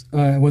evidence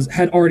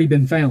had already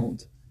been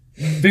found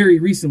very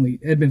recently.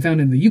 It had been found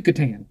in the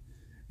Yucatan,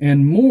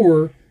 and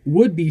more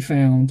would be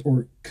found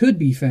or could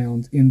be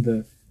found in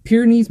the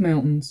Pyrenees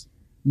Mountains,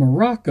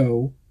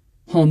 Morocco,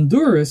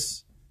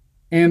 Honduras,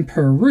 and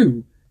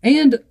Peru.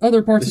 and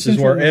other parts This of is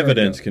Central where America.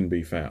 evidence can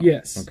be found.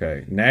 Yes.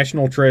 Okay.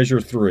 National Treasure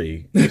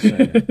 3. Just saying.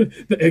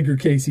 The Edgar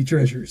Casey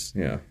treasures.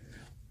 Yeah,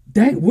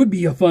 That would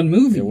be a fun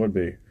movie. it would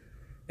be.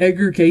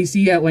 Edgar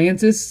Casey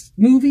Atlantis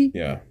movie.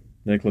 Yeah.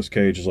 Nicolas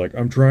Cage is like,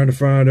 I'm trying to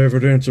find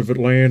evidence of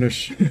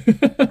Atlantis.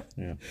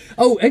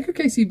 Oh, Edgar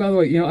Casey, by the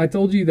way, I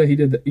told you that he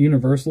did the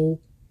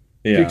Universal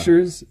Yeah.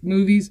 Pictures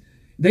movies.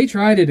 They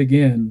tried it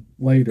again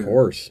later. Of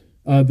course.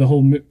 The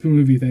whole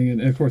movie thing,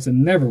 and of course it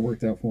never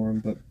worked out for him,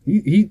 but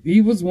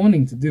he was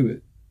wanting to do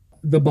it.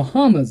 The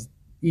Bahamas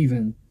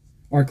even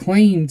are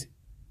claimed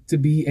to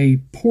be a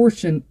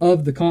portion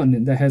of the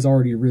continent that has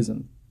already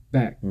risen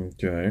back.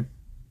 Okay.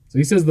 So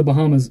he says the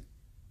Bahamas,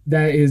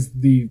 that is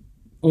the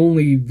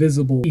only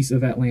visible piece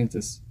of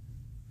Atlantis.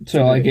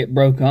 So like it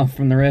broke off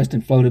from the rest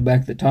and floated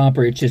back to the top,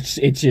 or it's just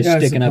Yeah, I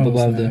sticking up suppose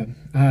above that.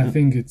 I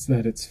think it's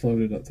that it's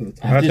floated up to the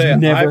top. I've I'll just tell you,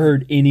 never I've-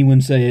 heard anyone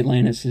say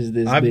Atlantis is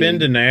this I've big. been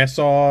to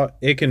Nassau.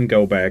 It can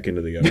go back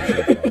into the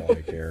ocean for all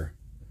I care.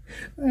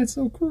 That's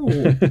so cruel.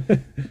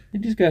 They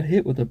just got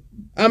hit with a.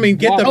 I mean,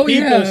 get the Oh,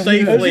 people yeah.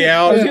 safely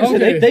Yeah, out. yeah.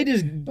 Okay. They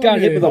just got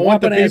hit with a I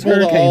want the whopping ass people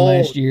to hurricane all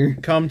last year.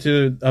 come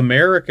to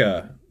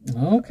America.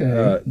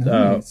 Okay.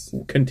 Nice.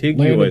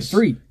 Contiguous. Landed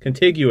free.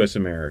 Contiguous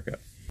America.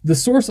 The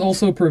source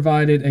also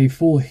provided a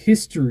full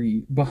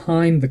history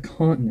behind the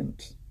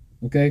continent.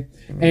 Okay?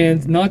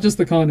 And not just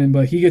the continent,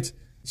 but he gets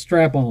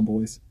strap on,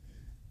 boys.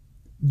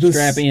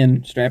 Strap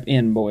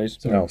in, boys.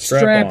 Sorry. No,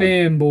 strap on.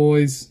 in,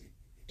 boys.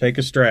 Take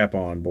a strap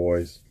on,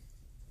 boys.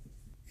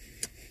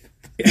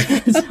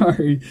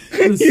 Sorry.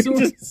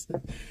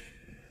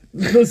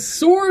 The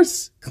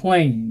source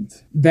claimed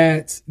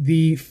that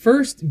the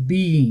first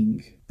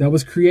being that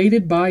was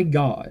created by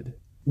God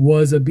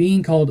was a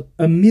being called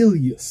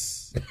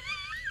Emilius.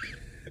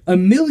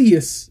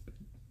 Emilius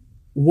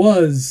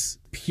was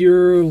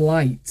pure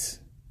light.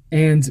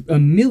 And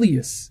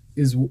Emilius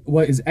is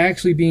what is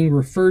actually being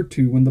referred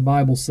to when the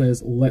Bible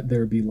says, let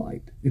there be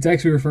light. It's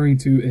actually referring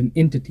to an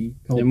entity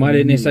called And why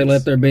didn't he say Emilius.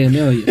 let there be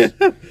Emilius?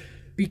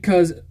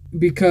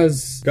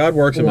 Because God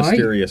works in light-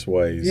 mysterious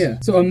ways. Yeah.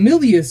 So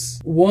Emilius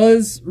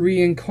was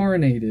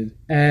reincarnated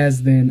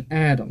as then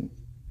Adam.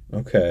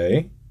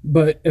 Okay.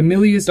 But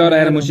Emilius Thought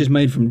Adam was just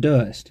made from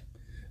dust.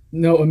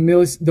 No,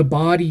 Emilius, the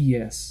body,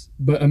 yes.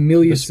 But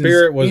Emilius' The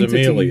spirit was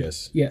entity,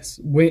 Emilius. Yes,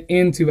 went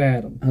into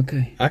Adam.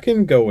 Okay. I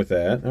can go with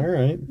that. All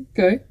right.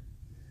 Okay.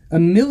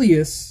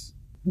 Emilius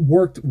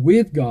worked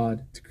with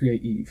God to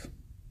create Eve.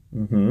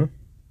 Mm-hmm.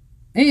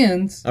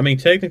 And I mean,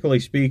 technically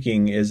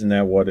speaking, isn't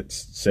that what it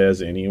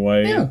says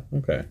anyway? Yeah.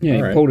 Okay. Yeah, All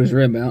he right. pulled his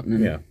rib out.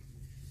 And Yeah.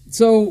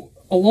 so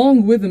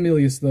along with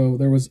Emilius, though,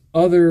 there was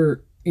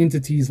other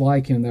entities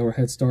like him that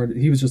had started.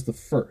 He was just the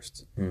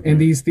 1st. And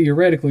these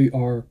theoretically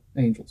are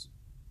angels.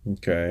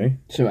 Okay.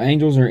 So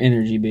angels are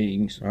energy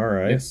beings. All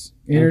right. Yes.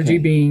 Energy Okay.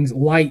 beings,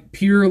 light,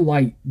 pure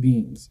light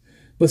beings.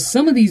 But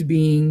some of these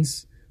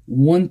beings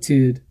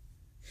wanted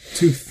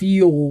to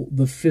feel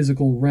the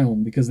physical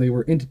realm because they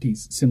were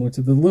entities similar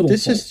to the little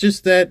This folk. is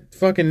just that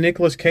fucking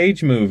Nicolas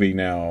Cage movie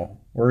now,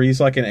 where he's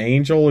like an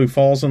angel who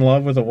falls in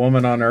love with a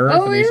woman on Earth,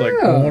 Oh, and he's like,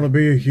 yeah. I want to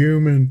be a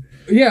human.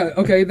 Yeah,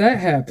 okay, that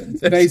happened,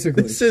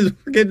 basically. This is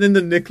we're getting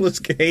into Nicolas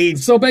Cage.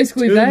 So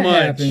basically Too that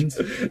much.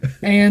 happened.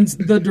 And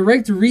the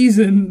direct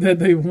reason that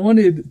they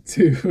wanted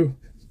to...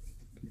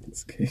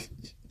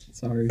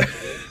 Sorry.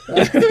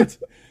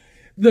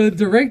 The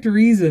direct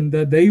reason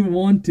that they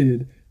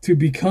wanted to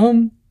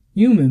become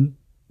human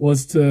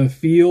was to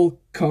feel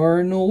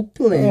carnal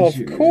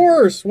pleasure. Of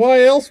course.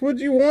 Why else would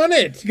you want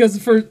it? Because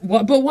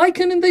but why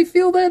couldn't they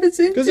feel that it's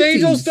entities? Because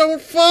angels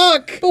don't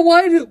fuck. But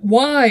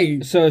why?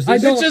 So is I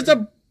this, don't- It's just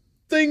a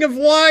thing of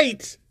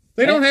light.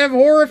 They don't have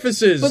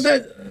orifices. But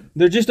that.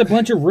 they're just a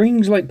bunch of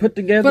rings like put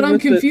together. But I'm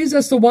with confused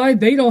as to why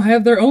they don't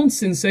have their own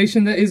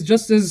sensation that is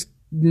just as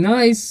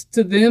nice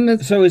to them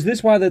as. So is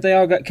this why that they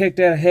all got kicked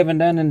out of heaven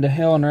down into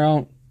hell and they're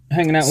all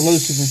hanging out with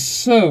Lucifer?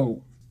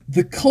 So,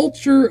 the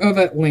culture of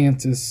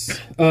Atlantis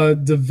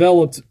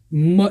developed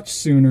much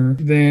sooner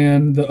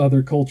than the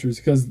other cultures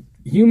because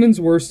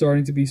humans were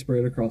starting to be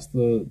spread across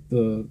the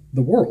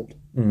world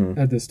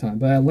at this time.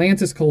 But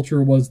Atlantis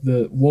culture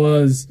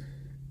was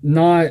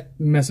not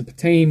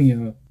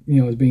Mesopotamia,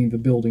 as being the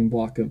building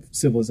block of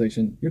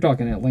civilization. You're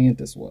talking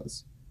Atlantis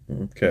was.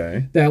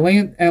 okay. The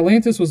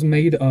Atlantis was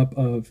made up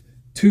of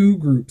two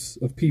groups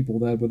of people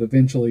that would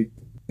eventually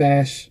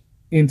bash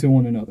into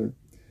one another.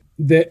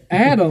 That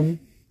Adam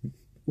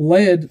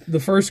led the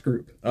first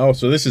group. Oh,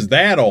 so this is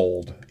that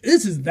old.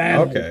 This is that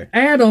old. Okay.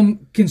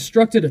 Adam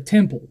constructed a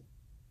temple.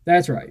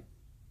 That's right.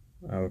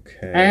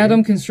 Okay.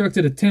 Adam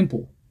constructed a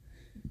temple.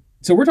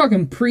 So we're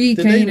talking Did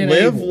pre-Cain they and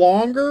live Abel.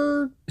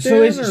 longer? So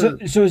then,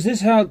 or- is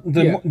this how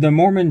Yeah. the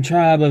Mormon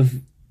tribe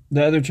of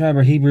the other tribe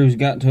of Hebrews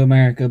got to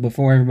America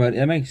before everybody?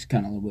 That makes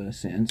kind of a little bit of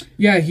sense.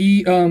 Yeah,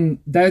 he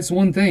that's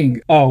one thing.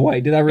 Oh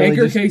wait, did I really?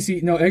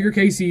 Edgar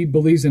Casey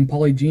believes in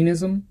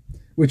polygenism,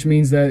 which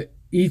means that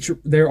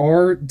there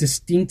are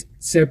distinct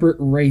separate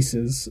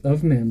races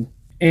of men,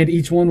 and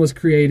each one was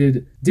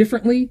created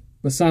differently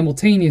but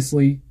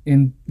simultaneously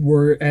and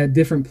were at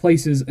different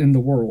places in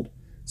the world.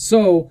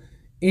 So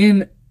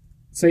in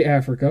say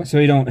Africa. So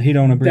he don't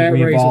agree That to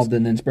be race involved was-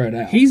 and then spread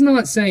out. He's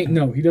not saying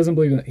no. He doesn't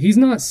believe in that. He's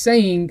not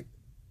saying.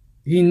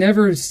 He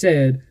never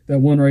said that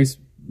one race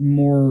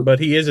more. But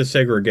he is a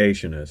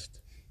segregationist.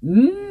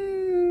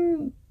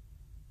 Mm,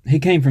 He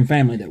came from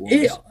family that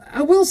was.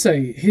 I will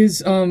say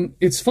his.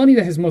 It's funny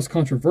that his most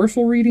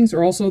controversial readings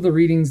are also the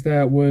readings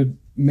that would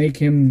make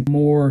him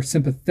more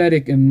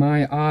sympathetic in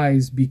my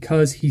eyes,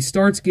 because he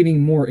starts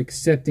getting more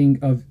accepting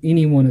of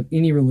anyone of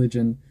any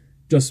religion,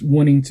 just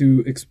wanting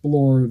to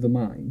explore the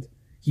mind.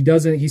 He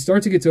doesn't. He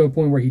starts to get to a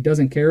point where he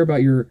doesn't care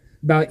about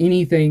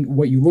anything,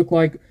 what you look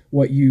like,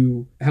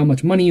 how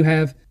much money you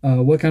have,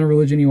 what kind of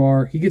religion you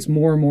are. He gets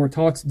more and more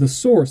the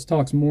source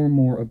talks more and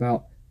more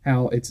about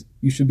how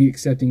you should be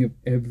accepting of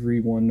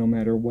everyone, no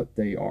matter what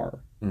they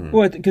are.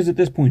 Well, because at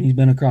this point he's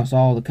been across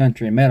all the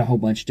country and met a whole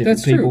bunch of different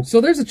That's people. true.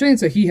 So there's a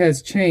chance that he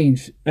has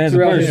changed As a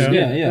throughout person,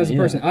 his, as a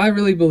person. I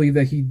really believe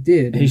that he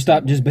did. He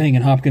stopped just being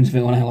in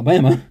Hopkinsville in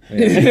Alabama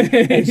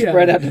and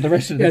spread out to the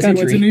rest of the Yes, country.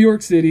 he went to New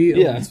York City.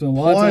 Yeah. Spent a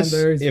lot of time Plus,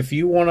 there. if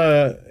you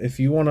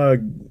wanna,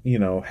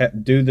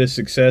 do this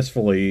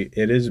successfully,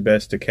 it is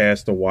best to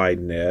cast a wide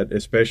net,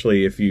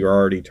 especially if you're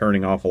already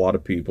turning off a lot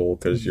of people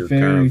because you're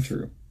Very kind of,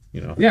 true. you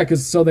know. Yeah,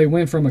 because so they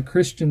went from a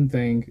Christian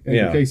thing,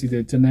 Yeah. Casey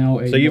did, to now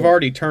a. So you've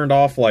already turned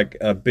off like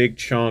a big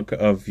chunk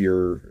of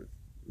your,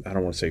 I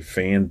don't want to say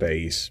fan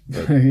base,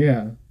 but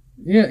yeah,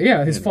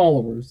 his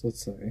followers,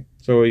 let's say.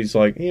 so he's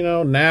like,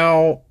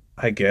 now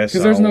I guess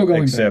 'Cause there's no I'll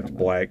going back accept on that.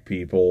 black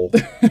people.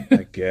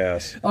 I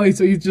guess. Oh,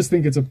 so you just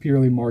think it's a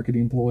purely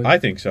marketing ploy? I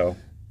think so.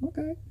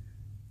 Okay.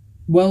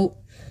 Well,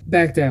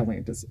 back to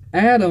Atlantis.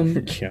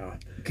 Adam Yeah.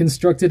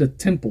 constructed a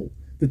temple.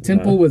 The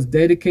temple was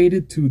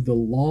dedicated to the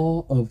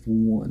law of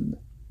one.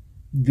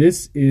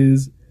 This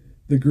is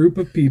the group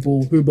of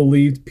people who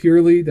believed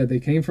purely that they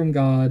came from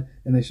God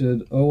and they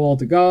should owe all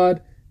to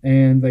God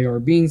and they are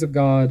beings of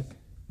God.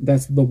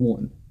 That's the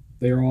one.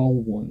 They are all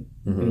one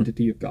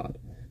entity of God.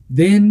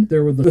 Then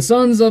there were the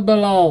sons of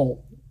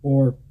Belial,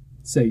 or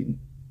Satan,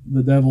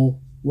 the devil,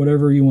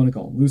 whatever you want to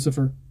call him,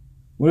 Lucifer,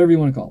 whatever you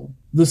want to call him.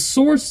 The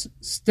source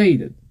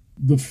stated,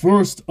 the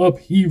first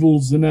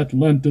upheavals in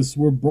Atlantis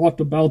were brought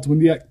about when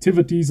the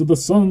activities of the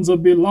sons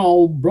of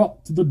Belial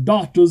brought to the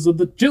daughters of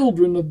the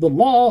children of the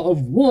law of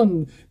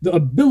one the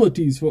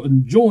abilities for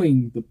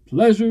enjoying the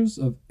pleasures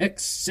of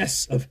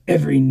excess of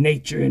every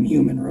nature in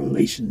human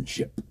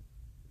relationship.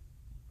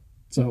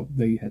 So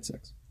they had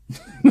sex.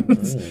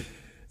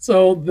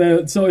 So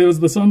it was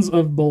the sons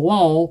of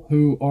Belial,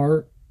 who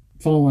are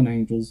fallen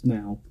angels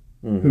now,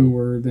 who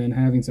were then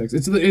having sex.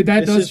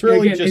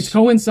 It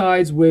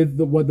coincides with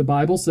what the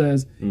Bible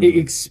says. It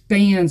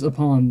expands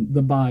upon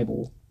the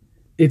Bible.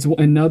 It's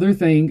another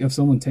thing of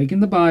someone taking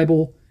the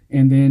Bible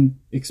and then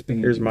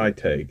expanding. Here's my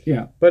take.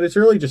 Yeah. But it's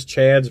really just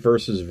Chads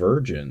versus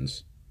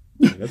virgins.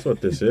 That's what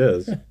this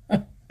is.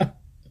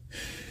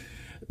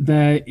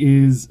 That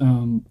is,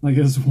 I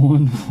guess,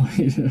 one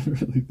way to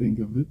really think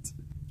of it.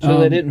 So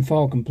they didn't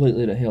fall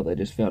completely to hell; they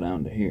just fell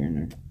down to here.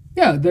 And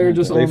Yeah, they're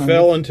just They on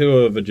fell into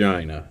a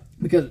vagina.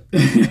 because.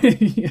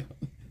 Yeah.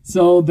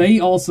 So they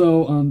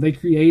also they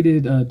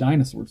created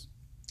dinosaurs,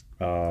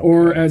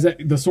 or as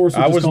the source.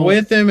 I was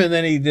with him, and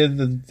then he did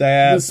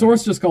that. The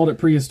source just called it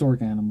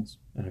prehistoric animals.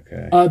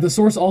 Okay. The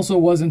source also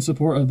was in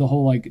support of the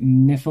whole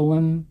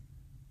Nephilim,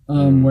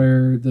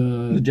 where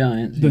the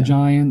giants,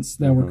 giants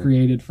that were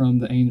created from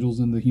the angels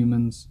and the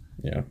humans.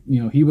 Yeah.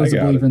 He was I a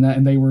got believer in that,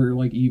 and they were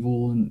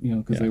evil, and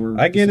because they were.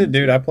 I get it,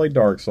 dude. I played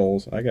Dark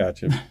Souls. I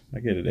got you. I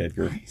get it,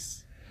 Edgar.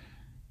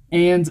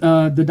 And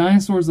the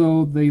dinosaurs,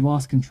 though, they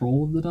lost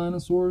control of the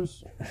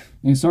dinosaurs,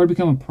 and it started to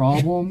become a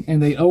problem,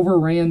 and they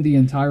overran the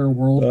entire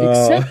world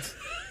except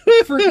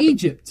for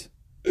Egypt.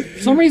 For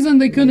some reason,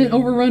 they couldn't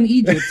overrun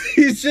Egypt.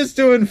 He's just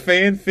doing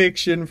fan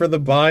fiction for the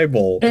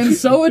Bible. And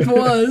so it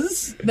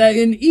was that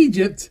in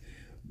Egypt,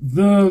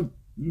 the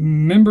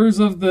members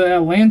of the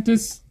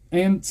Atlantis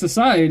and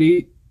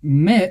society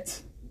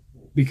met,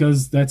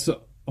 because that's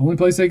the only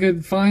place they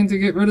could find to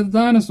get rid of the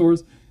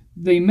dinosaurs.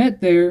 They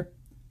met there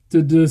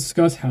to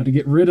discuss how to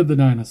get rid of the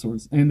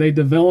dinosaurs. And they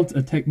developed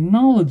a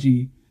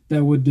technology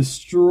that would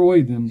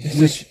destroy them,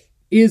 which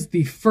is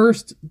the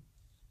first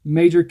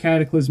major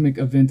cataclysmic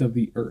event of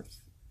the Earth.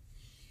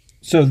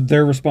 So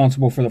they're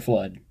responsible for the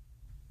flood,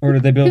 or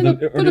did they build?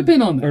 Put a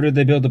pin on that. Or did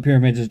they build the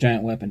pyramids as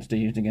giant weapons to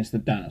use against the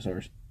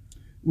dinosaurs?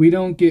 We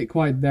don't get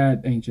quite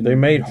that ancient. They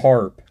made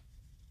harp.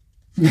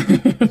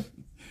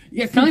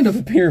 Yeah, kind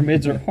of.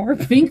 Pyramids are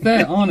hard. Think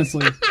that,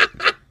 honestly.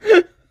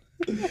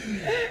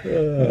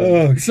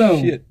 Oh, So,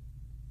 shit.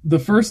 the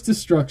first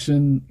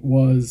destruction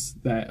was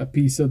that a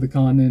piece of the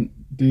continent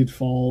did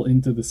fall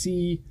into the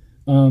sea.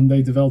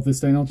 They developed this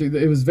technology.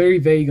 It was very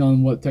vague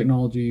on what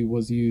technology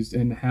was used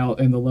and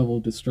the level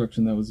of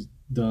destruction that was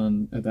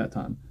done at that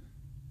time.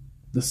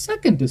 The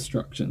second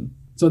destruction,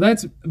 so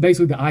that's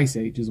basically the Ice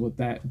Age, is what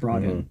that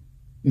brought in,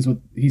 is what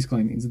he's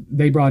claiming.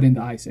 They brought in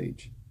the Ice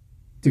Age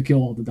to kill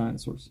all the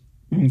dinosaurs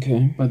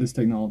Okay. by this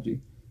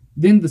technology.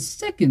 Then the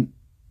second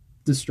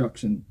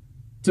destruction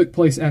took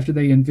place after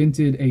they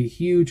invented a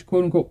huge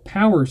quote-unquote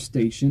power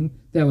station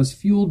that was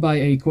fueled by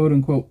a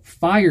quote-unquote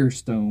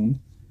firestone,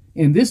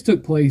 and this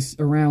took place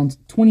around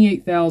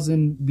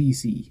 28,000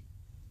 BC.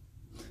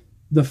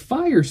 The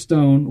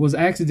Firestone was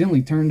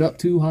accidentally turned up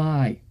too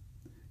high,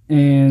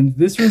 and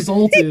this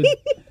resulted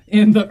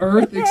in the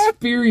Earth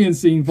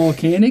experiencing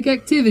volcanic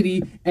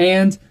activity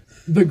and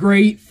the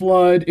Great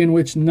Flood, in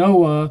which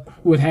Noah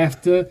would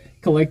have to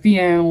collect the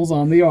animals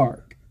on the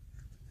ark.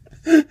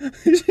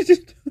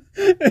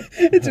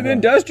 It's an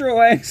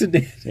industrial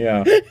accident.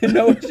 Yeah. And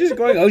Noah's just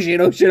going, oh shit,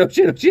 oh shit, oh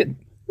shit, oh shit.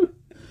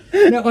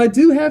 Now, I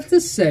do have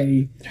to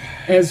say,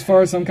 as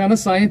far as some kind of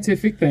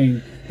scientific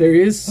thing, there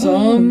is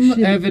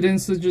some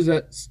evidence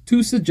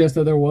to suggest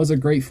that there was a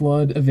Great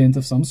Flood event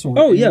of some sort.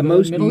 Oh yeah, in the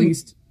Middle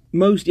East.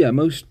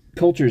 Most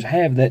cultures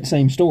have that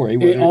same story.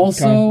 Where It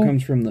also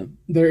comes from the.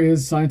 There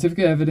is scientific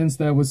evidence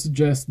that would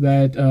suggest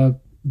that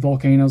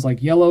volcanoes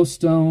like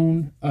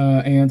Yellowstone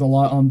and a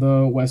lot on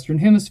the Western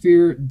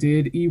Hemisphere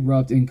did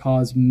erupt and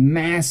cause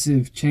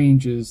massive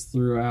changes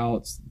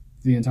throughout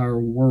the entire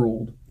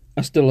world.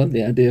 I still love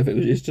the idea if it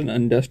was just an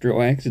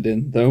industrial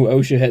accident, though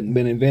OSHA hadn't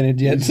been invented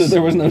yet, so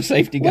there was no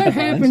safety guidelines. What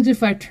happens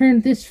if I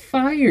turned this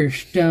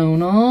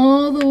Firestone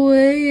all the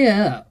way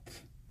up?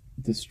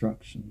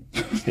 Destruction.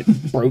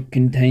 It broke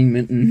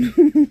containment,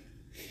 and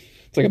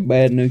it's like a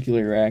bad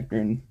nuclear reactor.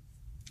 And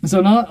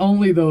So not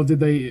only, though, did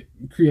they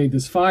create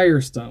this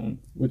Firestone,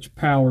 which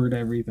powered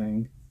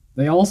everything,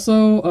 they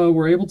also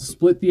were able to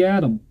split the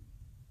atom.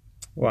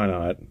 Why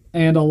not?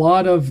 And a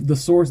lot of the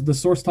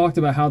source talked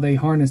about how they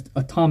harnessed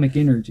atomic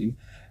energy.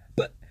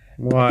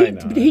 Why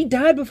not? he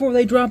died before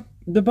they dropped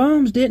the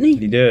bombs, didn't he?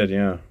 He did,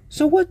 yeah.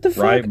 So what the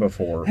fuck? Right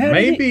before. How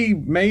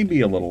did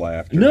Maybe a little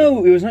after. No,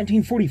 it was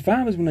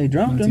 1945 is when they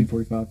dropped him.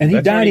 1945. And he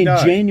That's when died he in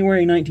died.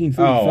 January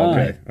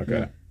 1945. Oh,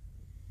 okay.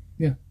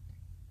 Yeah.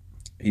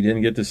 He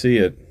didn't get to see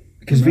it.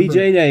 Because Remember-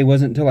 VJ Day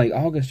wasn't until like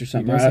August or He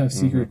something, does right? have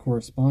secret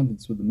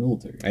correspondence with the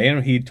military.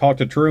 And he talked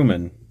to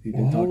Truman. He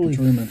did talk Holy to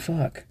Truman.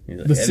 fuck. He's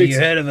like, The "Have six- you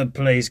heard of a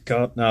place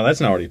called... No,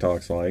 that's not what he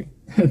talks like.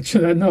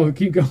 No,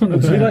 keep going.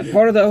 Was he like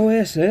part of the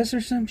OSS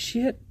or some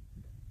shit?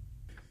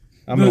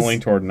 I'm going This- to lean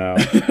toward now.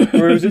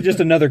 Or was it just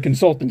another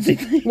consultancy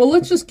thing? Well,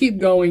 let's just keep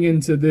going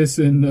into this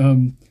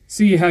and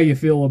see how you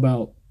feel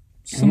about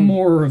some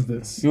more of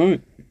this.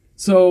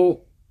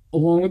 So,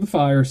 along with the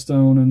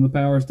Firestone and the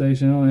power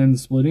station and the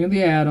splitting of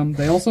the atom,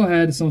 they also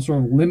had some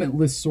sort of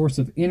limitless source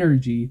of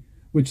energy,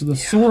 which the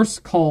source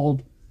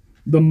called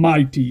the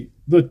mighty,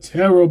 the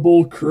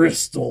terrible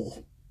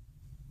crystal.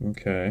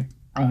 Okay.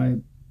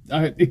 I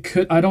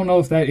don't know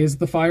if that is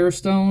the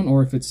Firestone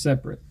or if it's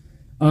separate.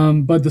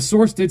 But the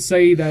source did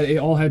say that it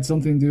all had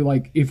something to do,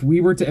 like, if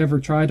we were to ever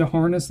try to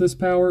harness this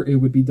power, it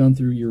would be done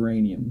through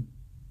uranium.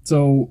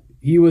 So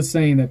he was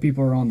saying that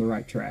people are on the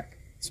right track.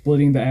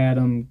 Splitting the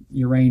atom,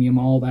 uranium,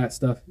 all that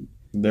stuff.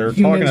 They're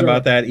Humans talking are-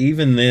 about that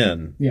even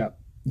then. Yeah.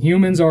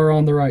 Humans are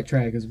on the right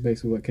track is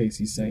basically what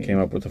Casey's saying. Came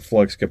up with the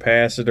flux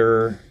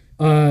capacitor.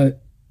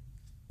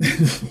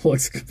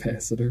 Flux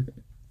capacitor.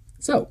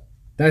 So,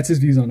 that's his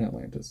views on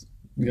Atlantis.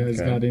 You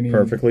guys Okay. got any?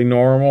 Perfectly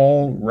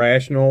normal,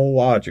 rational,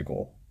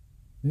 logical.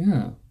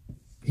 Yeah.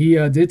 He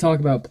did talk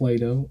about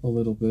Plato a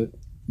little bit.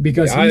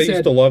 Because I he used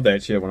said, to love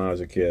that shit when I was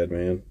a kid,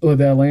 man. oh,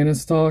 the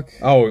Atlantis talk.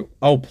 Oh,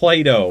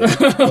 Plato.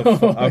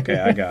 Okay,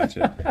 I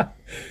gotcha.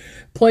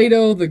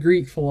 Plato, the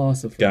Greek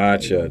philosopher.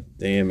 Gotcha.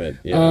 Damn it.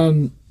 Yeah.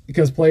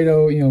 Because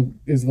Plato,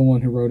 is the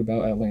one who wrote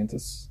about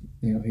Atlantis.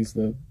 He's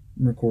the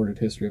recorded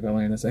history of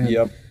Atlantis. And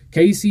Yep.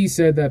 Casey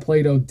said that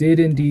Plato did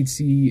indeed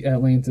see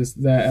Atlantis,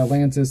 that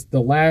Atlantis, the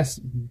last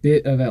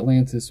bit of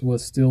Atlantis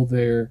was still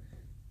there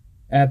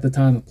at the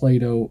time of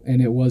Plato,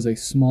 and it was a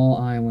small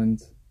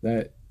island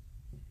that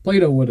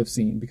Plato would have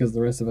seen because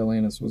the rest of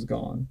Atlantis was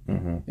gone.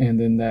 And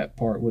then that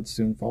part would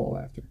soon follow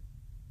after.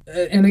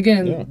 And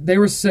again, they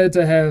were said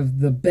to have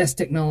the best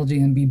technology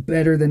and be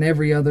better than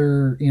every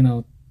other,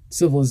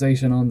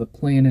 civilization on the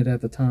planet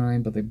at the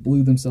time, but they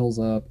blew themselves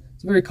up.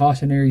 It's a very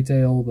cautionary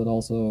tale, but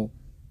also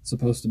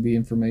supposed to be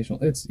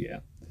informational.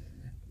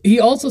 He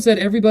also said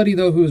everybody,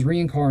 though, who was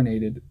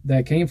reincarnated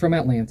that came from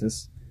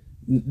Atlantis,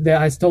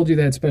 that I told you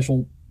they had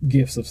special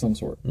gifts of some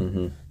sort.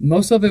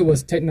 Most of it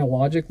was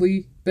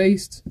technologically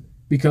based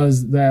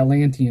because the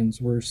Atlanteans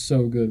were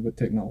so good with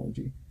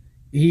technology.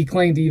 He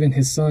claimed even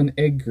his son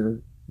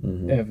Edgar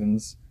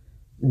Evans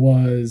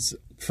was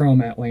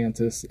from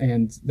Atlantis,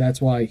 and that's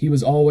why he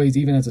was always,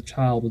 even as a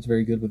child, was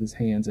very good with his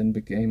hands and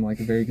became like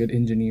a very good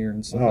engineer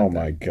and stuff Oh like that.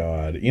 my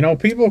God.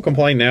 People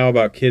complain now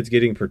about kids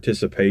getting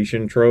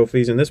participation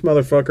trophies, and this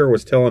motherfucker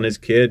was telling his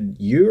kid,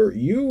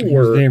 you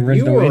was the were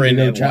original in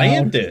Indigo child."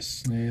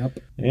 Atlantis. Yep.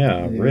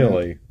 Yeah,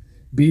 really.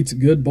 Beats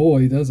good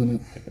boy,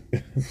 doesn't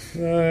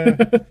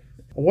it?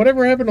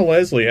 Whatever happened to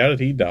Leslie? How did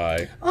he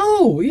die?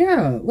 Oh,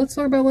 yeah. Let's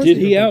talk about Leslie.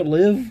 Did he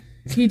outlive?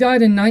 He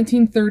died in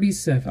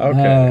 1937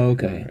 Okay. Oh,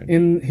 okay.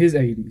 in his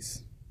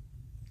 80s.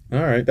 All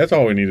right. That's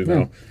all we need to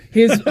know.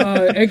 His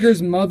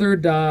Edgar's mother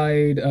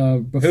died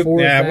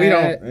before that. we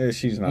don't.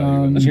 She's not even. I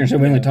was going to say,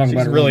 we only talk She's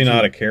about her really relationship.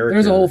 not a character.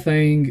 There's a whole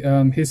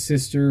thing. His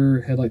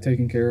sister had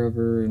taken care of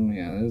her, and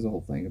there's a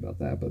whole thing about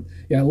that. But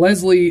yeah,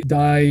 Leslie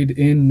died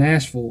in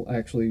Nashville,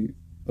 actually,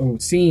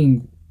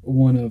 seeing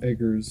one of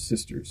Edgar's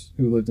sisters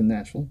who lived in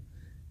Nashville.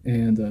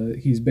 and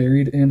he's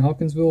buried in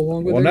Hopkinsville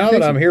along with. Well, now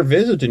that I'm here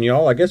visiting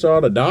y'all, I guess I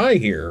ought to die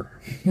here.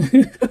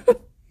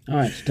 All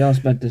right, so tell us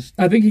about this.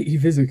 I think he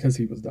visited because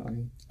he was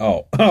dying.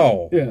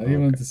 Oh, Yeah, he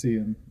went to see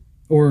him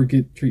or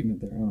get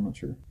treatment there. I'm not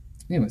sure.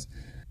 Anyways,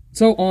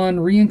 so on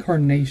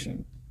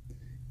reincarnation,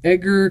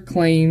 Edgar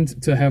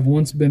claimed to have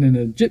once been an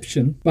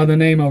Egyptian by the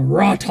name of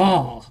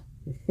Ra-Ta,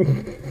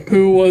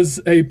 who was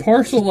a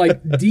partial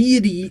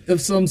deity of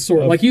some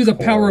sort. Like he was a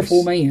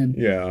powerful man.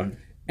 Yeah.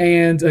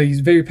 And he's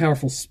very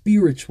powerful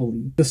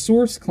spiritually. The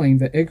source claimed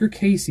that Edgar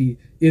Casey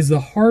is the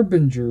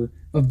harbinger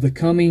of the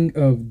coming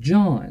of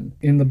John.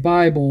 In the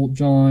Bible,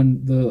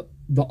 John, the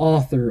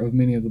author of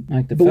many of the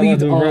Like the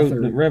believed fellow who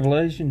author. wrote the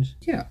Revelations.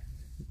 Yeah.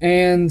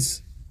 And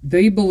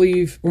they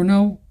believe, or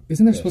no,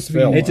 isn't there supposed to be?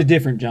 fella. It's a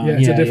different John. Yeah,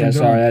 it's a different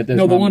John. Sorry, that's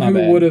no, the my- one my who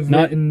bad. would have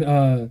Not-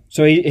 written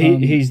So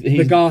he's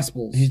the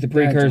Gospels. He's the That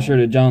precursor John.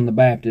 to John the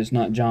Baptist,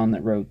 not John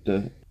that wrote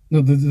the.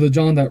 No, the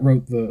John that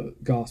wrote the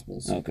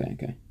Gospels.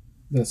 Okay.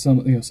 That some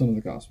of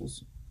the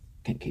Gospels.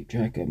 Can't keep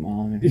track of them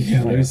all.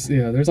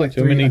 There's like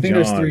Too three. many I think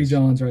there's Johns. 3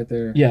 Johns right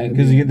there. Yeah,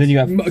 because then you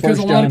got Because First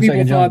a lot John, of people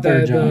Second John, thought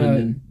Third that John,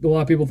 and a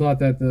lot of people thought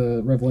that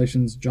the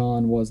Revelations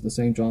John was the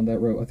same John that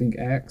wrote, I think,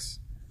 Acts,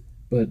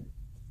 but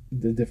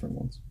the different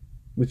ones,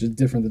 which is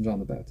different than John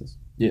the Baptist.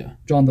 yeah,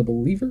 John the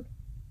Believer,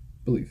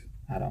 believe.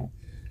 I don't.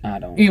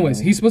 Anyways,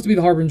 know. he's supposed to be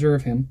the harbinger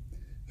of him,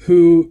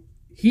 who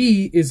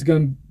he is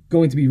going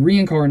to be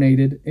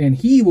reincarnated, and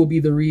he will be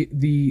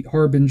the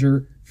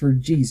harbinger for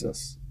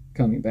Jesus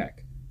coming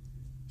back.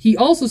 He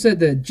also said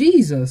that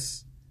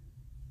Jesus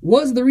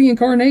was the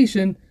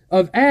reincarnation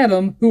of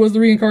Adam, who was the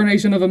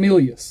reincarnation of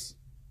Emilius.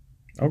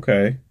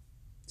 Okay.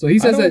 So he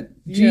says that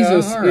yeah,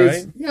 Jesus all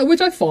is... right. Yeah,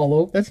 which I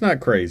follow. That's not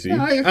crazy.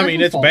 Yeah, I I mean,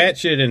 can it's follow.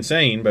 batshit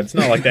insane, but it's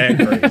not like that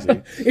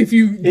crazy. If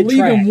you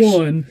believe in tracks.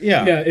 one,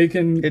 Yeah. it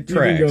can, It you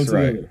can go tracks, to the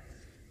right. other.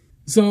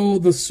 So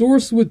the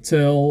source would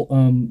tell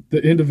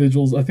the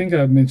individuals, I think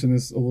I mentioned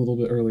this a little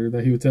bit earlier,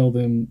 that he would tell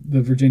them,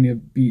 the Virginia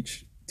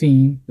Beach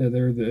team, that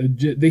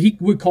they're he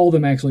would call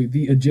them actually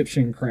the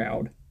Egyptian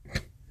crowd,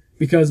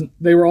 because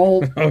they were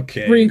all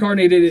Okay.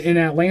 reincarnated in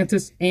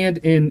Atlantis and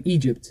in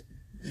Egypt.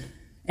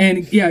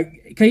 And yeah,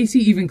 Casey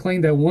even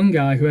claimed that one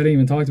guy who I hadn't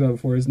even talked about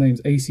before, his name's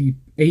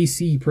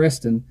A.C.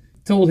 Preston,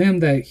 told him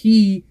that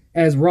he,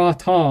 as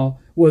Ra-Ta,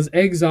 was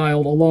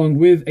exiled along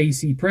with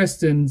A.C.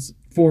 Preston's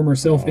former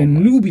self in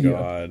Nubia.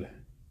 God.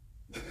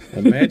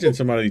 Imagine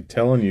somebody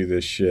telling you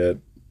this shit.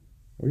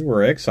 We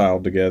were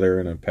exiled together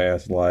in a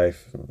past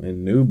life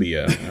in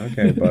Nubia.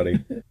 Okay,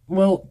 buddy.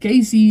 Well,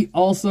 Casey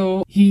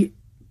also, he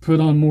put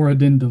on more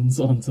addendums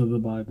onto the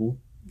Bible.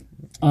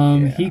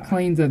 He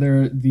claimed that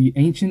they're the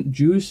ancient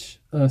Jewish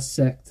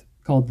sect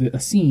called the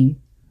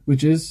Essene,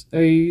 which is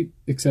a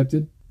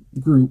accepted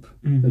group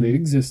that they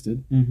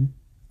existed,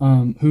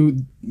 who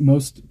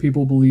most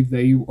people believe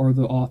they are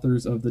the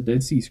authors of the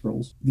Dead Sea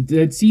Scrolls. The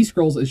Dead Sea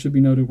Scrolls, it should be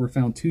noted, were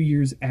found 2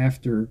 years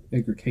after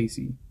Edgar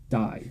Casey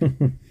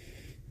died.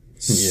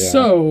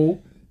 So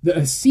the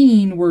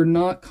Essene were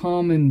not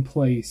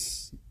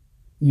commonplace,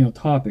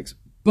 topics.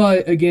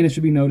 But again, it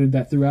should be noted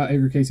that throughout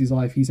Edgar Casey's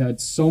life, he's had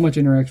so much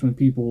interaction with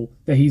people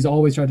that he's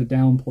always tried to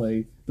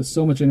downplay, but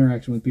so much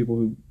interaction with people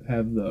who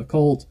have the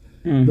occult,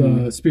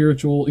 the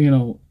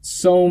spiritual,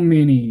 so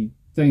many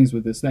things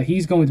with this, that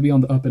he's going to be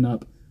on the up and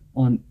up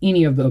on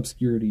any of the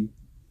obscurity.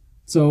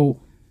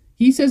 So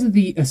he says that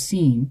the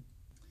Essene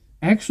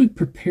actually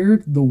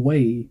prepared the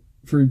way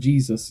for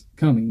Jesus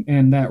coming,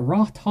 and that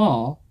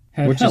Ra-Ta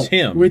had Which is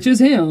him. Which is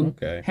him,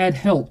 Okay. had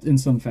helped in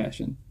some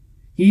fashion.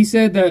 He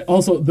said that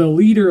also the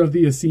leader of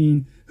the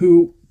Essene,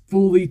 who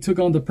fully took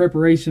on the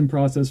preparation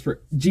process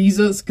for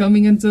Jesus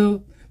coming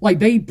into,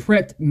 they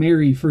prepped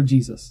Mary for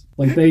Jesus.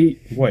 Wait,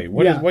 Wait,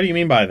 what do you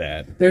mean by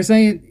that? they're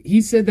saying,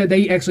 he said that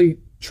they actually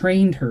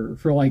trained her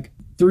for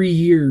 3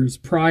 years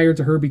prior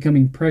to her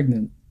becoming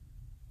pregnant.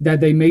 That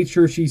they made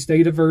sure she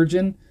stayed a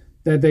virgin,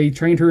 that they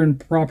trained her in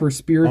proper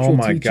spiritual Oh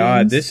my teachings.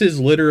 God, this is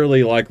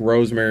literally like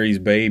Rosemary's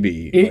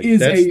Baby. It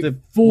is a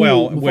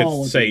full with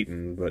mythology.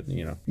 Satan, but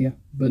Yeah,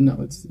 but no,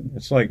 it's...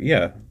 it's like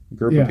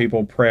group Yeah. of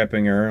people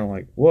prepping her.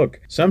 Like, look,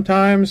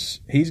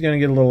 sometimes he's going to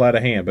get a little out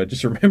of hand, but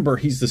just remember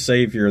he's the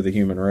savior of the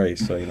human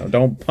race. So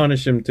don't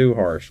punish him too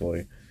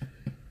harshly.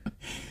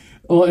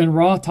 Well, and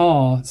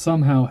Ra-Ta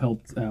somehow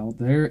helped out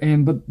there,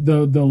 but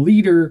the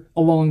leader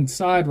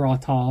alongside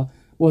Ra-Ta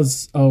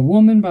was a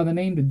woman by the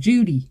name of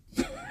Judy,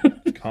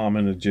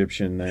 Common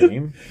Egyptian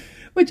name.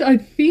 which I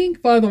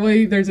think, by the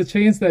way, there's a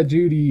chance that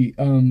Judy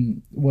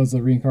was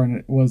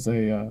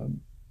a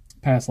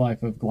past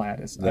life of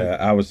Gladys.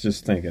 I was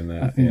just thinking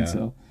that. I think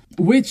so.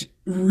 Which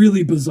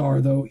really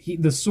bizarre though.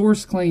 The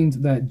source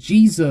claimed that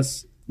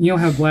Jesus,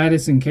 how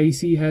Gladys and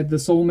Casey had the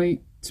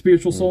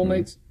spiritual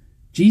soulmates.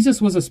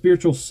 Jesus was a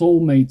spiritual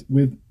soulmate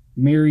with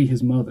Mary,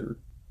 his mother.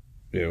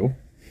 Ew.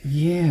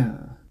 Yeah,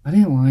 I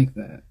didn't like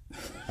that.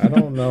 I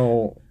don't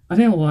know. I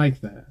didn't like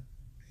that.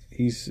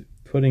 He's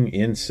putting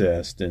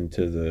incest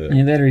into the.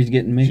 Either that or he's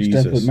getting mixed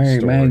Jesus up with Mary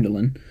story.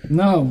 Magdalene.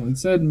 No, it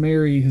said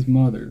Mary, his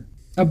mother.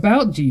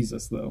 About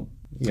Jesus, though.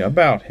 Yeah,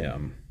 about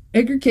him.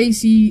 Edgar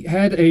Casey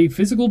had a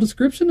physical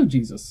description of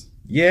Jesus.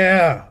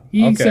 Yeah.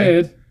 He okay.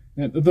 said,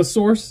 the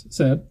source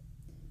said,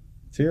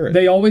 Let's hear it.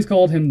 they always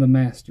called him the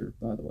master,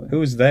 by the way.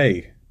 Who is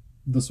they?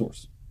 The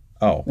source.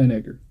 Oh. And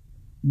Edgar.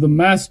 The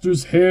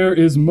master's hair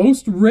is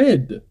most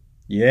red.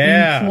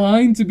 Yeah.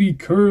 Inclined to be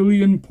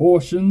curly in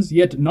portions,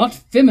 yet not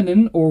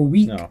feminine or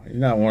weak. No, you're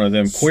not one of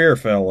them queer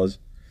fellas.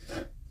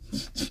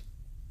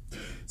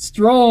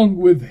 Strong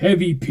with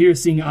heavy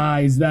piercing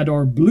eyes that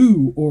are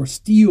blue or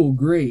steel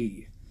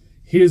gray.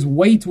 His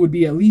weight would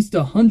be at least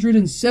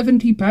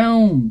 170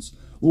 pounds.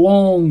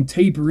 Long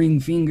tapering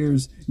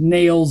fingers,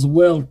 nails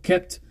well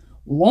kept.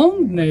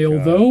 Long nail,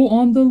 though,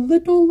 on the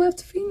little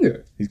left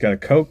finger. He's got a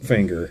coke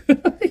finger.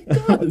 He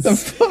does.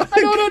 I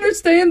don't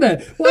understand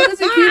that. Why does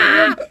he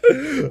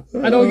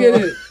keep I don't get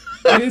it.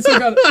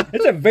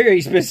 It's a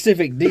very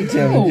specific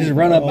detail to just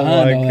run up Oh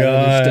behind all my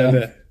that other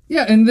god. stuff.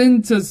 Yeah, and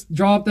then to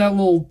drop that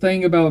little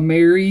thing about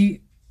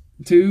Mary,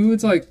 too,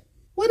 it's like,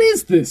 what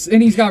is this?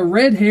 And he's got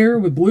red hair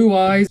with blue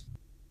eyes.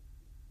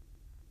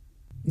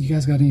 You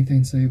guys got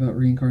anything to say about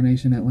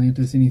reincarnation,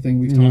 Atlantis? Anything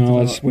we've talked No,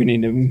 about we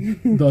need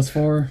to. thus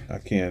far? I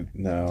can't.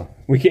 No.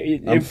 We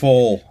can't. I'm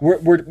full.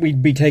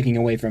 We'd be taking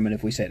away from it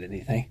if we said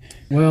anything.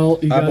 Well,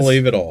 you guys, I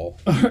believe it all.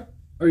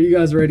 Are you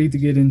guys ready to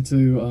get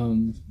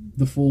into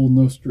the full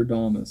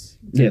Nostradamus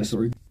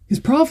territory? His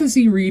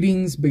prophecy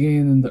readings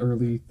began in the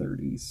early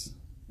 30s.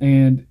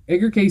 And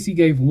Edgar Cayce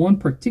gave one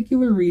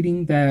particular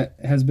reading that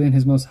has been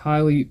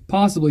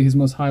possibly his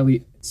most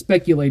highly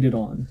speculated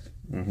on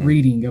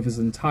reading of his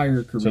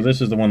entire career. So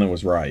this is the one that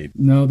was right.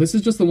 No, this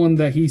is just the one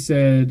that he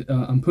said,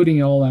 I'm putting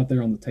it all out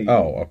there on the table.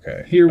 Oh,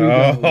 okay. Here we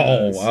go.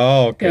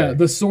 Oh, okay. Yeah,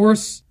 the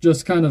source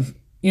just kind of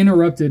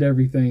interrupted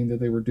everything that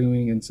they were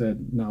doing and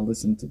said, now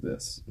listen to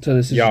this. So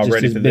this is Y'all just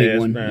ready his for big this?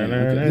 one. Nah, Yeah, nah,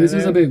 okay. nah. This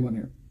is a big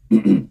one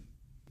here.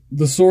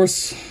 The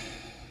source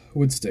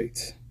would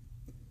state,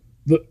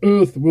 the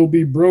earth will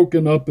be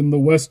broken up in the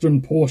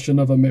western portion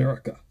of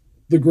America.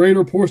 The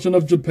greater portion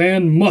of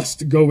Japan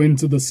must go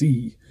into the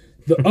sea.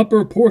 The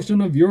upper portion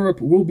of Europe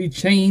will be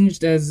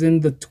changed as in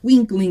the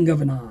twinkling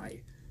of an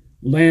eye.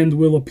 Land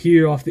will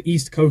appear off the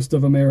east coast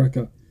of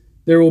America.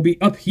 There will be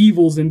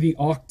upheavals in the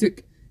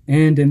Arctic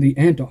and in the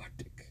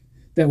Antarctic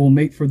that will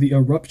make for the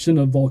eruption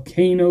of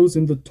volcanoes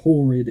in the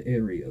torrid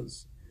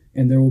areas.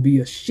 And there will be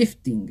a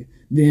shifting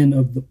then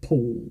of the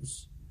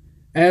poles.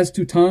 As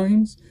to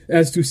times,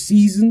 as to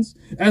seasons,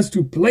 as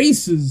to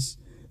places,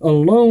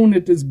 alone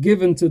it is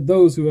given to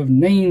those who have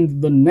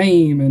named the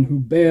name and who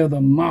bear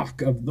the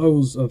mark of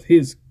those of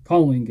his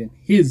calling and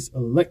his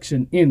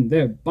election in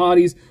their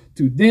bodies.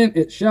 To them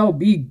it shall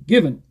be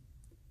given.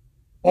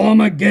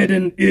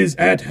 Armageddon is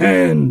at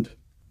hand.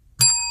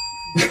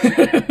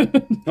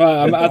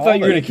 I thought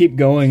you were going to keep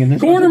going. And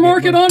this Corner was a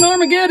market good one. on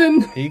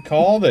Armageddon. He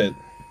called it.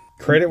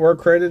 Credit where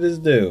credit is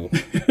due.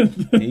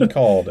 He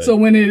called it. So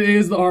when it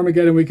is the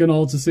Armageddon, we can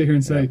all just sit here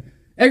and say,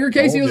 Edgar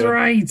Cayce Told was ya.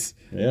 right.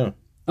 Yeah.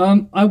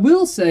 I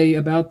will say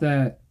about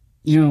that,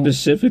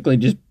 Specifically,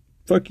 just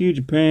fuck you,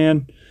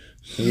 Japan.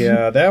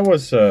 Yeah, that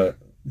was he's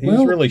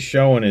Well- really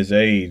showing his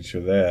age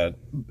with that.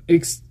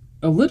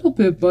 a little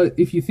bit, but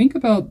if you think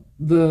about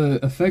the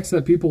effects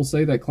that people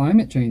say that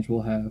climate change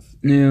will have,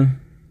 Yeah.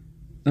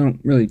 I don't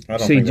really I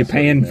don't see think that's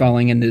Japan what it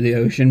falling into the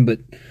ocean, but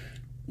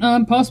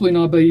possibly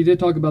not, but you did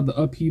talk about the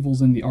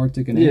upheavals in the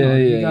Arctic and Yeah,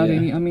 Antarctic. yeah, You got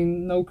yeah. any,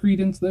 no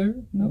credence there?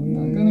 No,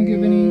 not gonna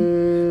give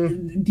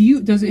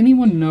any. Does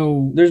anyone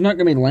know? there's not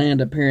going to be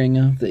land appearing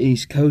off the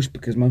east coast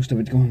because most of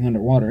it's going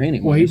underwater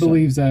anyway. Well, he so-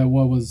 believes that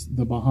what was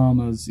the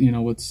Bahamas,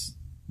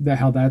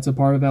 how that's a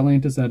part of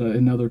Atlantis, that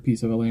another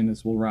piece of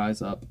Atlantis will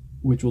rise up,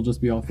 which will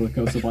just be off the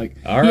coast of like.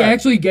 All He right.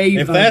 actually gave.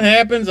 If that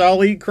happens,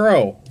 I'll eat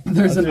crow.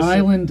 There's I'll an just-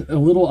 island, a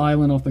little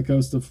island off the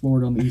coast of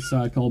Florida on the east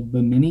side called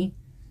Bimini,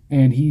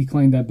 and he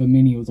claimed that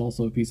Bimini was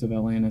also a piece of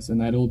Atlantis, and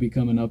that it'll be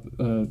coming up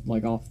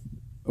like off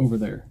over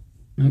there,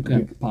 Okay.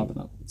 like, popping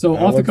up. So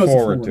I off the look coast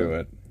forward of Florida, to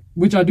it.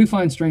 which I do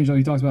find strange. Though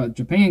he talks about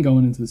Japan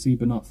going into the sea,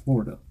 but not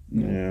Florida.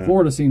 Yeah.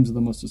 Florida seems the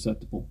most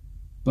susceptible,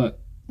 but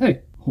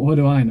hey, what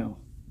do I know?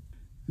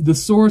 The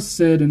source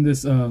said in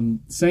this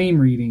same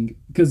reading,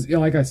 because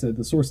like I said,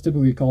 the source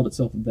typically called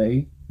itself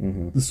they.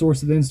 The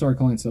source then started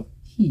calling itself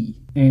he,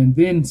 and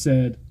then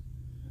said,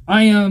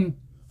 I am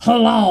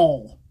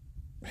halal.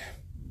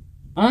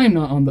 I'm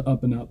not on the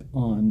up and up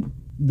on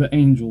the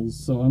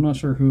angels, so I'm not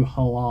sure who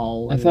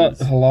halal I is. thought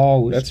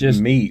halal was That's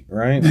just meat,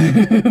 right?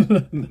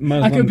 Muslim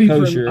I could be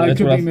kosher. I That's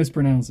could what be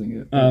mispronouncing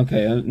it. Oh,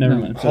 okay, never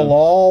mind. So,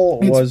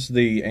 Halal It's- was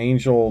the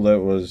angel that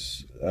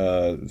was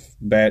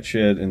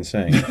batshit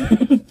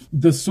insane.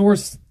 The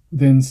source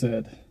then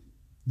said,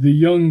 the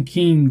young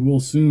king will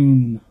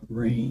soon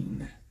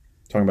reign.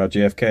 Talking about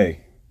JFK.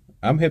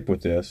 I'm hip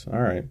with this. All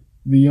right.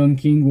 The young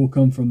king will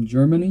come from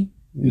Germany.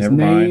 His Never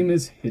mind. name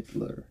is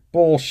Hitler.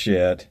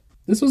 Bullshit.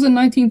 This was in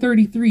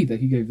 1933 that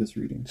he gave this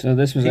reading. so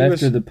this was He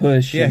after was- the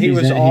push. yeah, and he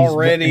he's- was he's-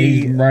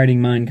 already- he's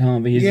writing Mein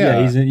Kampf.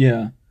 Yeah.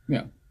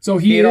 Yeah. So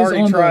he, He had is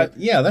already on tried. the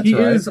Yeah, that's he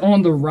right. is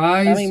on the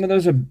rise. I mean, but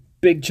there's a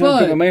big chunk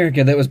But- of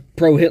America that was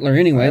pro-Hitler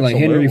anyway, like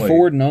Henry Absolutely.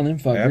 Ford and all them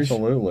fuckers.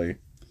 Absolutely.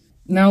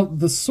 Now,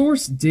 the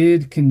source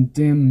did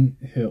condemn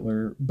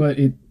Hitler, but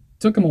it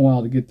took him a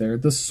while to get there.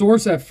 The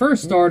source at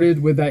first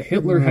started with that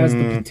Hitler has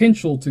the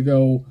potential to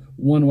go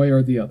one way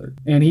or the other.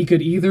 And he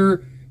could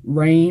either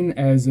reign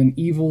as an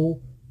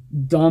evil,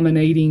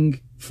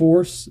 dominating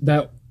force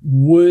that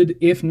would,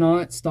 if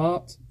not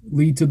stopped,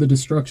 lead to the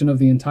destruction of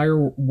the entire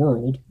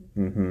world.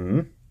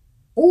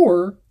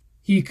 Or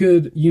he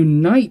could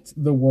unite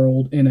the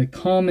world in a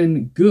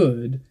common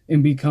good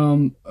and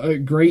become a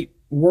great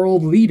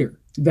world leader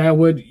that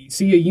would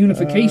see a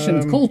unification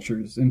of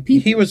cultures and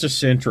people. He was a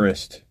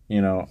centrist,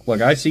 you know.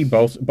 Look, I see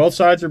both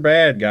sides are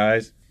bad,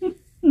 guys.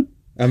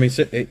 I mean,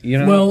 you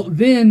know. Well,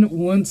 then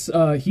once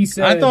he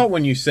said, I thought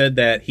when you said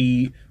that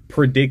he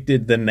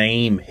predicted the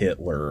name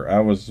Hitler, I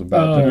was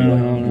about to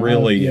be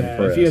really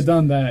impressed. If he had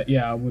done that,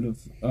 I would have.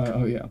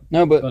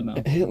 No, but no.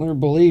 Hitler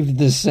believed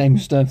the same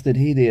stuff that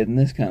he did and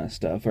this kind of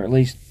stuff, or at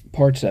least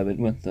parts of it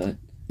with the...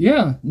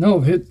 Yeah,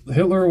 no,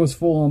 Hitler was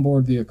full on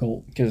board the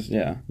occult. Because,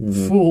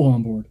 Full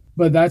on board.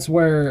 But that's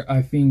where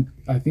I think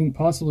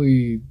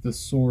possibly the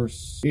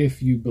source,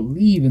 if you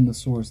believe in the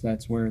source,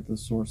 that's where the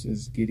source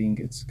is getting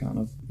its kind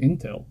of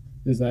intel.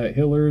 Is that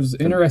Hitler's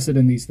interested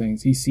in these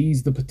things. He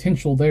sees the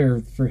potential there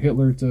for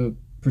Hitler to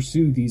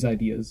pursue these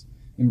ideas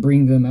and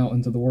bring them out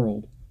into the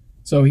world.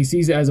 So he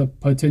sees it as a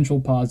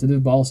potential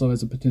positive, but also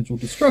as a potential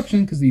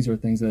destruction, because these are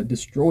things that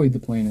destroyed the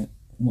planet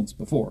once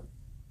before.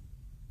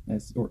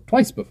 Or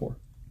twice before,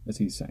 as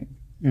he's saying.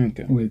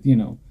 Okay. With,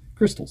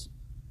 crystals.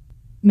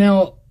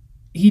 Now,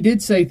 he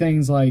did say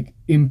things like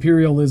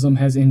imperialism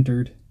has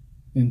entered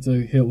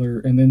into Hitler,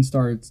 and then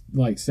starts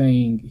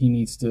saying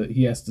he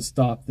has to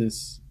stop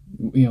this,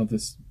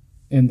 this,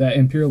 and that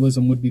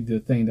imperialism would be the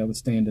thing that would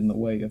stand in the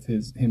way of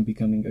him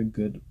becoming a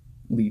good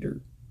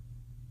leader.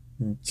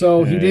 Okay.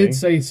 So he did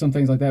say some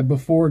things like that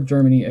before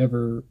Germany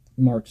ever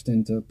marched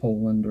into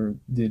Poland or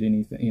did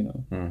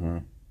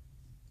anything,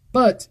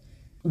 But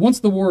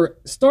once the war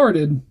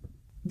started,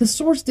 the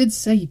source did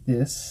say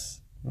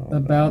this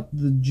about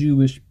the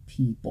Jewish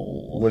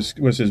people. Was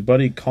his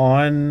buddy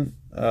Kahn?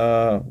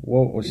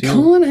 What was he?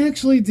 Kahn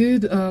actually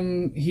did.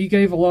 He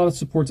gave a lot of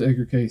support to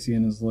Edgar Cayce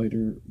in his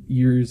later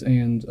years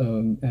and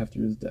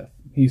after his death.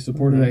 He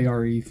supported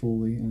ARE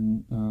fully,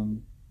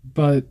 and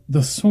but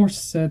the source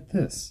said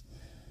this: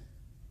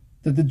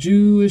 that the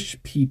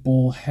Jewish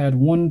people had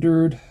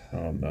wandered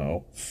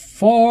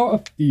far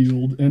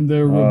afield, and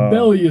their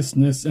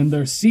rebelliousness and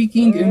their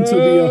seeking into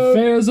the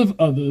affairs of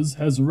others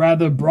has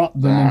rather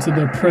brought them into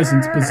their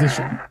present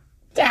position.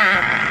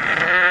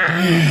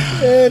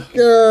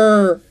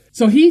 Edgar!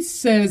 So he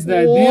says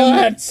that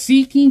them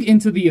seeking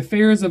into the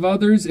affairs of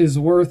others is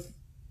worth,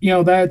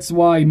 that's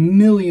why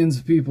millions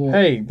of people...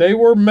 Hey, they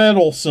were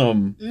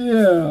meddlesome.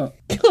 Yeah.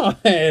 God.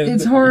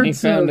 It's hard He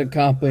found a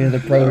copy of the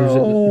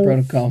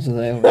Protocols of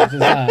the Elders of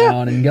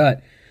Zion and got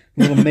a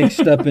little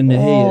mixed up in the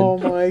head. Oh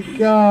my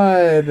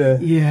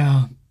God.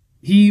 Yeah.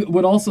 He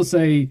would also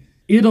say,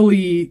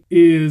 Italy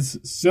is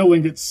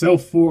selling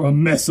itself for a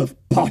mess of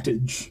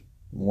pottage.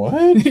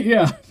 What?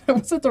 Yeah, that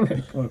was a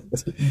direct quote.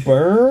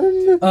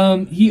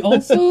 Burn? He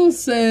also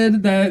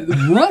said that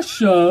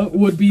Russia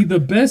would be the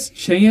best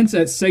chance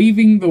at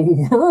saving the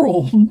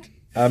world.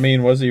 I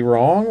mean, was he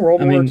wrong?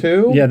 World War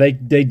II? Yeah, they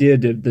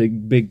did the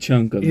big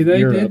chunk of They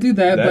Europe. did do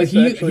that, That's but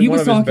he one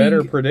was of talking... his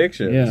better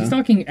predictions. Yeah. He's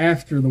talking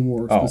after the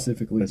war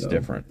specifically, that's though.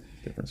 different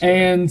story.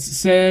 And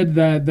said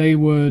that they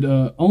would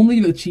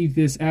only achieve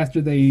this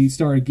after they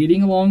started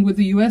getting along with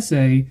the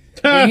USA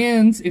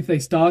and if they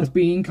stopped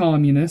being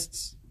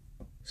communists.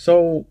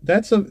 So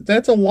that's a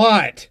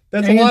lot.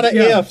 That's a lot of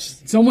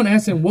ifs. Someone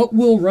asked him, "What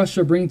will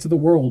Russia bring to the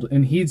world?"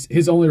 And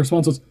his only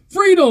response was,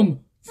 "Freedom,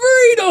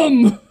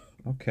 freedom."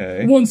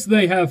 Okay. Once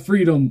they have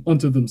freedom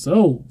unto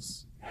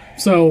themselves.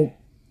 So,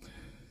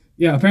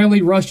 yeah,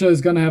 apparently Russia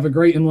is going to have a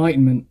great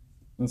enlightenment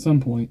at some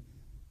point.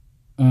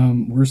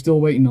 We're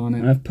still waiting on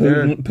it. If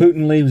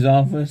Putin leaves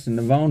office and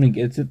Navalny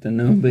gets it, then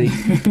there'll be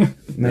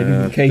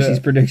maybe Casey's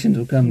predictions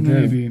will come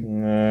true. Maybe.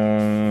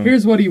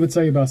 Here's what he would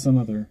say about some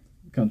other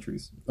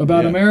countries.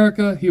 About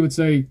America, he would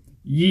say,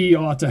 "Ye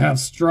ought to have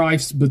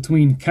strifes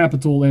between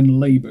capital and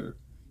labor.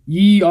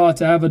 Ye ought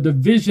to have a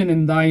division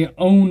in thy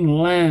own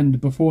land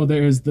before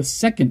there is the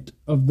second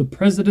of the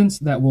presidents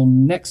that will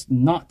next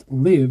not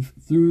live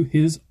through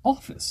his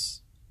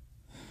office.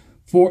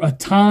 For a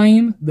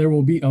time there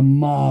will be a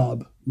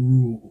mob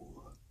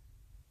rule."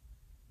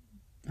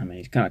 I mean,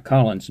 he's kind of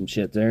calling some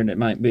shit there that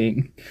might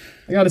be.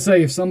 I gotta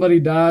say, if somebody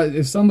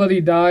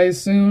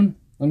dies soon,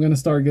 I'm gonna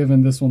start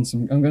giving this one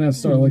some. I'm gonna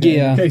start looking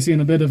at Casey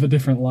in a bit of a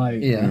different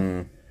light.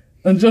 Yeah.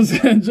 I'm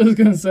just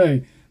gonna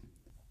say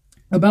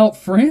about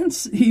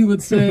France. He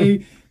would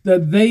say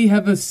that they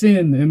have a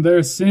sin, and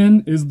their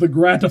sin is the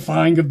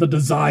gratifying of the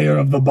desire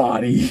of the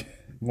body.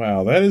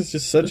 Wow, that is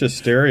just such a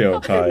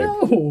stereotype. I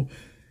know.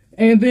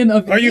 And then,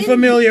 are you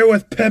familiar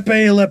with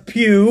Pepe Le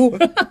Pew?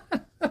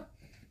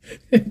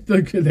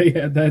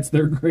 That's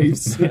their grave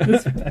sin.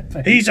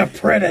 He's a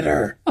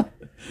predator.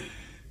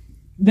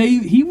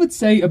 He would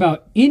say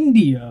about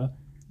India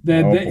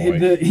that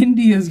the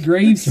India's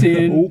grave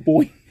sin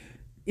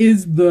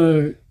is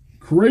the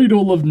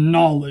cradle of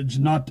knowledge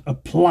not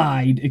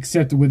applied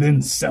except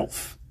within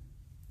self.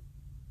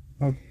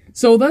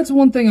 So that's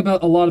one thing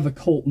about a lot of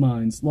occult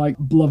minds, like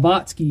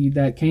Blavatsky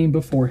that came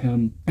before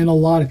him, and a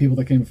lot of people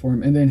that came before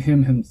him, and then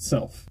him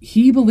himself.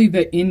 He believed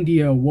that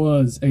India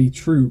was a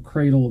true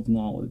cradle of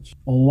knowledge.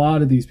 A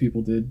lot of these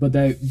people did, but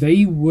that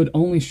they would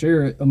only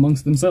share it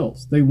amongst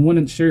themselves. They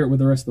wouldn't share it with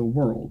the rest of the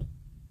world.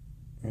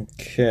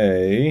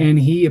 Okay. And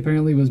he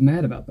apparently was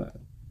mad about that,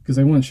 because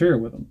they wouldn't share it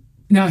with him.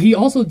 Now, he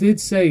also did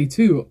say,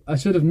 too, I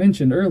should have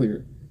mentioned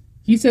earlier,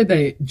 he said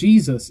that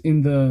Jesus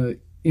in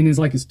his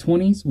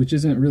 20s, which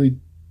isn't really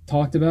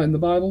talked about in the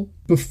Bible,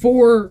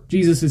 before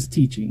Jesus'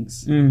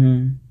 teachings,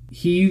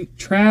 he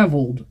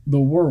traveled the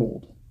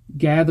world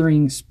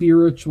gathering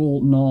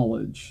spiritual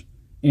knowledge.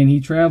 And he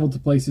traveled to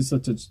places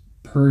such as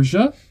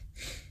Persia,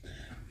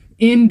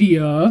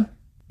 India,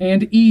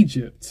 and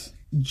Egypt.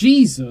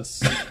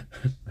 Jesus.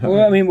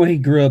 Well, he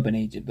grew up in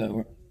Egypt,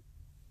 though.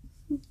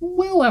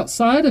 Well,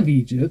 outside of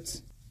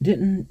Egypt.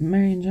 Didn't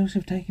Mary and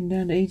Joseph take him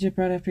down to Egypt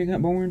right after he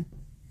got born?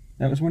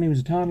 That was when he was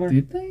a toddler?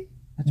 Did they?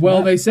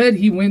 Well, they said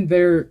he went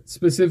there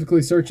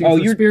specifically searching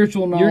for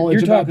spiritual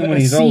knowledge you're about talking the when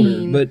he's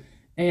Essene, older, but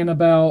and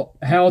about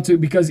how to,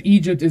 because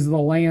Egypt is the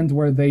land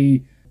where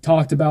they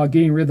talked about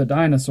getting rid of the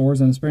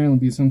dinosaurs, and it's apparently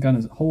be some kind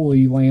of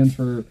holy land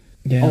for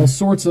all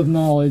sorts of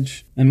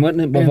knowledge. And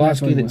wasn't it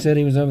Blavatsky that said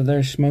he was over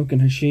there smoking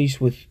hashish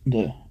with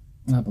the...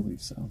 I believe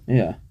so.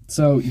 Yeah.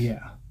 So,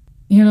 yeah.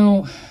 You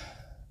know,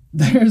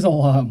 there's a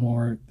lot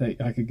more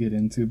that I could get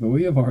into, but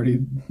we have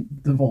already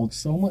divulged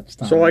so much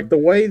time. So, like, the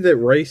way that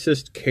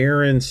racist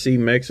Karens see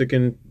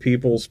Mexican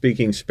people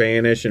speaking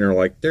Spanish and are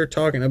like, they're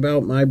talking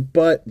about my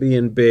butt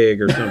being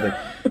big or something.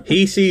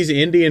 He sees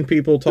Indian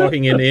people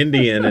talking in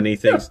Indian, and he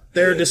thinks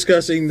they're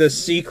discussing the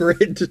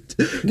secret...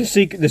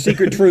 The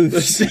secret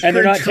truths. And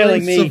they're not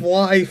telling me. Of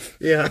life.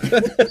 Yeah.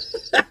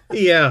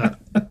 Yeah.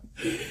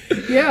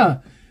 Yeah.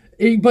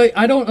 But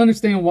I don't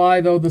understand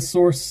why, though, the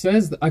source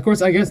says that. Of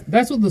course, I guess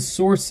that's what the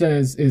source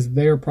says is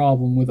their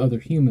problem with other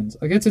humans.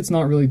 I guess it's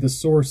not really the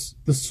source.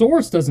 The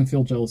source doesn't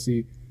feel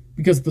jealousy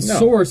because the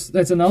source,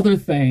 that's another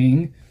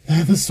thing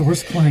that the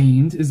source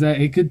claimed, is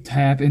that it could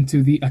tap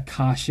into the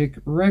Akashic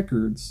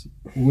records,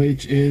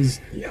 which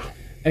is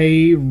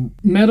a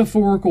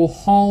metaphorical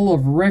hall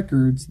of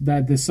records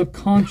that the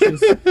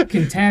subconscious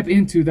can tap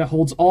into that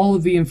holds all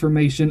of the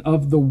information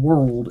of the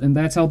world, and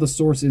that's how the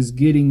source is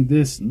getting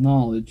this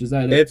knowledge. Is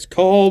that It's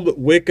called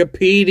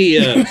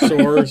Wikipedia,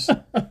 source.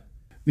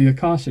 The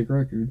Akashic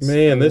records.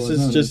 Man, this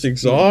is just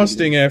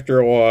exhausting after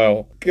a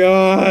while.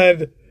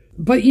 God.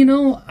 But, you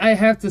know, I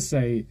have to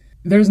say,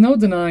 there's no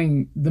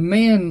denying the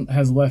man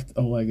has left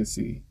a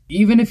legacy.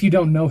 Even if you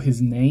don't know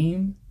his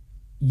name,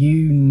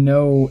 you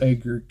know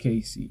Edgar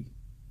Casey.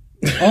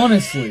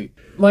 Honestly,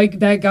 like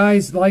that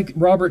guy's, like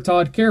Robert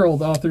Todd Carroll,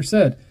 the author,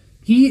 said,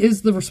 he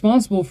is the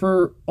responsible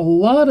for a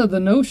lot of the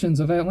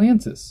notions of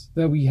Atlantis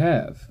that we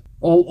have.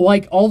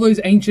 Like all those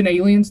ancient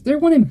aliens, there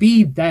wouldn't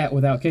be that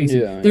without Casey.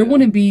 There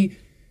wouldn't be,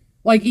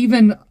 like,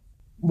 even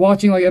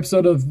watching like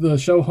episode of the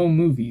show Home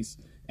Movies,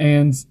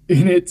 and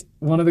in it,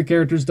 one of the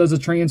characters does a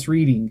trance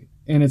reading,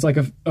 and it's like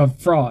a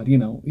fraud, you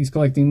know, he's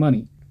collecting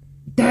money.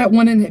 That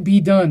wouldn't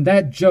be done.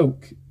 That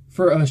joke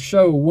for a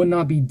show would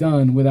not be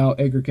done without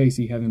Edgar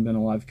Casey having been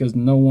alive, because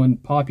no one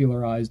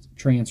popularized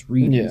trance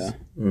readings. Yeah.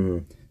 Mm-hmm.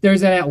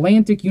 There's an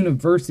Atlantic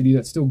University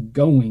that's still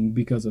going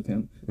because of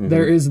him. Mm-hmm.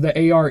 There is the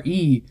ARE,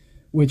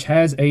 which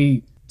has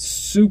a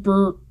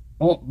super,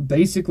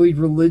 basically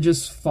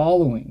religious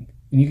following,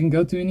 and you can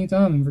go to any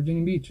time in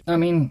Virginia Beach. I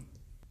mean,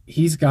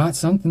 he's got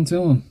something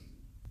to him.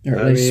 Or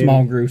at least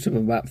small groups of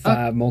about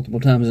 5 multiple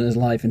times in his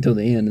life until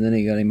the end, and then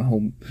he got him a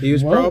whole... He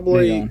was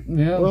probably...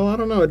 Yeah. Well, I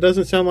don't know. It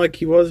doesn't sound like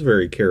he was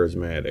very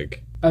charismatic.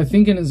 I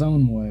think in his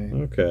own way.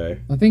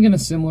 Okay. I think in a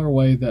similar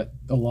way that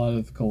a lot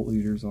of cult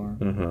leaders are.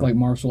 Like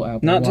Marshall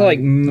Applewhite. Not to like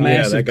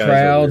massive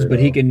crowds, but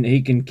he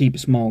can keep a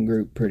small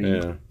group pretty...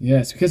 Yeah.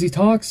 Yes, because he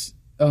talks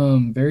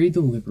very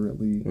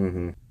deliberately.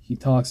 Mm-hmm. He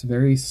talks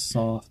very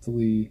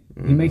softly.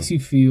 Mm-hmm. He makes you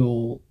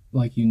feel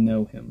like you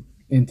know him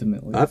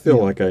intimately. I feel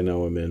like I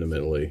know him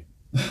intimately.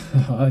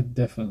 I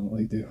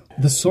definitely do.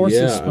 The source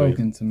has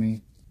spoken to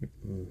me.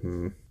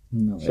 Mm-hmm.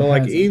 No, so,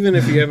 like, even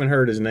if you haven't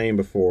heard his name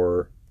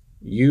before,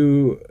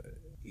 you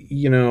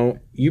know,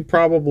 you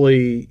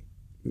probably,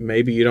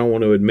 maybe you don't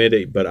want to admit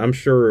it, but I'm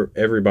sure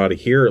everybody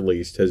here at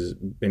least has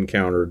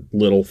encountered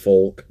Little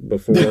Folk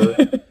before.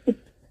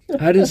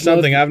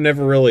 Something I've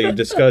never really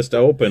discussed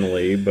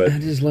openly, but I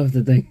just love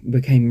that they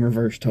became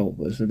reverse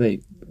tulpas.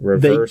 They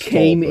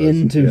came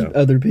into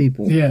other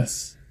people.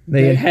 Yes,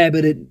 they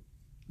inhabited.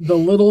 The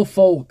Little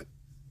Folk,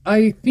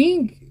 I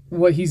think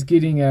what he's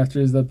getting after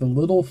is that the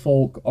Little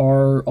Folk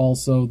are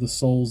also the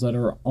souls that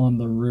are on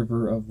the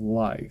river of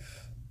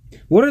life.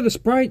 What are the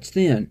sprites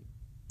then?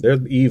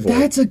 They're evil.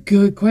 That's a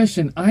good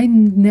question. I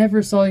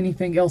never saw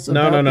anything else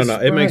about No.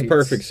 It makes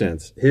perfect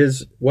sense.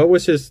 What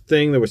was his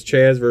thing that was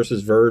Chaz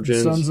versus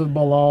Virgins? Sons of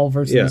Belial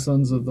versus the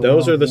Sons of the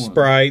Those are the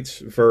sprites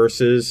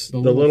versus the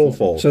Little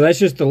Folk. So that's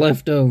just the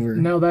leftover.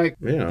 No,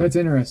 that's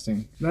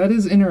interesting. That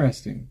is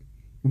interesting.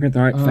 We're going to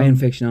write fan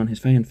fiction on his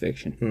fan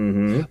fiction.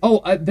 Mm-hmm.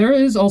 Oh, there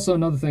is also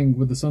another thing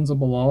with the Sons of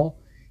Belial.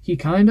 he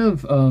kind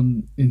of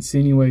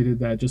insinuated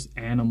that just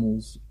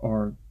animals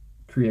are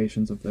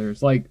creations of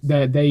theirs, like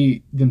that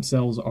they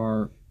themselves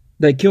are.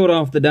 They killed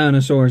off the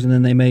dinosaurs and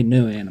then they made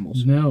new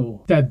animals.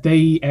 No, that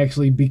they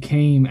actually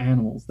became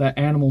animals. That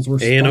animals were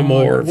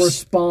Animorphs.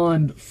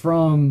 spawned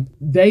from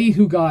they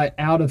who got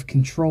out of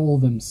control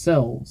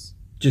themselves.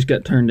 Just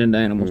got turned into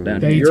animals down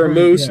They here. You're a turned-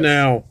 moose yes.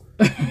 now.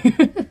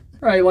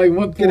 Right, like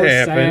what poor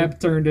happen. Sap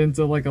turned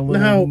into like a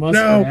little No,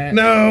 muskrat.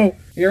 no.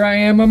 Here I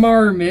am, a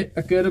marmot.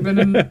 I could have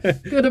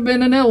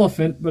been an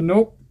elephant, but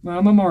nope,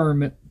 I'm a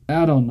marmot.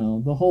 I don't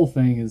know. The whole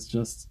thing is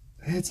just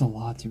it's a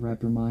lot to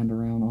wrap your mind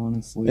around,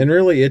 honestly. And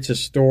really, it's a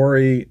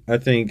story, I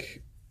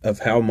think, of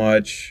how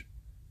much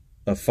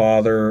a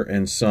father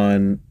and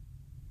son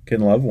can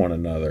love one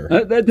another.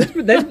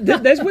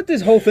 That's what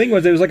this whole thing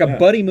was. It was like a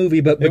buddy movie,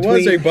 but It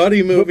was a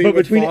buddy movie but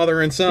with between-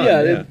 father and son.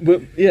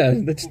 Yeah,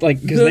 that's like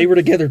because they were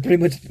together pretty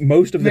much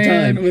most of the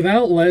Man, time.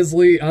 without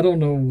Leslie, I don't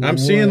know. I'm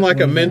seeing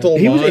like a mental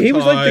He was- montage he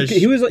was like the-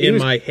 he was- he in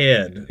was- my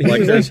head.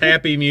 Like there's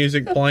happy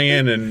music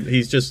playing, and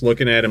he's just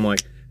looking at him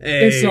like,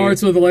 hey. It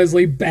starts with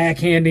Leslie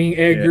backhanding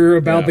Edgar Yeah,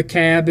 about yeah. the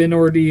cabin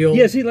ordeal.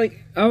 Yeah, see, like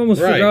I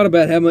almost Right. forgot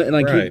about how much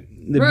like Right.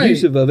 the Right.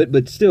 abusive of it,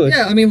 but still, it's,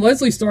 Yeah, I mean,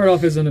 Leslie started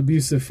off as an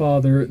abusive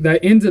father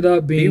that ended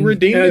up being He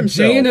redeemed a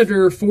himself.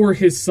 janitor for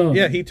his son.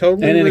 Yeah, he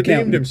totally and an redeemed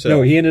accountant. himself.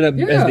 No, he ended up as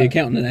Yeah. the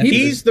accountant. After.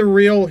 He's the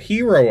real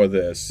hero of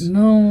this.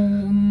 No,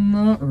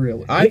 not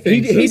really. I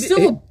think so. He's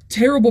still a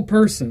terrible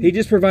person. He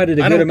just provided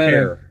a I good don't amount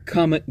care.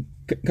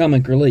 of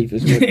comic relief.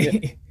 Is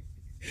what,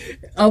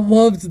 I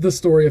loved the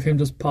story of him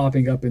just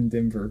popping up in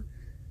Denver.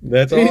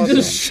 That's He's awesome.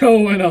 just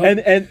showing up.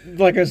 and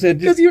like I said,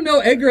 Because just,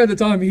 Edgar at the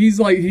time, he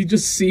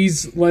just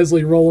sees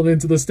Leslie rolling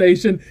into the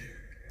station.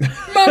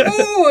 My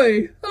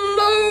boy,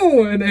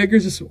 hello, and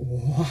Edgar's just,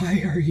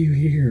 why are you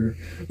here?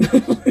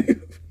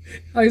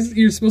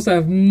 You're supposed to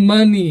have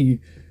money,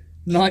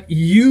 not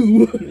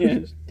you. yeah,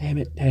 damn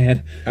it,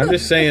 Dad. I'm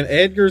just saying,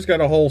 Edgar's got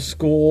a whole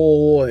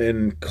school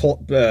and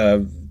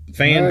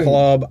fan Right.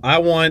 club. I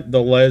want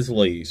the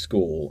Leslie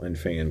school and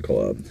fan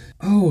club.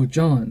 Oh,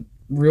 John,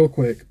 real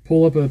quick,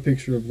 pull up a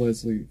picture of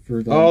Leslie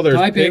for the. Oh, there's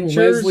type in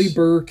pictures? Leslie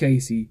Burr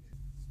Casey.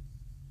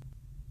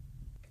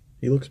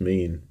 He looks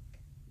mean.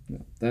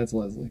 That's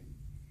Leslie.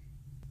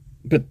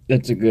 But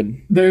that's a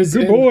good. There's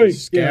Good been- boy. yeah,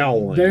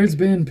 Scowling. there's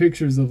been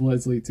pictures of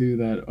Leslie too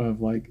that of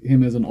like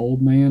him as an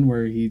old man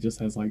where he just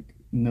has like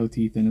no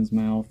teeth in his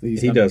mouth.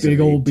 He's He got a doesn't big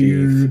old need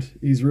beard.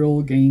 He's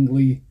real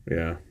gangly.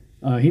 Yeah.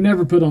 He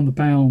never put on the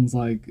pounds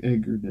like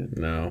Edgar did.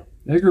 No.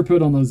 Edgar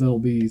put on those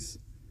LBs,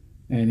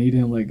 and he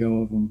didn't let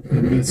go of them.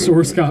 And the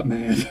source got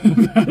mad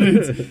about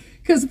it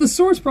because the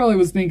source probably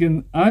was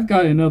thinking, "I've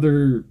got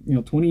another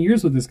 20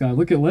 years with this guy.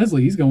 Look at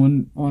Leslie; he's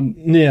going on."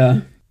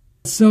 Yeah.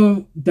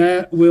 So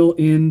that will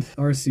end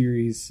our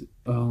series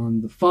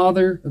on the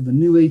father of the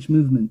New Age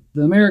movement,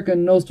 the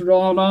American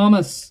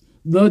Nostradamus,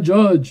 the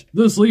judge,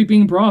 the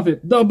sleeping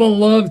prophet, the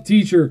beloved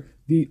teacher,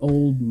 the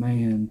old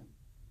man,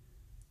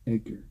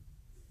 Edgar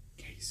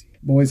Casey.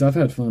 Boys, I've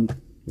had fun.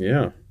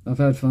 Yeah. I've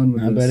had fun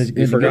with I this. bet it's You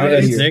good. to forgot go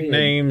his here.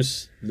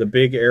 nicknames. The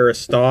big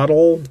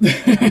Aristotle.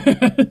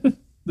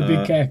 The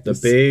big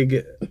cactus. The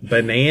big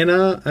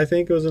banana, I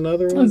think was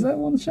another one. Oh, is that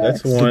one of the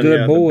That's shacks? one. good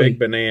Yeah, boy. the big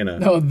banana.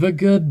 No, the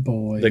good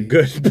boy. The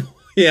good.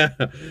 Yeah.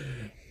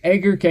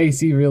 Edgar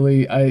Casey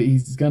really,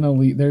 he's gonna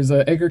leave. There's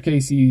a Edgar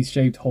Casey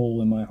shaped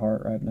hole in my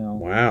heart right now.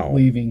 Wow.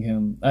 Leaving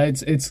him.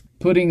 It's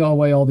putting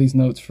away all these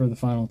notes for the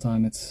final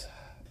time.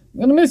 I'm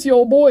gonna miss you,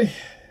 old boy.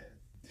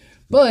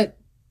 But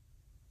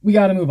we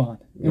got to move on,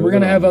 and we're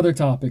gonna have other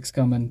topics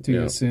coming to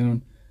Yeah. you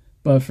soon.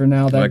 But for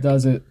now, that Like-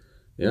 does it.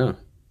 Yeah.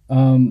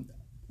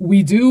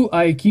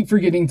 I keep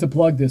forgetting to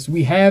plug this.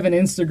 We have an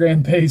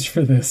Instagram page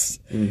for this.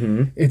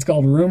 Mm-hmm. It's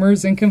called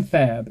Rumors and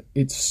Confab.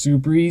 It's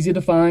super easy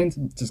to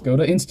find. Just go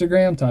to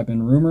Instagram, type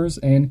in Rumors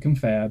and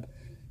Confab.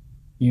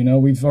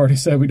 We've already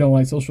said we don't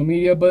like social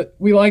media, but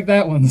we like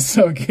that one,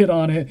 so get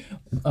on it.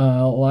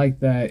 Like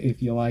that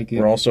if you like it.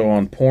 We're also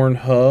on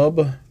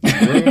Pornhub,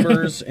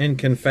 Rumors and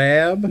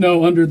Confab.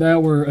 No, under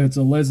that, it's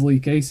a Leslie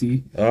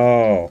Casey.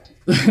 Oh.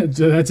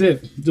 That's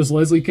it. Just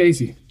Leslie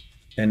Casey.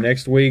 And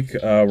next week,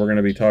 we're going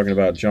to be talking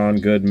about John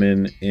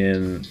Goodman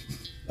in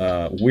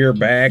We're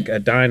Back, a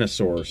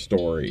Dinosaur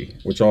Story,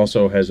 which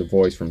also has a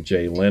voice from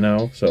Jay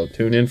Leno. So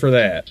tune in for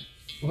that.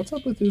 What's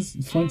up with his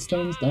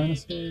Flintstones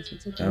dinosaurs?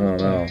 What's up I don't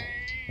know.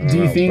 Do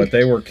you think- But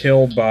they were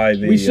killed by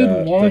the We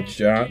should watch-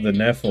 the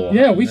Nephilim.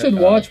 Yeah, we should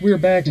watch We're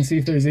Back and see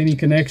if there's any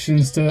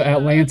connections to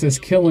Atlantis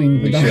killing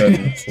the We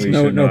dinosaurs. should. We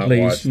No, should no, not please,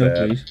 watch no,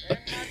 that. please.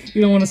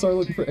 You don't want to start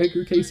looking for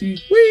Edgar Casey?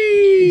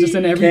 Whee! Just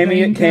in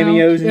everything.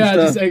 Cameos and yeah,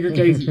 stuff. just Edgar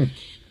Casey.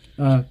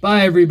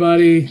 Bye,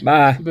 everybody.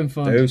 Bye. It's been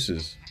fun.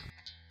 Deuces.